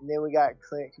that. And then we got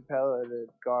Clint Capella to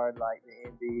guard like the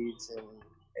Embiids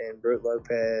and Brook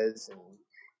Lopez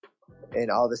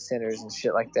and all the centers and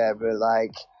shit like that. But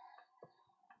like,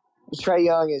 Trae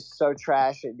Young is so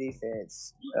trash at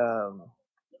defense.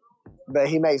 But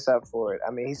he makes up for it.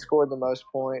 I mean, he scored the most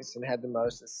points and had the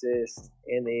most assists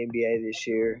in the NBA this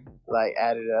year, like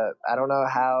added up. I don't know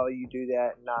how you do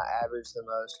that and not average the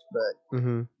most, but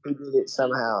he did it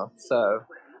somehow. So,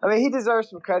 I mean, he deserves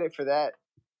some credit for that.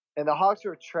 And the Hawks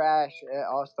were trash at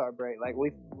All-Star break. Like,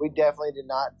 we definitely did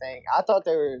not think. I thought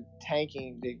they were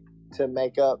tanking to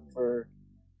make up for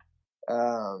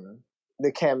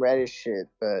the Cam Reddish shit,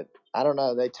 but I don't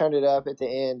know. They turned it up at the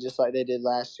end just like they did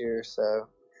last year,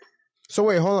 So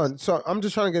wait, hold on. So I'm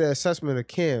just trying to get an assessment of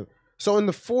Cam. So in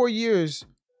the 4 years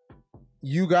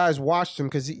you guys watched him,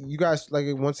 because you guys, like,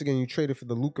 once again, you traded for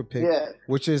the Luka pick,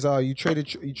 which is you traded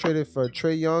for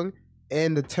Trae Young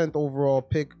and the 10th overall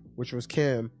pick, which was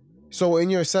Cam. So in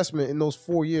your assessment, in those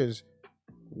 4 years,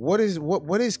 what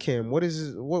is Cam? What is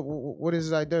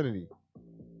his identity?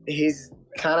 He's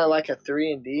kind of like a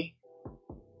 3-and-D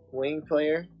wing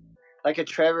player, like a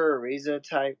Trevor Ariza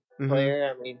type player.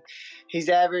 I mean, he's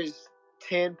averaged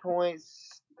 10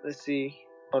 points. Let's see.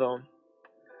 Hold on.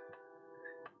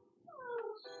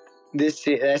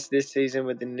 That's this season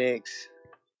with the Knicks.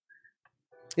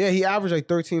 Yeah, he averaged like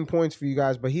 13 points for you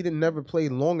guys, but he never play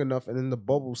long enough and in the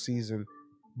bubble season.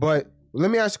 But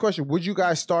let me ask you a question. Would you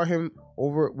guys start him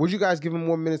over? Would you guys give him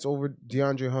more minutes over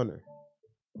DeAndre Hunter?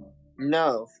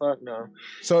 No, fuck no.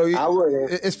 So I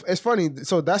wouldn't. It's funny.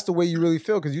 So that's the way you really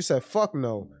feel, because you said fuck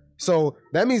no. So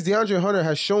that means DeAndre Hunter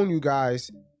has shown you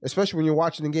guys, especially when you're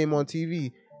watching the game on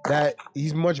TV, that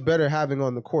he's much better having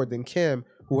on the court than Cam,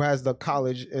 who has the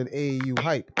college and AAU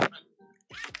hype.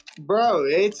 Bro,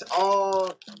 it's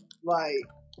all like,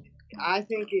 I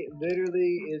think it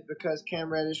literally is because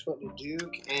Cam Reddish went to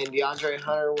Duke and DeAndre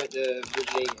Hunter went to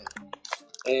Virginia.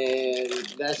 And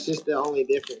that's just the only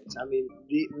difference. I mean,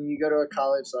 when you go to a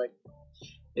college like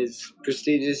as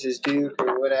prestigious as Duke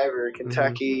or whatever,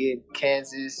 Kentucky,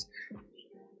 Kansas,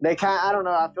 they I don't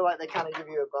know, I feel like they kind of give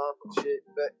you a bump and shit.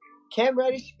 But Cam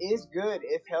Reddish is good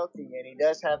if healthy, and he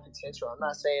does have potential. I'm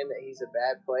not saying that he's a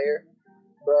bad player,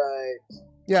 but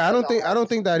yeah, I don't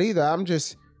think that either. I'm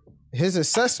just, his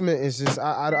assessment is just,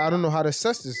 I don't know how to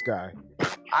assess this guy.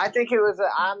 I think it was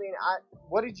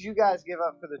what did you guys give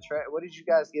up for the trade? What did you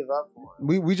guys give up for?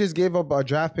 We just gave up a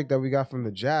draft pick that we got from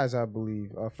the Jazz, I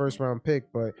believe, a first round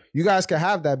pick. But you guys can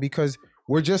have that, because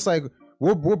we're just like,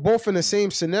 we're both in the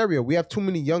same scenario. We have too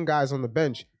many young guys on the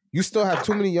bench. You still have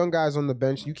too many young guys on the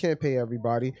bench. You can't pay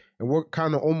everybody, and we're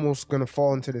kind of almost gonna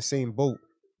fall into the same boat.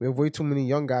 We have way too many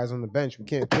young guys on the bench. We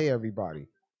can't pay everybody.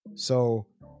 So,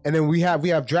 and then we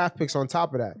have draft picks on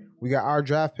top of that. We got our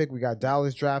draft pick. We got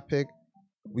Dallas draft pick.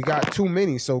 We got too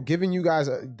many. So giving you guys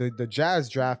the Jazz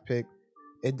draft pick,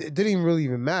 it didn't even really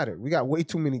matter. We got way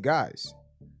too many guys.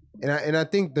 And I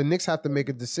think the Knicks have to make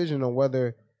a decision on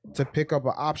whether to pick up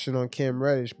an option on Cam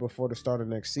Reddish before the start of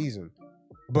next season.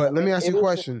 But let me ask you a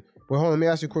question. Well, hold on, let me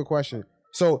ask you a quick question.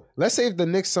 So let's say if the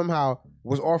Knicks somehow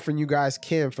was offering you guys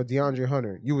Cam for DeAndre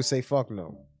Hunter, you would say fuck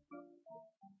no.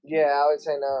 Yeah, I would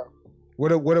say no.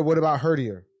 What about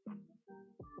Hertier?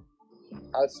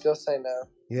 I would still say no.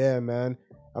 Yeah, man.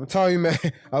 I'm telling you, man,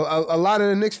 a lot of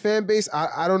the Knicks fan base,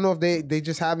 I don't know if they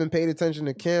just haven't paid attention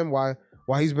to Cam while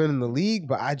he's been in the league,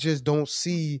 but I just don't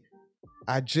see,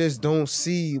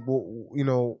 you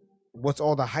know, what's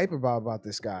all the hype about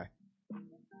this guy.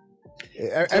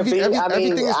 Everything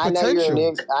is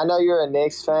potential. I know you're a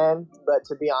Knicks fan, but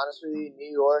to be honest with you,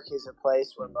 New York is a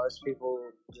place where most people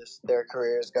their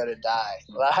careers go to die.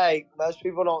 Like, most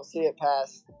people don't see it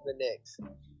past the Knicks.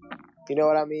 You know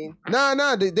what I mean?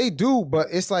 Nah, they do, but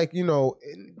it's like, you know,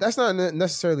 that's not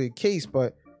necessarily the case,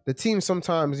 but the team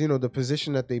sometimes, you know, the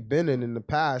position that they've been in the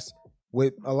past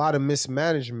with a lot of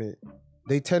mismanagement,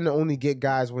 they tend to only get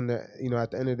guys when they're, you know,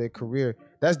 at the end of their career.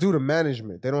 That's due to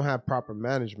management. They don't have proper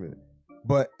management.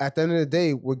 But at the end of the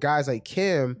day, with guys like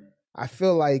Cam, I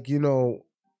feel like, you know,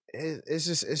 it's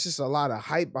just a lot of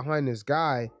hype behind this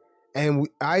guy. And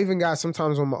I even got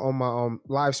sometimes on my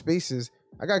live spaces,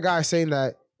 I got guys saying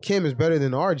that Cam is better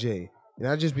than RJ. And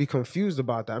I just be confused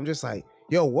about that. I'm just like,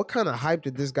 yo, what kind of hype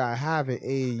did this guy have in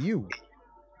AAU?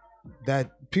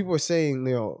 That people are saying,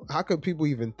 you know, how could people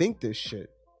even think this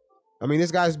shit? I mean,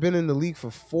 this guy's been in the league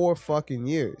for 4 fucking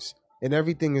years. And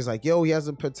everything is like, yo, he has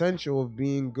the potential of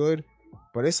being good.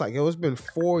 But it's like, yo, it's been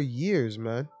 4 years,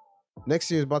 man.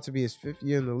 Next year is about to be his 5th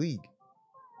year in the league.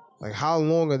 Like, how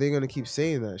long are they going to keep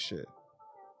saying that shit?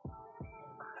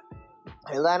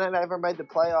 Atlanta never made the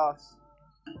playoffs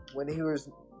when he was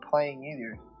playing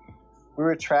either. We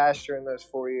were trash during those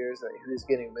 4 years that he was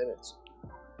getting minutes.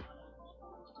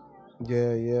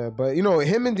 Yeah. But, you know,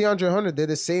 him and DeAndre Hunter, they're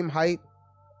the same height.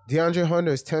 DeAndre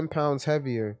Hunter is 10 pounds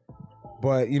heavier.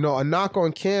 But, you know, a knock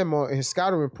on Cam on his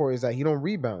scouting report is that he don't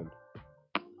rebound.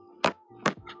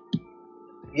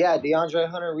 Yeah, DeAndre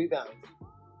Hunter rebounds.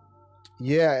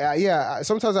 Yeah.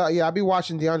 Sometimes I be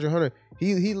watching DeAndre Hunter.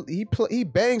 He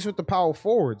bangs with the power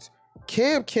forwards.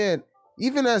 Cam can't,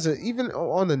 even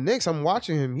on the Knicks, I'm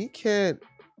watching him. He can't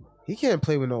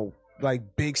play with no like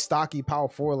big stocky power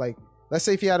forward. Like, let's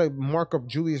say if he had to mark up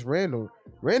Julius Randle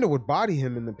would body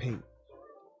him in the paint.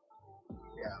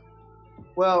 Yeah.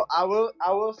 Well, I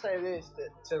will say this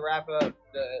to wrap up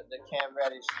the Cam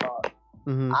Reddish talk.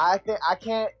 Mm-hmm.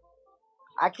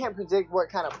 I can't predict what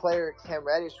kind of player Cam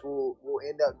Reddish will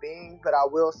end up being, but I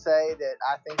will say that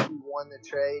I think he won the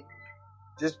trade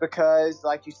just because,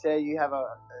 like you said, you have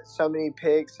so many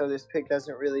picks, so this pick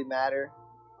doesn't really matter.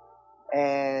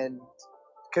 And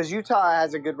because Utah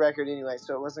has a good record anyway,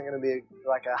 so it wasn't going to be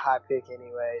like a high pick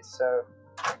anyway. So,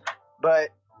 but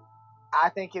I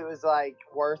think it was like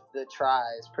worth the try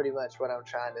is pretty much what I'm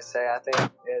trying to say. I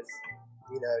think it's,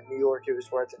 you know, New York, it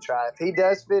was worth a try. If he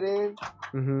does fit in,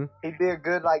 mm-hmm. he'd be a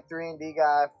good like 3-and-D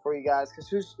guy for you guys. Because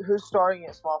who's starting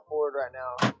at small forward right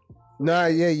now? Nah,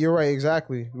 yeah, you're right.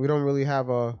 Exactly. We don't really have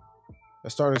a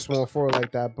starting small forward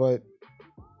like that. But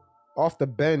off the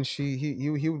bench, he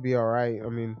would be all right. I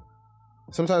mean,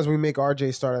 sometimes we make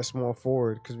RJ start at small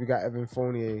forward because we got Evan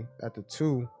Fournier at the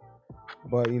 2.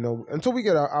 But, you know, until we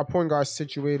get our point guard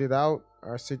situated out,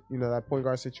 that point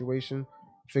guard situation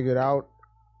figured out,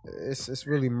 it's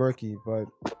really murky. But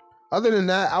other than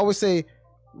that, I would say,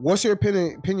 what's your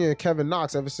opinion of Kevin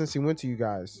Knox ever since he went to you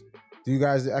guys? Do you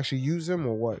guys actually use him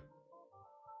or what?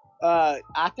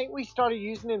 I think we started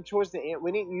using him towards the end.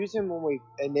 We didn't use him when we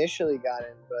initially got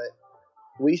him,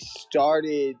 but we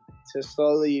started to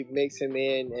slowly mix him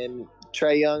in. And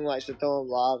Trae Young likes to throw him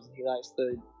lobs. He likes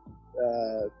the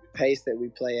pace that we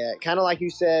play at. Kind of like you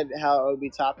said, how Obi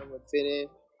Toppin would fit in.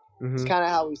 Mm-hmm. It's kind of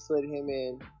how we slid him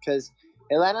in because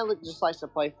Atlanta just likes to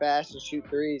play fast and shoot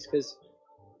threes because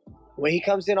when he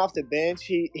comes in off the bench,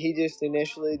 he just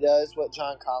initially does what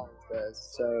John Collins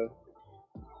does. So,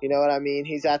 you know what I mean?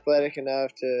 He's athletic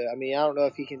enough to – I mean, I don't know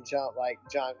if he can jump like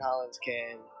John Collins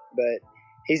can, but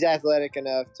he's athletic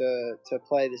enough to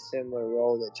play the similar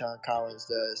role that John Collins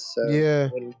does. So yeah.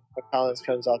 When Collins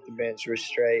comes off the bench, we're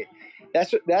straight.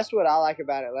 That's what I like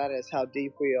about Atlanta is how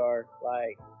deep we are.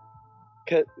 Like,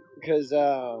 because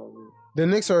the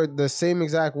Knicks are the same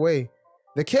exact way.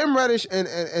 The Cam Reddish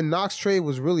and Knox trade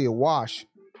was really a wash.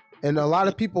 And a lot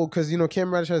of people, because, you know,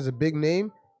 Cam Reddish has a big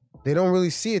name, they don't really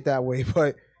see it that way.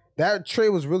 But that trade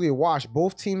was really a wash.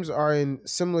 Both teams are in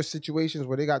similar situations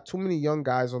where they got too many young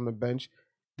guys on the bench.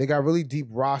 They got really deep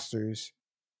rosters.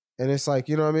 And it's like,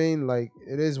 you know what I mean? Like,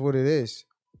 it is what it is.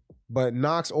 But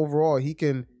Knox, overall, he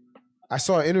can... I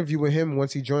saw an interview with him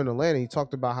once he joined Atlanta. He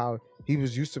talked about how he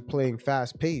was used to playing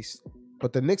fast-paced.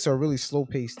 But the Knicks are a really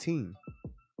slow-paced team.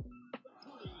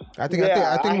 I think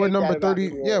we're number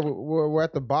 30. Yeah, we're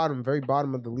at the bottom, very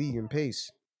bottom of the league in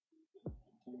pace.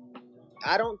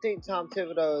 I don't think Tom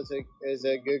Thibodeau is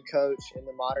a good coach in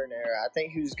the modern era. I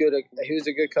think he was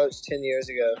a good coach 10 years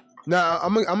ago. Now,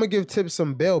 I'm gonna give Tibbs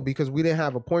some bail because we didn't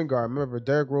have a point guard. Remember,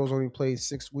 Derrick Rose only played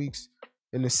 6 weeks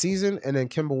in the season, and then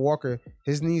Kemba Walker,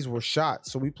 his knees were shot,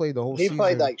 so we played the whole season. He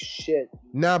played like shit.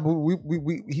 Nah, but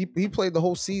he played the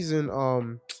whole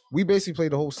season. We basically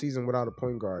played the whole season without a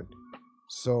point guard.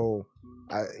 So,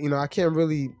 I can't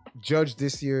really judge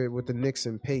this year with the Knicks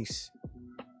in pace.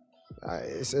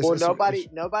 Nobody's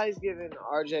giving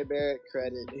RJ Barrett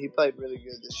credit. He played really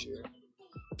good this year.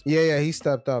 Yeah, he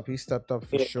stepped up. He stepped up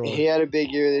for sure. He had a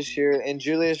big year this year, and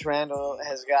Julius Randle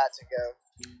has got to go.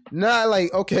 Not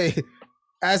like, okay,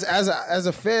 as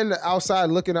a fan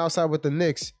looking outside with the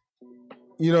Knicks,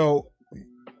 you know,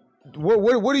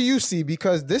 what do you see?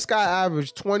 Because this guy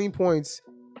averaged 20 points,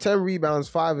 10 rebounds,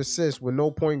 5 assists with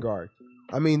no point guard.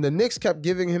 I mean, the Knicks kept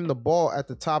giving him the ball at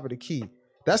the top of the key.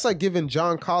 That's like giving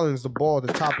John Collins the ball at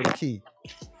the top of the key.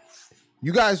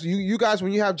 You guys,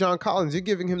 when you have John Collins, you're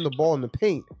giving him the ball in the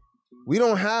paint. We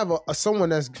don't have someone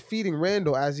that's feeding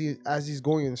Randle as he's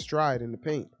going in stride in the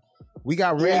paint. We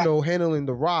got Randle handling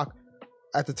the rock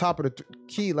at the top of the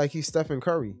key like he's Stephen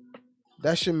Curry.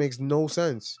 That shit makes no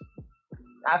sense.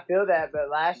 I feel that, but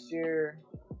last year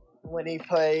when he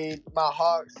played my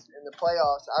Hawks in the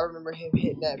playoffs, I remember him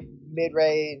hitting that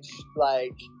mid-range,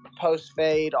 like,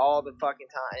 post-fade all the fucking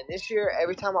time. And this year,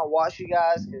 every time I watch you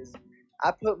guys, because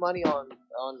I put money on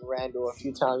Randle a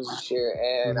few times this year,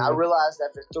 and I realized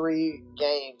after 3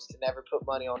 games to never put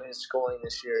money on his scoring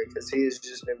this year because he has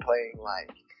just been playing like,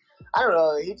 I don't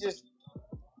know,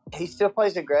 he still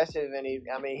plays aggressive, and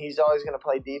he's always going to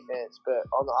play defense, but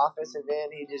on the offensive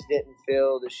end, he just didn't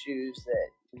fill the shoes that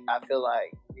I feel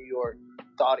like New York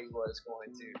thought he was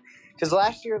going to. Because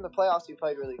last year in the playoffs, he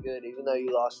played really good, even though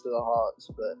you lost to the Hawks,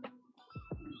 but...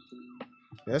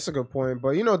 That's a good point.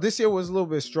 But, you know, this year was a little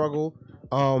bit of struggle.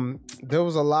 There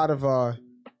was a lot of,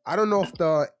 I don't know if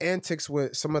the antics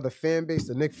with some of the fan base,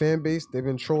 the Knicks fan base, they've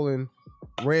been trolling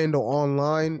Randle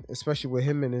online, especially with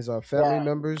him and his family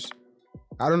members.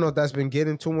 I don't know if that's been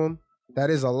getting to him.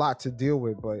 That is a lot to deal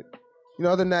with. But, you know,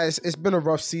 other than that, it's been a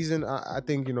rough season. I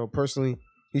think, you know, personally,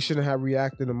 he shouldn't have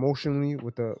reacted emotionally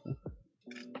with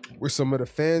some of the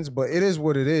fans. But it is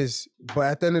what it is. But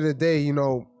at the end of the day, you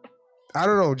know, I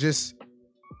don't know, just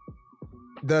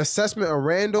the assessment of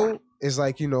Randle is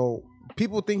like, you know,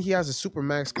 people think he has a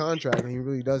supermax contract and he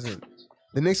really doesn't.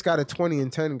 The Knicks got a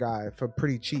 20-10 guy for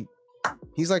pretty cheap.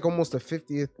 He's like almost the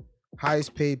 50th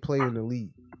highest paid player in the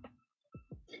league.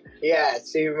 Yeah,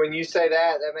 see, when you say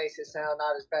that, that makes it sound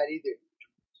not as bad either.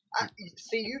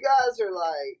 See, you guys are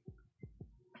like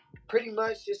pretty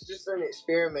much just an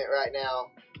experiment right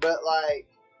now. But like,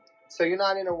 so you're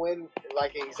not in a win,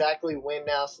 like exactly win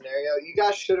now scenario. You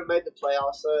guys should have made the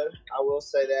playoffs, though. I will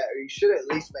say that, or you should have at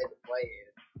least made the play in.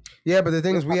 Yeah, but the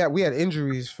thing is, we had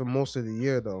injuries for most of the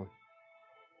year, though.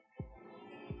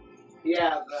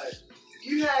 Yeah, but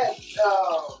you had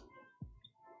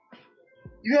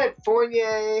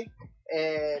Fournier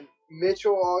and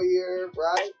Mitchell all year,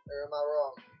 right? Or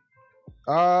am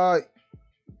I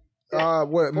wrong?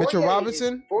 What, Mitchell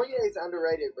Robinson? Fournier is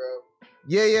underrated, bro.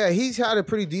 Yeah, he's had a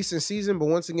pretty decent season, but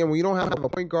once again, when you don't have a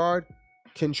point guard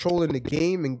controlling the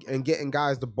game and getting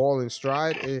guys the ball in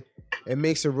stride, it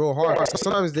makes it real hard.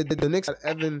 Sometimes the Knicks have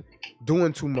Evan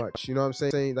doing too much. You know what I'm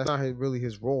saying? That's not really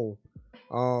his role.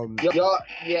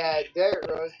 Yeah, Derrick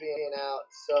Rose being out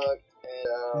sucked.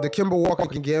 And, the Kemba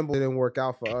Walker gamble didn't work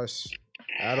out for us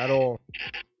at all.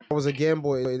 It was a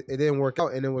gamble. It didn't work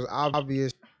out, and it was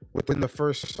obvious within the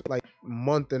first like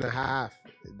month and a half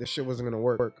this shit wasn't gonna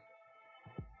work.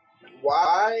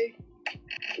 Why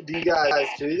do you guys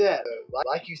do that?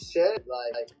 Like you said,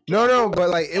 like no, but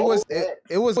like it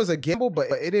was a gamble,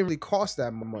 but it didn't really cost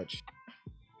that much.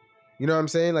 You know what I'm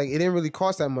saying? Like it didn't really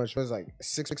cost that much. It was like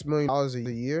 $6 million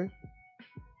a year.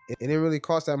 It didn't really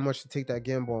cost that much to take that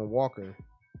gamble on Walker.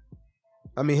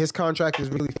 I mean, his contract is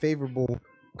really favorable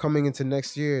coming into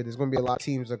next year. There's going to be a lot of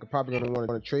teams that are probably going to want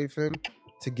to trade for him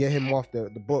to get him off the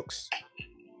books.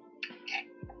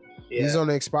 Yeah. He's on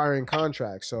an expiring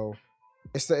contract, so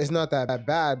it's not that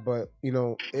bad. But you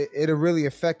know, it really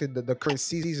affected the current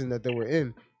season that they were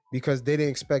in because they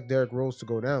didn't expect Derrick Rose to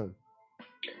go down.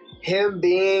 Him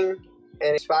being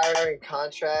an expiring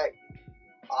contract,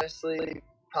 honestly,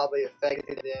 probably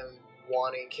affected them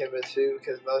wanting Kemba too,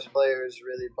 because most players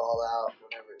really ball out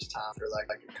whenever it's time for like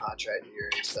a contract year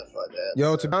and stuff like that.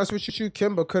 Yo, to be honest with you,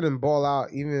 Kemba couldn't ball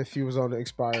out even if he was on the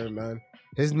expiring, man.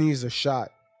 His knees are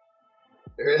shot.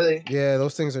 Really? Yeah,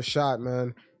 those things are shot,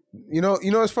 man. You know,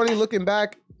 it's funny looking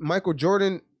back. Michael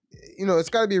Jordan, you know, it's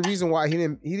got to be a reason why he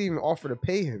didn't even offer to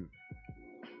pay him.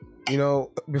 You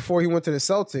know, before he went to the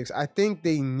Celtics, I think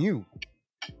they knew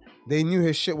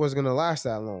his shit wasn't gonna last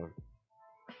that long.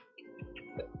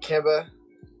 Kemba?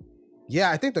 Yeah,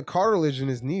 I think the cartilage in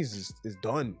his knees is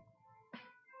done.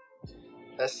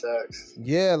 That sucks.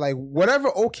 Yeah, like whatever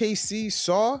OKC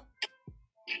saw,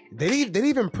 they didn't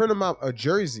even print him out a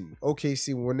jersey.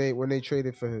 OKC when they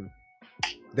traded for him,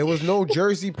 there was no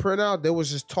jersey printout. There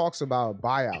was just talks about a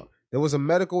buyout. There was a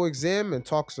medical exam and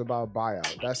talks about a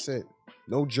buyout. That's it.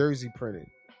 No jersey printed.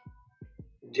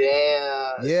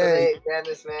 Damn. Yeah. So they ran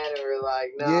this man and were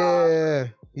like, nah. Yeah.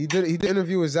 He did an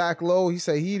interview with Zach Lowe. He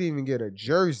said he didn't even get a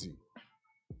jersey.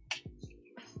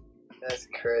 That's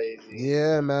crazy.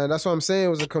 Yeah, man. That's what I'm saying. It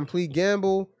was a complete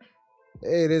gamble.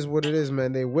 Hey, it is what it is,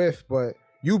 man. They whiffed. But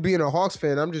you being a Hawks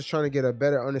fan, I'm just trying to get a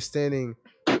better understanding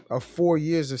of 4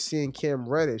 years of seeing Cam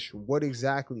Reddish. What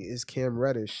exactly is Cam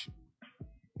Reddish?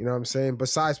 You know what I'm saying?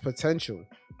 Besides potential.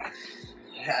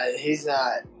 Yeah, he's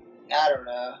not. I don't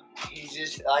know. He's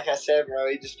just, like I said, bro,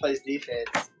 he just plays defense.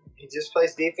 He just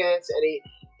plays defense, and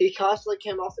he constantly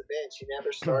came off the bench. He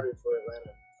never started for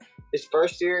Atlanta. His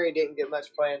first year, he didn't get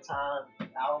much playing time.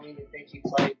 I don't even think he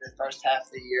played the first half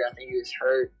of the year. I think he was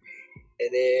hurt. And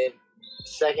then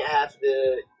second half of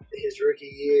his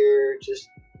rookie year, just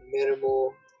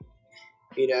minimal.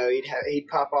 You know, he'd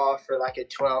pop off for like a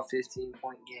 12,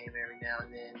 15-point game every now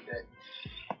and then.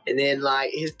 And then,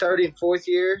 like, his third and fourth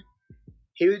year,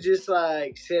 he would just,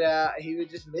 like, sit out. He would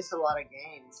just miss a lot of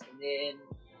games. And then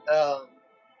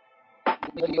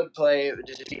when he would play, it would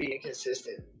just be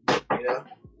inconsistent, you know?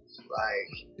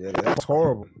 Like, yeah, that's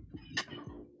horrible.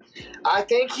 I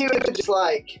think he would just,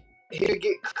 like, he would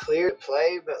get clear to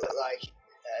play, but, like,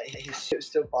 his shit would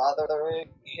still bothering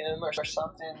him or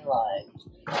something. Like,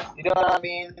 you know what I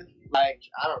mean? Like,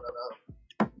 I don't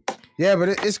know. Yeah, but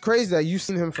it's crazy that you've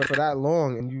seen him for that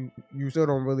long and you still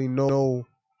don't really know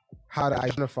how to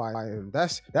identify him.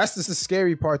 That's just the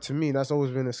scary part to me. That's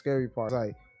always been the scary part.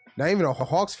 Like, not even a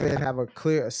Hawks fan have a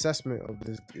clear assessment of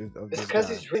this. It's because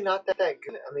he's really not that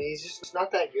good. I mean, he's just not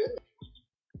that good.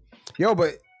 Yo,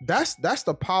 but that's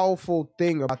the powerful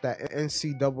thing about that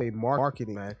NCAA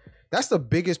marketing, man. That's the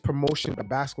biggest promotion a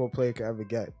basketball player could ever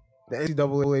get. The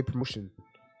NCAA promotion.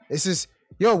 It's just,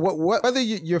 yo, whether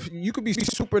you could be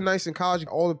super nice in college,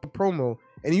 all the promo,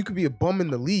 and you could be a bum in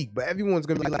the league, but everyone's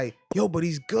gonna be like, yo, but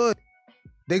he's good.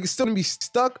 They can still be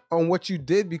stuck on what you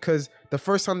did because the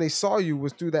first time they saw you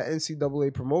was through that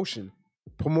NCAA promotion,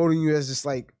 promoting you as this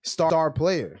like star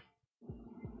player.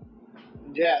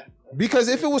 Yeah. Because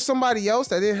if it was somebody else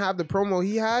that didn't have the promo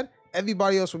he had,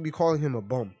 everybody else would be calling him a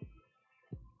bum.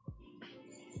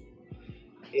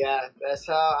 Yeah, that's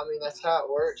how it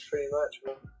works pretty much,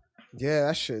 bro. Yeah,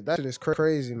 that shit is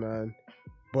crazy, man.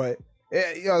 But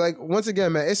like once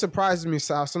again, man, it surprises me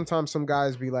how sometimes some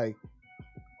guys be like,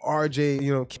 RJ,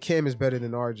 you know, Cam is better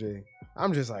than RJ.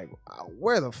 I'm just like,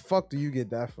 where the fuck do you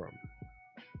get that from?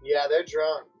 Yeah, they're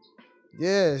drunk.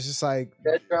 Yeah, it's just like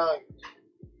they're drunk.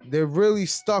 They're really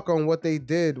stuck on what they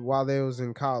did while they was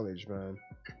in college, man.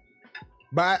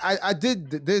 But I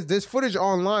did there's footage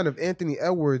online of Anthony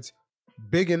Edwards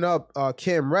bigging up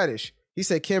Cam Reddish. He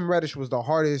said Cam Reddish was the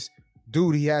hardest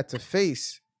dude he had to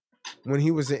face when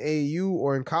he was in AAU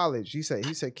or in college. He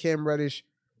said Cam Reddish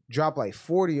dropped like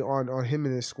 40 on him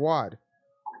and his squad.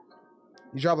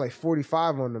 He dropped like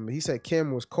 45 on them. He said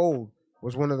Cam was cold,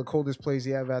 was one of the coldest players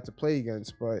he ever had to play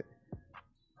against. But,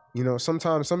 you know,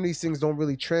 sometimes some of these things don't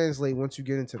really translate once you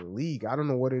get into the league. I don't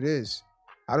know what it is.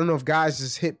 I don't know if guys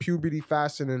just hit puberty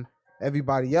faster than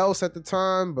everybody else at the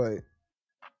time, but,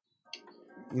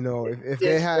 you know, if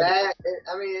they had... that,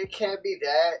 I mean, it can't be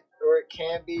that, or it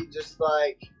can be just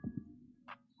like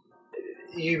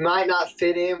you might not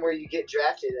fit in where you get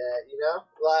drafted at, you know?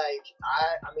 Like,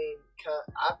 I mean,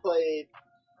 I played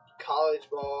college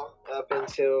ball up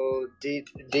until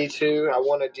D2. I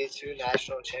won a D2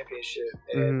 national championship.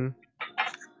 And,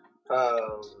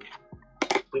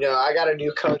 you know, I got a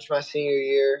new coach my senior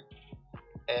year,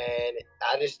 and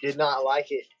I just did not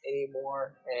like it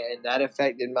anymore, and that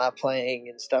affected my playing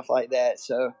and stuff like that.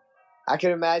 So I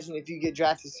can imagine if you get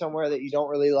drafted somewhere that you don't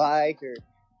really like, or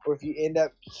if you end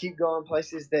up keep going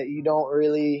places that you don't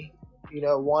really, you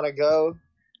know, want to go,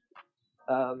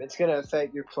 it's going to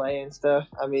affect your play and stuff.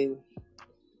 I mean,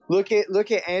 look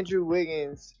at Andrew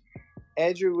Wiggins.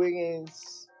 Andrew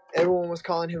Wiggins, everyone was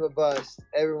calling him a bust.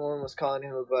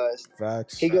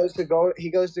 Facts. He goes to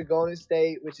Golden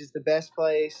State, which is the best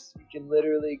place. You can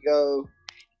literally go.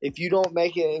 If you don't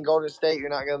make it in Golden State, you're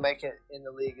not going to make it in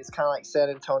the league. It's kind of like San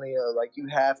Antonio. Like, you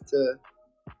have to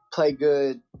play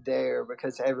good there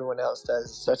because everyone else does.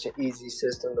 It's such an easy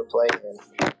system to play in.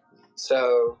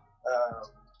 So,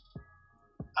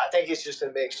 I think it's just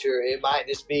a mixture. It might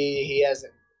just be he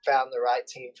hasn't found the right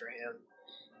team for him.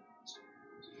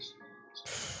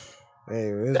 Hey,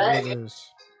 it is what it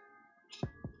is.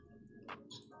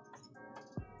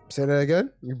 Say that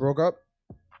again? You broke up?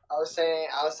 I was saying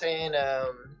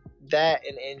that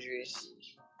and injuries.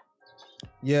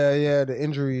 Yeah, the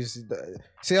injuries.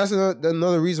 See, that's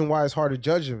another reason why it's hard to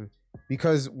judge him.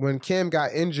 Because when Cam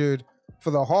got injured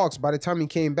for the Hawks, by the time he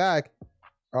came back,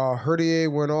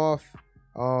 Herdier went off.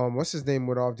 What's his name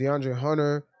went off? DeAndre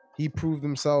Hunter. He proved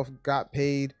himself, got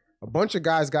paid. A bunch of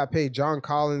guys got paid. John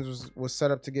Collins was set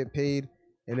up to get paid,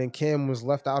 and then Cam was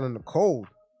left out in the cold.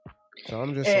 So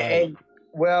I'm just and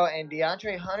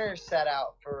DeAndre Hunter sat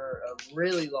out for a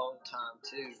really long time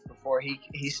too before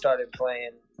he started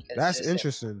playing. That's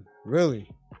interesting. Really?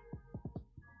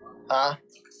 Huh?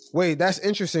 Wait, that's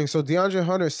interesting. So DeAndre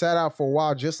Hunter sat out for a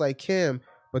while, just like Cam,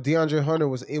 but DeAndre Hunter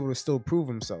was able to still prove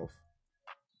himself.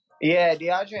 Yeah,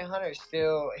 DeAndre Hunter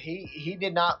still he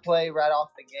did not play right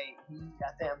off the gate.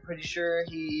 I'm pretty sure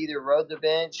he either rode the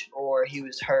bench or he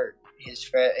was hurt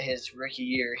his rookie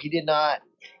year. He did not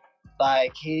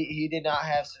he did not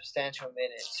have substantial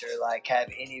minutes or have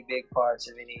any big parts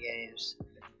of any games.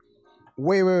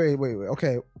 Wait.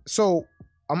 Okay, so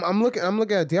I'm looking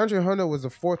at DeAndre Hunter was the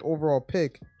 4th overall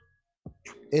pick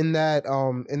in that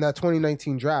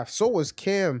 2019 draft. So was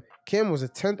Cam. Cam was a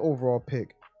 10th overall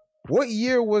pick. What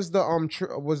year was the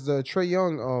Trae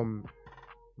Young?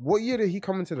 What year did he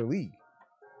come into the league?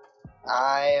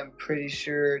 I am pretty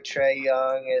sure Trae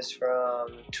Young is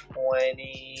from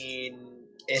 20.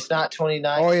 It's not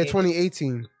 2019. Oh yeah,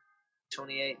 2018.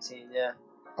 2018, yeah.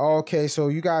 Okay, so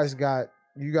you guys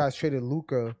traded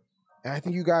Luka, and I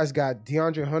think you guys got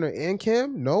DeAndre Hunter and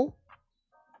Cam. No.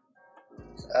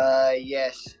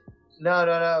 Yes.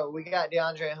 No. We got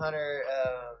DeAndre Hunter.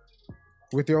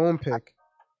 With your own pick.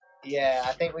 Yeah,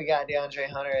 I think we got DeAndre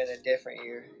Hunter in a different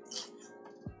year.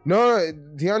 No,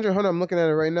 DeAndre Hunter, I'm looking at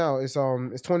it right now. It's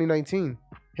 2019.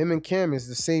 Him and Cam is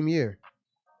the same year.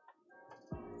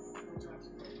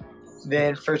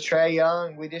 Then for Trae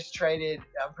Young, we just traded.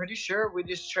 I'm pretty sure we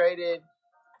just traded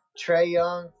Trae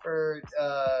Young for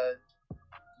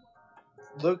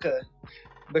Luka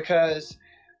because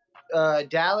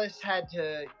Dallas had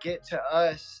to get to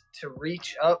us to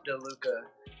reach up to Luka.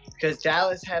 Because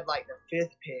Dallas had the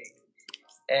 5th pick,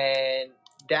 and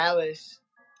Dallas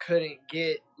couldn't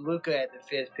get Luka at the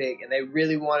 5th pick, and they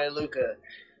really wanted Luka.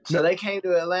 So they came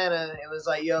to Atlanta and was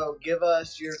like, yo, give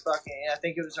us your I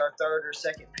think it was our 3rd or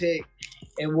 2nd pick,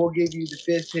 and we'll give you the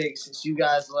 5th pick since you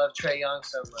guys love Trae Young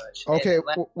so much. Okay,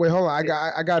 wait, hold on.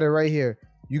 I got it right here.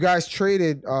 You guys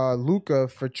traded Luka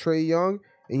for Trae Young,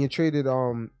 and you traded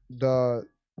the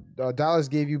Dallas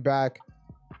gave you back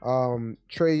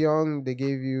Trae Young. They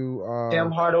gave you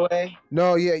Tim Hardaway.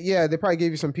 No, yeah, they probably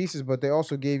gave you some pieces, but they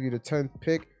also gave you the 10th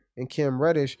pick and Cam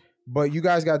Reddish. But you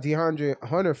guys got DeAndre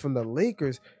Hunter from the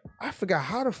Lakers. I forgot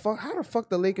how the fuck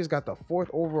the Lakers got the 4th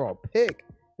overall pick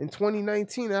in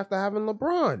 2019 after having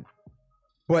LeBron.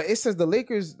 But it says the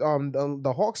Lakers,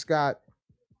 the Hawks got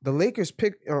the Lakers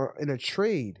pick in a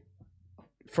trade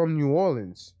from New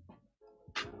Orleans.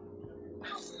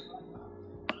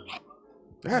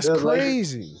 That's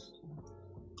crazy.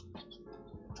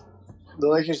 The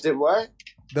Lakers did what?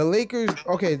 The Lakers.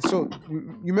 Okay, so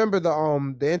you remember the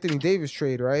Anthony Davis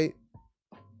trade, right?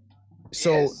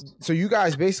 So yes. So you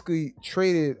guys basically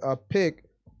traded a pick.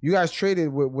 You guys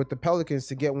traded with the Pelicans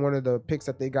to get one of the picks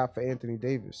that they got for Anthony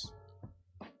Davis,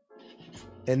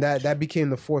 and that became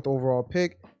the 4th overall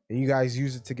pick. And you guys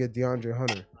used it to get DeAndre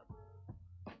Hunter.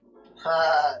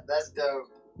 That's dope.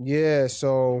 Yeah.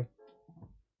 So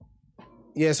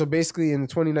basically in the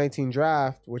 2019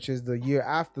 draft, which is the year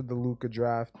after the Luka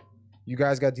draft, you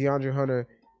guys got DeAndre Hunter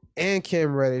and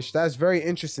Cam Reddish. That's very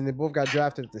interesting. They both got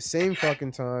drafted at the same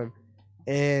fucking time.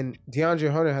 And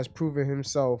DeAndre Hunter has proven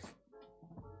himself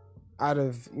out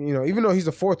of, even though he's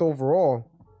the 4th overall,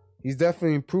 he's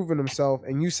definitely proven himself.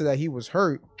 And you said that he was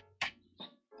hurt,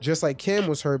 just like Cam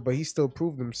was hurt, but he still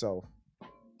proved himself.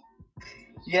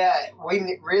 Yeah, we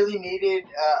really needed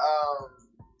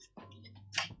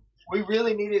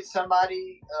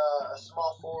somebody, a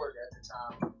small forward at the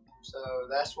time. So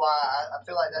that's why I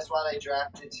feel like that's why they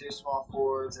drafted 2 small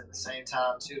forwards at the same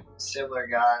time, 2 similar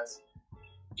guys.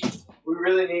 We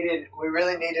really needed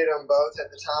them both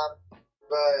at the time,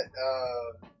 but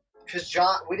because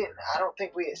I don't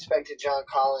think we expected John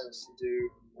Collins to do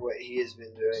what he has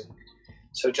been doing.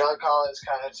 So John Collins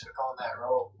kind of took on that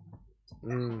role.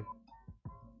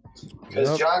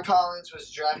 Because John Collins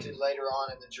was drafted later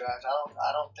on in the draft.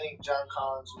 I don't think John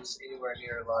Collins was anywhere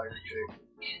near a lottery pick.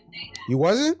 He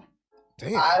wasn't?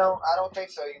 Damn. I don't think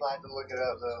so. You might have to look it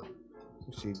up though.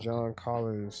 Let's see, John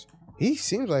Collins. He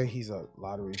seems like he's a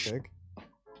lottery pick.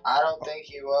 I don't think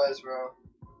he was, bro.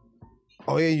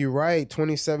 Oh yeah, you're right.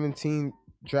 2017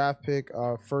 draft pick,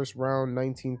 1st round,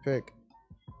 19 pick.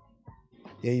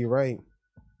 Yeah, you're right.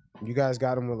 You guys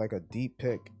got him with a deep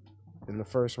pick in the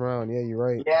 1st round. Yeah, you're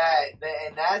right. Yeah,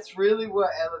 and that's really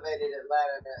what elevated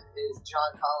Atlanta is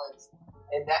John Collins.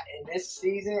 And that in this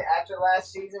season, after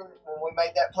last season, when we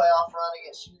made that playoff run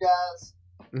against you guys,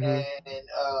 and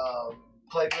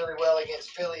played really well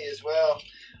against Philly as well,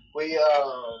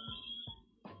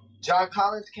 John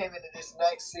Collins came into this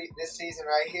this season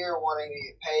right here wanting to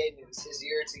get paid, and it was his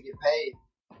year to get paid.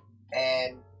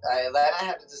 And Atlanta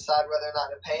had to decide whether or not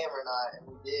to pay him or not, and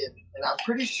we did. And I'm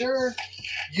pretty sure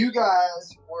you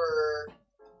guys were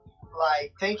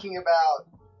like thinking about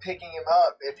picking him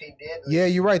up if he did. Yeah,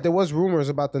 you're right. There was rumors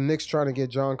about the Knicks trying to get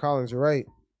John Collins. You're right.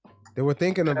 They were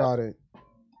thinking about it.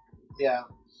 Yeah.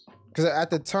 Because at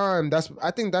the time,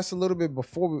 I think that's a little bit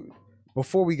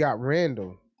before we got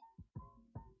Randall.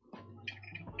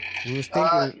 We was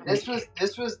thinking this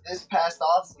was this past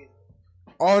offseason.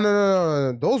 Oh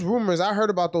no. Those rumors, I heard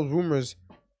about those rumors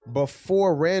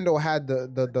before Randall had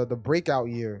the breakout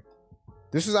year.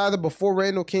 This was either before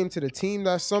Randall came to the team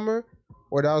that summer,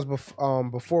 or that was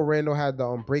before Randall had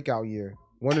the breakout year.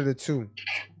 One of the two.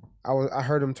 I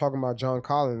heard him talking about John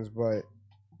Collins, but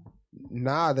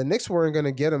nah, the Knicks weren't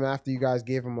gonna get him after you guys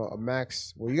gave him a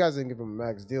max. Well, you guys didn't give him a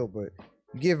max deal, but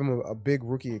you gave him a big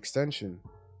rookie extension.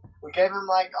 We gave him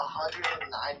like $190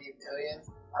 million,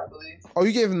 I believe. Oh,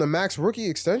 you gave him the max rookie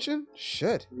extension?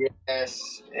 Shit. Yes,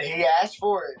 he asked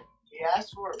for it.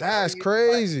 That's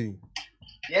crazy.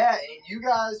 Yeah, and you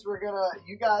guys were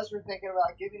thinking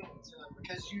about giving it to him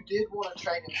because you did want to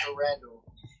trade him for Randall.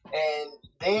 And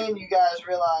then you guys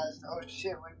realized, oh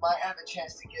shit, we might have a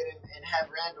chance to get him and have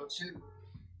Randall too.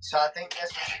 So I think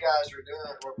that's what you guys were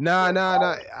doing. Nah.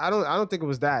 I don't think it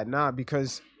was that. Nah,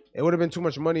 because it would have been too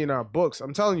much money in our books.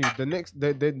 I'm telling you, the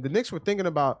Knicks were thinking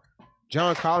about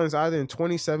John Collins either in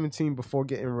 2017 before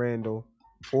getting Randall,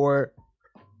 or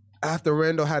after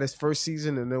Randall had his first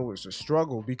season and it was a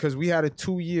struggle because we had a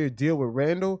 2-year deal with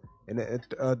Randall and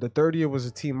the third year was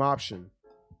a team option.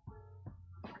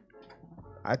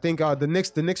 I think the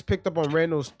Knicks picked up on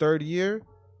Randall's third year,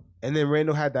 and then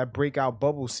Randall had that breakout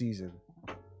bubble season.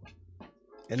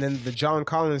 And then the John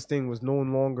Collins thing was no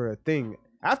longer a thing.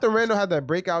 After Randall had that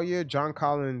breakout year, John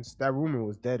Collins, that rumor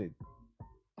was deaded.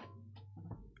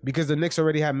 Because the Knicks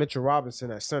already had Mitchell Robinson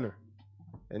at center.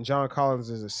 And John Collins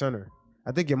is a center.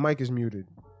 I think your mic is muted.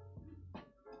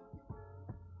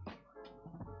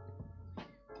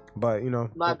 But, you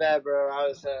know. My bad, bro. I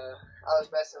was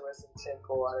messing with some Tim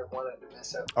Cole. I didn't want it to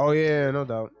mess up. Oh, yeah, no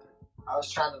doubt. I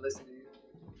was trying to listen to you.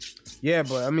 Yeah,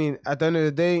 but, I mean, at the end of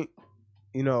the day,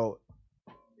 you know,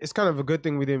 it's kind of a good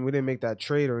thing we didn't make that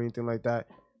trade or anything like that.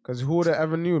 Because who would have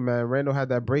ever knew, man? Randall had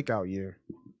that breakout year.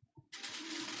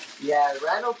 Yeah,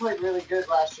 Randall played really good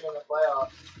last year in the playoffs.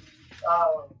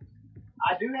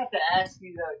 I do have to ask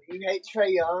you, though, do you hate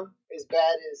Trae Young as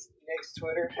bad as Knicks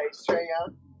Twitter hates Trae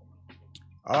Young?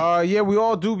 Yeah, we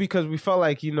all do because we felt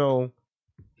like, you know,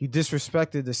 he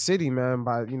disrespected the city, man,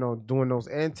 by, you know, doing those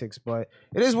antics. But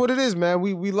it is what it is, man.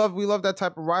 We love that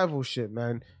type of rival shit,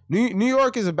 man. New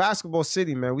York is a basketball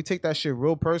city, man. We take that shit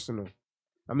real personal.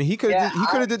 I mean, he could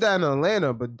have did that in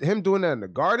Atlanta, but him doing that in the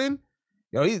Garden,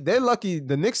 yo, they're lucky.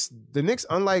 The Knicks,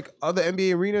 unlike other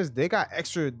NBA arenas, they got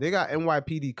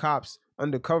NYPD cops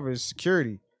undercover as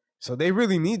security, so they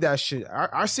really need that shit.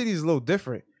 Our city is a little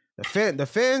different. The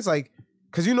fans like.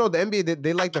 Because, you know, the NBA,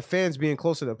 they like the fans being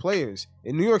closer to players.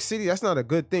 In New York City, that's not a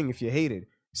good thing if you hate it.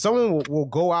 Someone will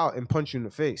go out and punch you in the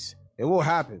face. It will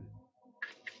happen.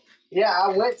 Yeah,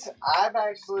 I've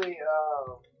actually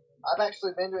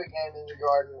been to a game in the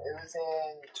Garden.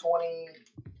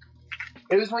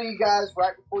 It was when you guys,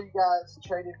 right before you guys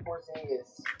traded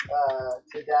Porzingis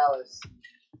to Dallas.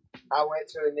 I went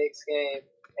to a Knicks game,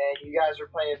 and you guys were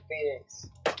playing Phoenix.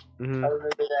 Mm-hmm. I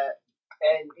remember that.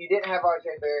 And you didn't have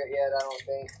RJ Barrett yet, I don't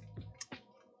think.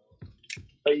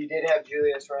 But you did have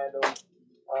Julius Randle.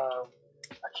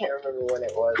 I can't remember when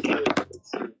it was.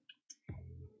 Let's see.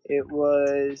 It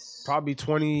was... Probably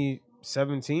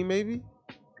 2017, maybe?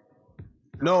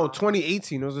 No,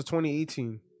 2018. It was a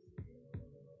 2018.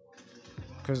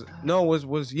 Because, no,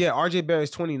 was yeah, RJ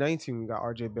Barrett's 2019 we got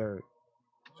RJ Barrett.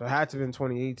 So it had to have been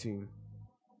 2018.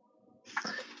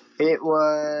 It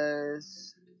was...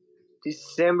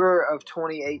 December of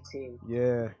 2018.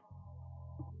 Yeah.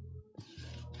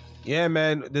 Yeah,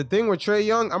 man. The thing with Trae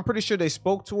Young, I'm pretty sure they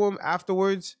spoke to him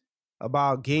afterwards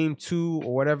about game 2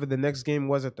 or whatever the next game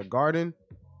was at the Garden.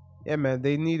 Yeah, man.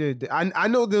 They needed... I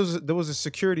know there was a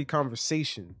security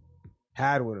conversation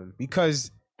had with him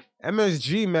because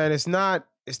MSG, man, it's not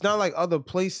like other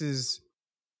places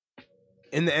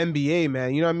in the NBA,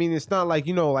 man. You know what I mean? It's not like,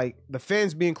 you know, like the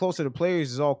fans being closer to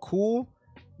players is all cool,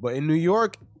 but in New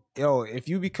York, yo, if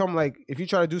you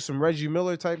try to do some Reggie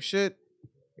Miller type shit,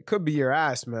 it could be your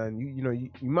ass, man.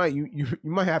 You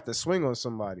might have to swing on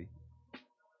somebody.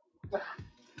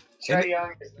 Trae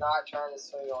Young is not trying to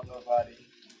swing on nobody.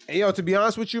 And yo, to be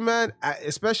honest with you, man,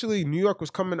 especially New York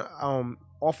was coming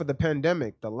off of the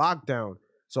pandemic, the lockdown.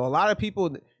 So a lot of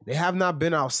people, they have not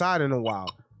been outside in a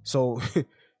while. So,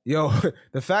 yo,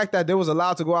 the fact that they was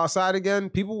allowed to go outside again,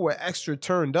 people were extra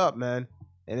turned up, man.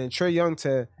 And then Trae Young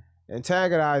to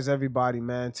antagonize everybody,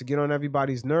 man, to get on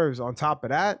everybody's nerves. On top of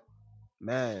that,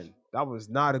 man, that was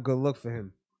not a good look for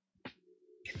him.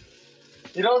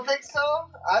 You don't think so?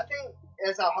 I think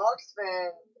as a Hawks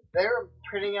fan, they were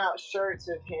printing out shirts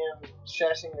of him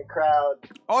shushing the crowd.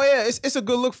 Oh yeah, it's a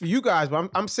good look for you guys, but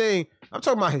I'm talking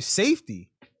about his safety.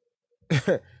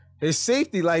 His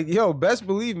safety, like, yo, best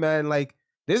believe, man, like,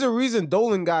 there's a reason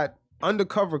Dolan got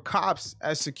undercover cops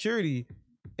as security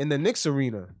in the Knicks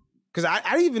arena. Because I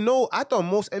didn't even know, I thought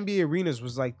most NBA arenas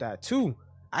was like that too.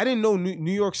 I didn't know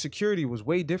New York security was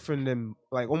way different than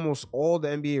like almost all the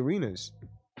NBA arenas.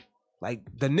 Like,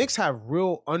 the Knicks have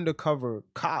real undercover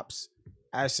cops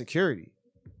as security.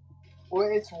 Well,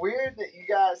 it's weird that you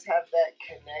guys have that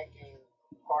connecting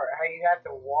part. How you have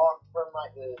to walk from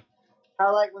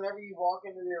how like whenever you walk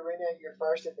into the arena, you're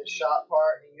first at the shot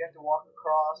part, and you have to walk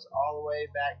across all the way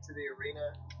back to the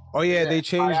arena. Oh yeah, they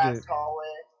changed it. Hallway.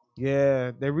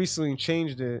 Yeah, they recently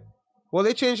changed it. Well,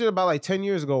 they changed it about like 10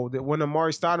 years ago when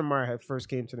Amari Stoudemire had first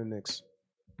came to the Knicks.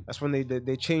 That's when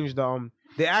they changed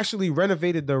they actually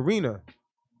renovated the arena.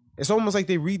 It's almost like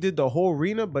they redid the whole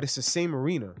arena, but it's the same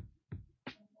arena.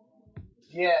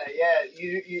 Yeah.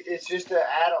 It's just an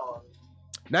add-on.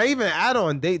 Not even an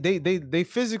add-on. They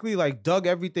physically like dug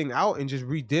everything out and just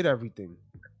redid everything.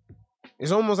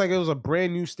 It's almost like it was a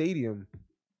brand new stadium.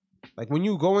 Like when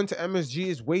you go into MSG,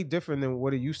 it's way different than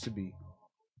what it used to be.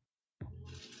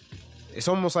 It's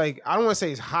almost like, I don't want to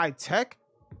say it's high tech,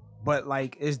 but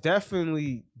like it's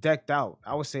definitely decked out.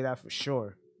 I would say that for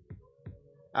sure.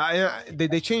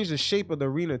 They changed the shape of the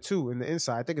arena too in the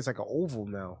inside. I think it's like an oval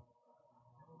now.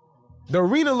 The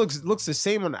arena looks the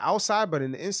same on the outside, but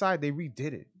in the inside they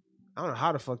redid it. I don't know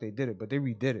how the fuck they did it, but they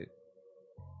redid it.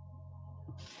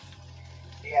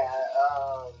 Yeah,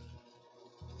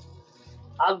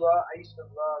 I used to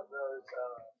love those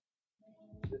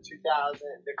the 2000,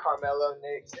 the Carmelo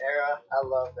Knicks era. I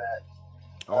love that.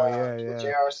 Oh yeah.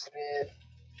 J.R. Smith,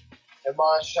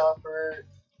 Iman Shumpert,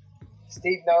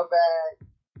 Steve Novak.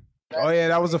 Oh yeah,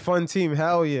 that was a fun team.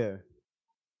 Hell yeah.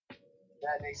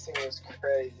 That Knicks team was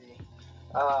crazy.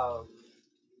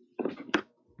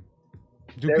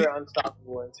 They were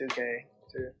unstoppable in 2K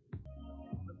too.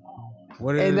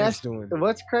 What are the Knicks doing?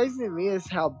 What's crazy to me is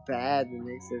how bad the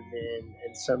Knicks have been,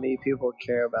 and so many people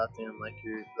care about them, like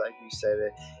you said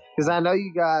it. Because I know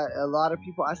you got a lot of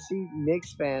people. I see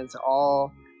Knicks fans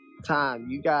all time.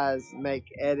 You guys make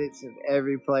edits of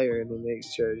every player in the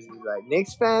Knicks jersey. Like,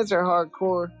 Knicks fans are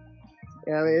hardcore.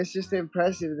 And I mean, it's just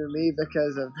impressive to me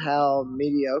because of how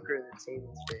mediocre the team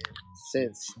has been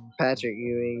since Patrick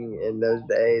Ewing in those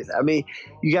days. I mean,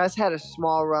 you guys had a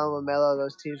small run with Melo.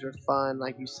 Those teams were fun,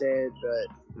 like you said, but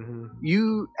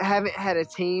you haven't had a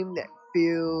team that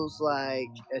feels like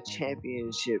a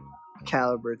championship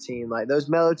caliber team. Like, those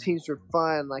Melo teams were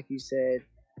fun, like you said,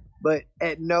 but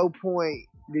at no point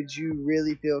did you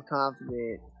really feel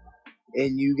confident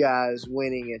in you guys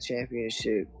winning a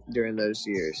championship during those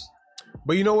years.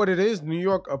 But you know what it is? New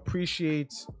York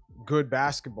appreciates good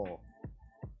basketball.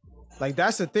 Like,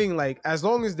 that's the thing. Like, as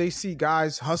long as they see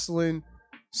guys hustling,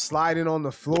 sliding on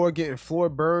the floor, getting floor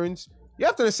burns, you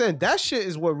have to understand that shit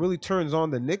is what really turns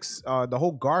on the Knicks, the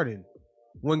whole Garden.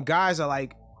 When guys are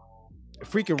like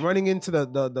freaking running into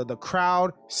the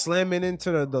crowd, slamming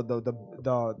into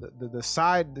the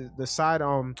side,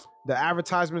 the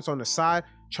advertisements on the side,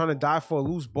 trying to dive for a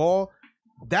loose ball.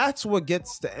 That's what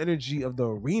gets the energy of the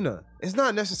arena. It's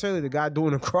not necessarily the guy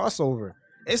doing a crossover.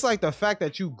 It's like the fact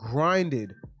that you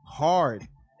grinded hard.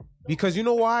 Because you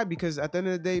know why? Because at the end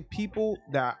of the day, people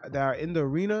that are in the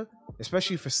arena,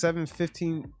 especially for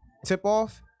 7:15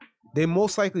 tip-off, they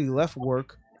most likely left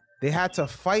work. They had to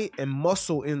fight and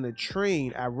muscle in the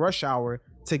train at rush hour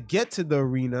to get to the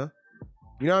arena.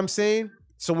 You know what I'm saying?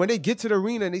 So when they get to the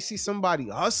arena and they see somebody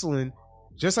hustling,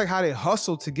 just like how they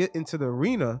hustle to get into the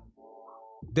arena,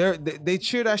 they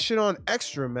cheer that shit on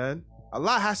extra, man. A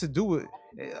lot of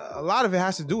it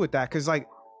has to do with that. Cause like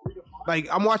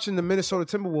I'm watching the Minnesota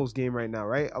Timberwolves game right now,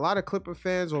 right? A lot of Clipper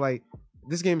fans are like,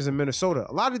 this game is in Minnesota.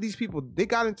 A lot of these people, they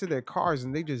got into their cars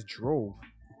and they just drove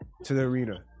to the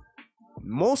arena.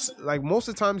 Most of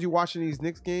the times you're watching these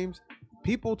Knicks games,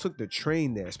 people took the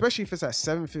train there, especially if it's at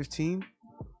 7:15.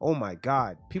 Oh my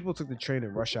God. People took the train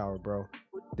in rush hour, bro.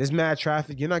 There's mad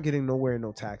traffic. You're not getting nowhere in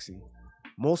no taxi.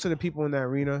 Most of the people in that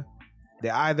arena, they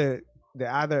either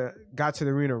got to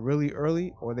the arena really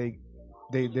early or they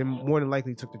more than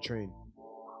likely took the train.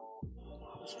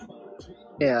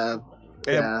 Yeah.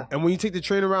 And when you take the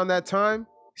train around that time,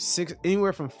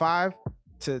 anywhere from 5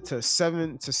 to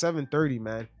 7:30,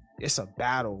 man. It's a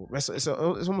battle. It's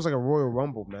almost like a Royal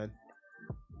Rumble, man.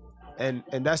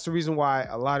 And that's the reason why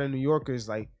a lot of New Yorkers,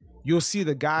 like, you'll see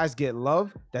the guys get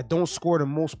love that don't score the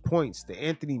most points, the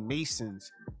Anthony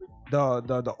Masons,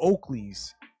 the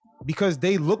Oakleys, because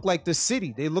they look like the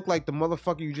city. They look like the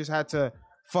motherfucker you just had to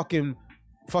fucking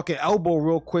elbow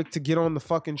real quick to get on the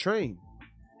fucking train.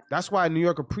 That's why New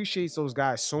York appreciates those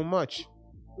guys so much.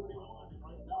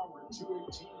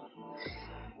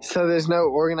 So there's no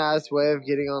organized way of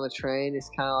getting on the train. It's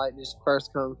kind of like just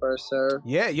first come, first serve.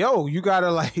 Yeah, yo, you gotta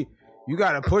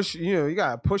push, you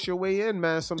gotta push your way in,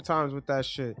 man, sometimes with that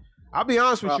shit. I'll be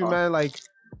honest with you, man, like,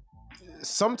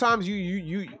 sometimes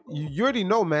you already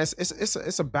know, man,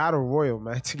 it's a battle royal,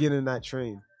 man, to get in that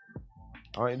train.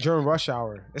 During rush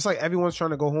hour. It's like everyone's trying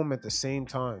to go home at the same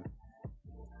time.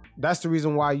 That's the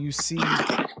reason why you see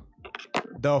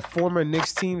the former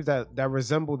Knicks teams that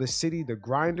resemble the city, the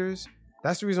Grinders.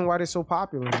 That's the reason why they're so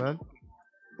popular, man.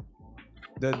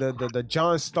 The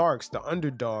John Starks, the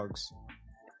underdogs,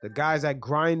 the guys that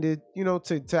grinded,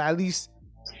 to at least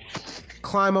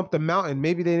climb up the mountain.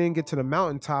 Maybe they didn't get to the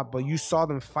mountaintop, but you saw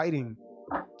them fighting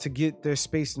to get their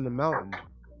space in the mountain.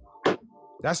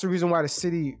 That's the reason why the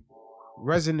city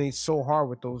resonates so hard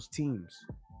with those teams.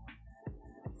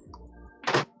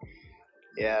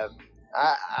 Yeah,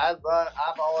 I've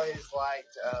always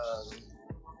liked.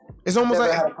 It's almost I've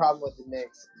never like had a problem with the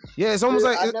Knicks. Yeah, it's almost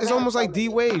Dude, like D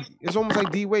Wade. It's almost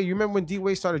like D Wade. You remember when D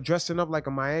Wade started dressing up like a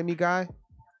Miami guy?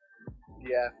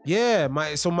 Yeah.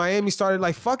 Yeah, so Miami started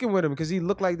like fucking with him because he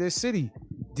looked like their city.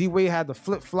 D Wade had the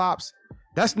flip flops.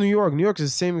 That's New York. New York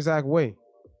is the same exact way.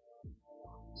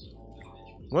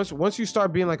 Once you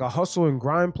start being like a hustle and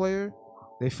grind player,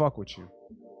 they fuck with you.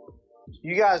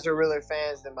 You guys are really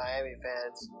fans than Miami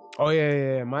fans. Oh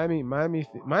yeah.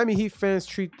 Miami Heat fans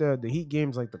treat the Heat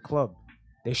games like the club.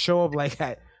 They show up like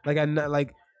by the end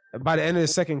of the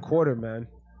second quarter, man.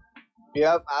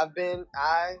 Yep,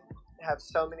 I have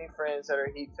so many friends that are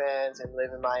Heat fans and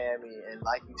live in Miami, and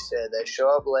like you said, they show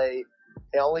up late.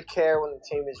 They only care when the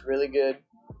team is really good.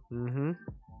 Mm-hmm.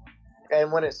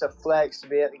 And when it's a flex to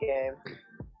be at the game.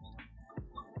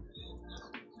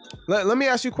 Let me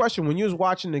ask you a question. When you was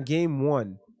watching the game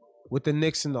 1 with the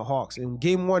Knicks and the Hawks, in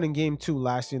game 1 and game 2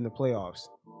 last year in the playoffs,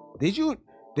 did you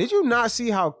not see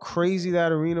how crazy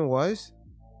that arena was?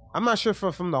 I'm not sure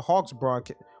from the Hawks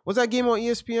broadcast. Was that game on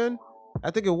ESPN?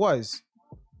 I think it was.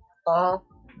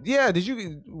 Yeah.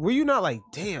 Were you not like,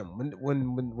 damn?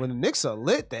 When the Knicks are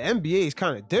lit, the NBA is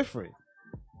kind of different.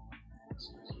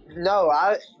 No,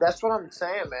 that's what I'm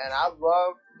saying, man. I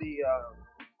love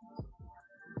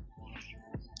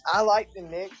I like the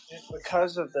Knicks just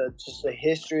because of the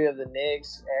history of the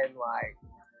Knicks and like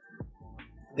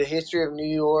the history of New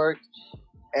York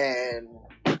and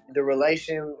the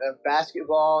relation of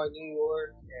basketball in New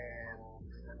York,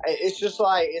 and it's just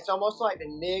like it's almost like the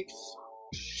Knicks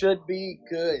should be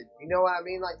good. You know what I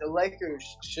mean? Like the Lakers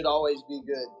should always be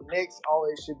good. The Knicks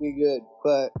always should be good,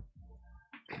 but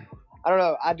I don't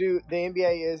know. The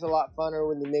NBA is a lot funner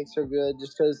when the Knicks are good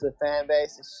just because the fan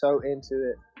base is so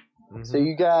into it. Mm-hmm. So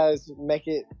you guys make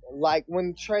it like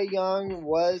when Trae Young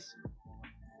was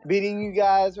beating you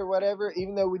guys or whatever,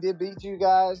 even though we did beat you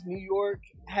guys, New York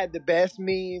had the best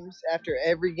memes after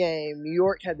every game. New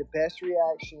York had the best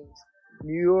reactions.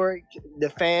 New York, the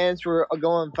fans were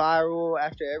going viral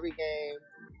after every game.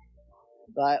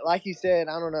 Like you said,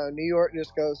 I don't know. New York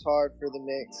just goes hard for the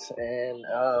Knicks, and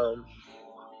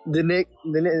the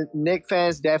Knicks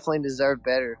fans definitely deserve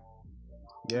better.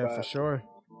 Yeah, for sure.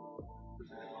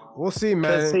 We'll see,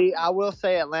 man. See, I will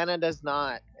say Atlanta does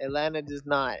not. Atlanta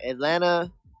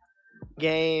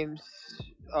games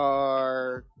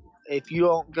are, if you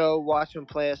don't go watch them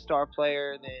play a star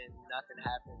player, then nothing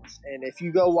happens. And if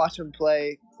you go watch them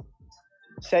play,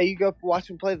 say you go watch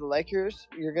them play the Lakers,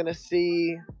 all you're going to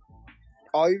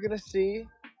see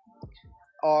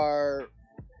are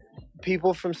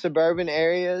people from suburban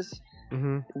areas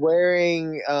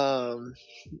wearing,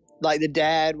 like the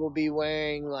dad will be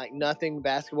wearing like nothing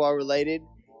basketball related,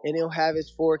 and he'll have his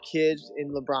 4 kids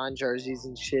in LeBron jerseys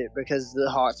and shit because the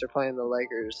Hawks are playing the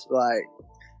Lakers, like,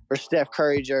 or Steph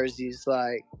Curry jerseys,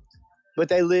 like, but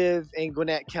they live in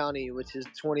Gwinnett County, which is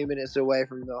 20 minutes away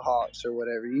from the Hawks or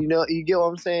whatever. You know, you get what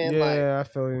I'm saying? Yeah, I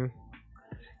feel you.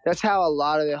 That's how a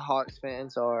lot of the Hawks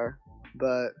fans are,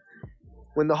 but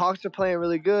when the Hawks are playing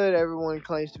really good, everyone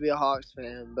claims to be a Hawks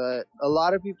fan, but a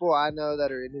lot of people I know that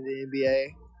are into the NBA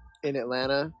in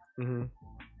Atlanta,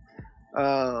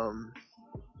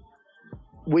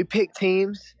 we pick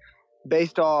teams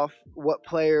based off what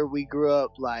player we grew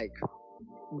up like.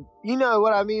 You know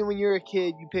what I mean? When you're a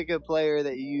kid, you pick a player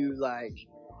that you like.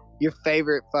 your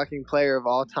favorite fucking player of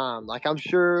all time. Like, I'm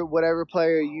sure whatever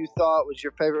player you thought was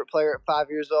your favorite player at 5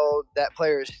 years old, that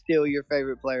player is still your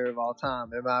favorite player of all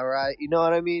time. Am I right? You know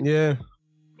what I mean? Yeah.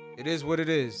 It is what it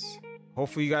is.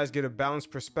 Hopefully you guys get a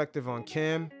balanced perspective on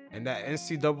Cam and that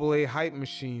NCAA hype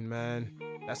machine, man.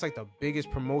 That's like the biggest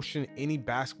promotion any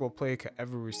basketball player could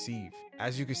ever receive,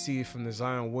 as you can see from the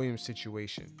Zion Williams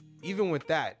situation. Even with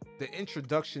that, the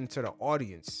introduction to the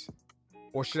audience,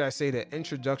 or should I say the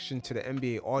introduction to the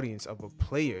NBA audience of a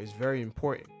player, is very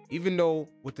important. Even though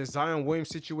with the Zion Williams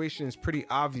situation, it's pretty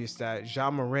obvious that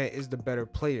Ja Morant is the better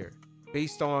player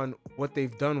based on what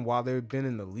they've done while they've been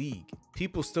in the league.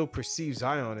 People still perceive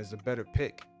Zion as the better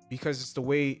pick because it's the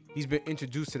way he's been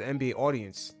introduced to the NBA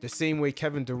audience. The same way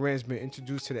Kevin Durant's been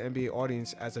introduced to the NBA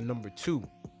audience as a number 2.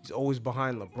 He's always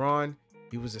behind LeBron.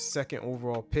 He was a second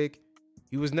overall pick.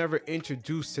 He was never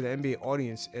introduced to the NBA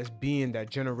audience as being that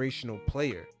generational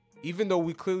player, even though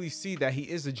we clearly see that he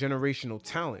is a generational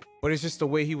talent, but it's just the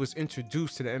way he was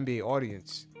introduced to the NBA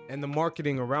audience and the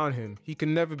marketing around him. He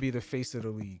can never be the face of the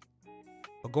league.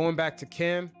 But going back to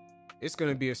Cam, it's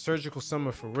going to be a surgical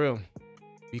summer for real,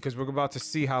 because we're about to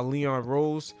see how Leon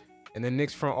Rose and the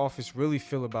Knicks front office really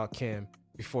feel about Cam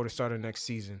before the start of next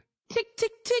season. Tick,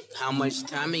 tick, tick. How much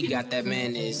time he got, that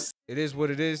man is. It is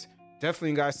what it is.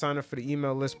 Definitely, guys, sign up for the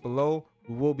email list below.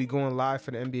 We will be going live for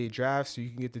the NBA draft, so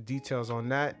you can get the details on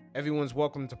that. Everyone's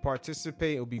welcome to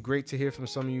participate. It'll be great to hear from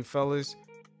some of you fellas.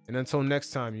 And until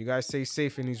next time, you guys stay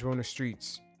safe in these Rona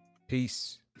streets.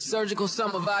 Peace. Surgical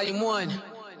Summer Volume 1.